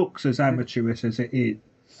 It looks as amateurish as it is.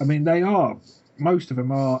 I mean, they are. Most of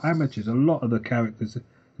them are amateurs. A lot of the characters, the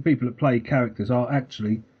people that play characters, are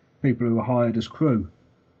actually people who are hired as crew.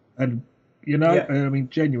 And I mean,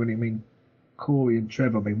 genuinely, I mean, Corey and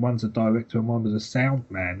Trevor. I mean, one's a director and one was a sound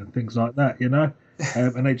man and things like that.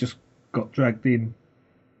 And they just got dragged in.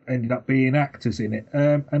 Ended up being actors in it,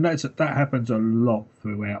 and that happens a lot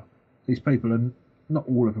throughout. These people, and not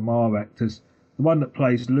all of them are actors. The one that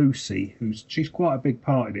plays Lucy, she's quite a big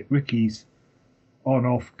part in it. Ricky's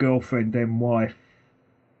on-off girlfriend and wife.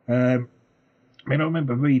 I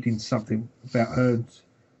remember reading something about her.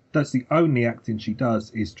 That's the only acting she does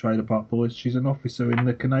is Trailer Park Boys. She's an officer in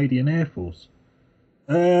the Canadian Air Force.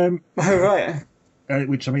 Right.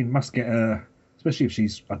 Which I mean must get her. Especially if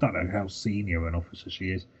she's, I don't know how senior an officer she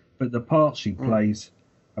is, but the part she plays,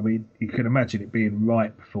 I mean, you can imagine it being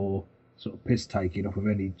ripe for sort of piss taking off of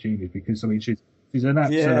any juniors, because I mean she's an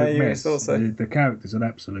absolute mess. The character's an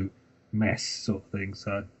absolute mess, sort of thing.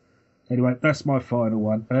 So anyway, that's my final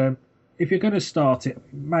one. If you're going to start it,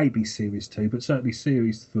 maybe series 2, but certainly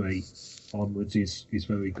series 3 onwards is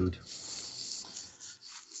very good.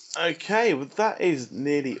 Okay, well that is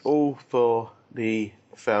nearly all for the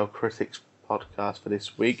Fail Critics podcast for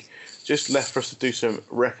this week. Just left for us to do some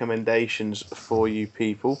recommendations for you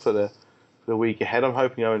people for the week ahead. I'm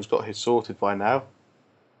hoping Owen's got his sorted by now.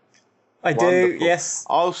 I do, yes.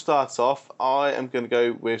 I'll start off. I am going to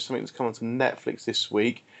go with something that's come onto Netflix this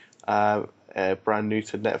week, brand new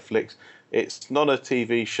to Netflix. It's not a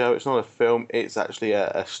TV show, it's not a film, it's actually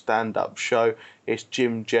a stand-up show. It's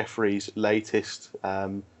Jim Jeffries' latest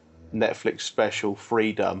Netflix special,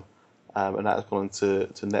 Freedom. And that's gone to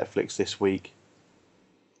Netflix this week.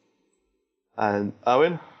 And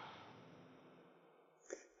Owen?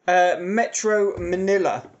 Metro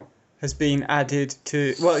Manila has been added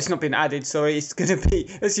to... Well, it's not been added, sorry. It's going to be...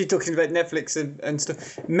 As you're talking about Netflix and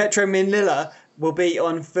stuff. Metro Manila will be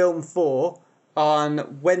on Film 4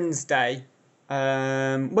 on Wednesday.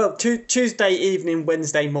 Tuesday evening,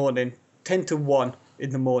 Wednesday morning. 10 to 1 in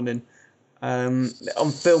the morning.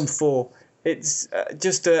 On Film 4. It's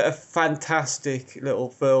just a fantastic little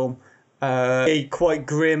film. Quite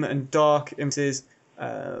grim and dark images.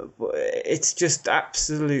 It's just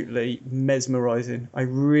absolutely mesmerising. I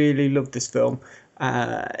really love this film.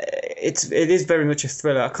 It is very much a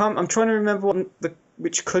thriller. I'm trying to remember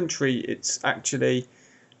which country it's actually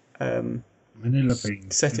Manila being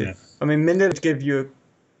set in. I mean, Manila would give you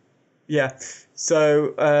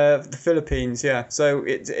So the Philippines, So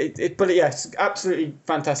but it's absolutely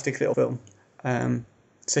fantastic little film.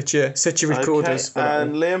 Set your recorders. Okay,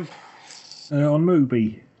 and Liam? On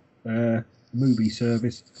Mubi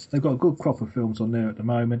service, they've got a good crop of films on there at the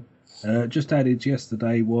moment. Just added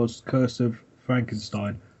yesterday was Curse of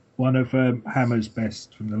Frankenstein, one of Hammer's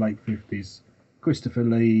best from the late 50s. Christopher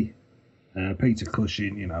Lee, Peter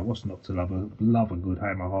Cushing. What's not to love a good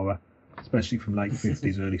Hammer horror, especially from late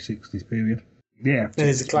 50s, early 60s period. Yeah, it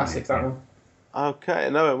is a classic, that one. Okay,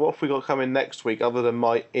 now what have we got coming next week other than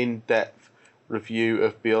my in-depth review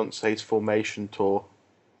of Beyonce's Formation tour?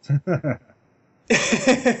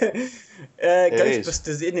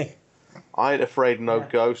 Ghostbusters, isn't it? I ain't afraid of no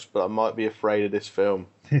ghosts, but I might be afraid of this film.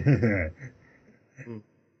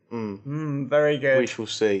 Very good. We shall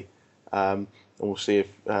see. And we'll see if,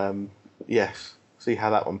 see how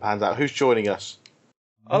that one pans out. Who's joining us?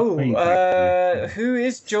 Who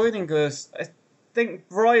is joining us? I think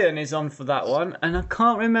Brian is on for that one, and I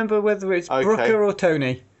can't remember whether it's Brooker or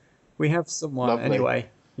Tony. We have someone. Lovely. Anyway.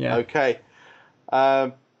 Yeah. Okay.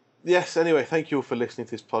 Yes, anyway, thank you all for listening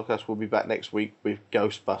to this podcast. We'll be back next week with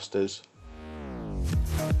Ghostbusters.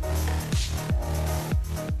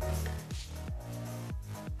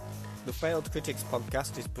 The Failed Critics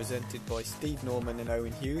podcast is presented by Steve Norman and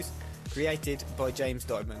Owen Hughes created by James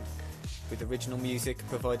Diamond, with original music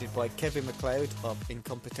provided by Kevin MacLeod of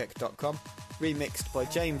Incompetech.com, remixed by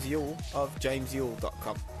James Yule of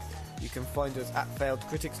JamesYule.com. You can find us at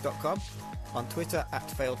FailedCritics.com, on Twitter at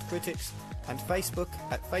FailedCritics, and Facebook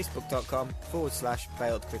at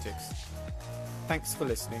Facebook.com/FailedCritics. Thanks for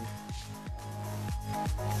listening.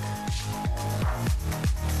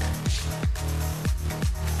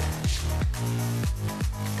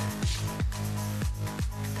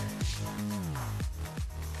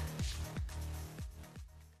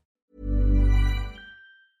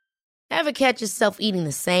 Ever catch yourself eating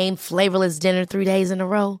the same flavorless dinner 3 days in a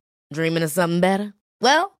row? Dreaming of something better?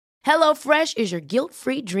 Well, HelloFresh is your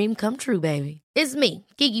guilt-free dream come true, baby. It's me,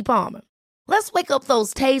 Keke Palmer. Let's wake up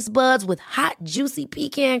those taste buds with hot, juicy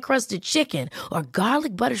pecan-crusted chicken or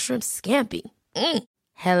garlic butter shrimp scampi.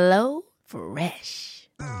 Hello Fresh.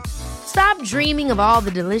 Stop dreaming of all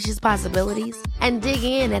the delicious possibilities and dig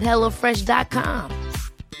in at HelloFresh.com.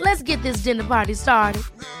 Let's get this dinner party started.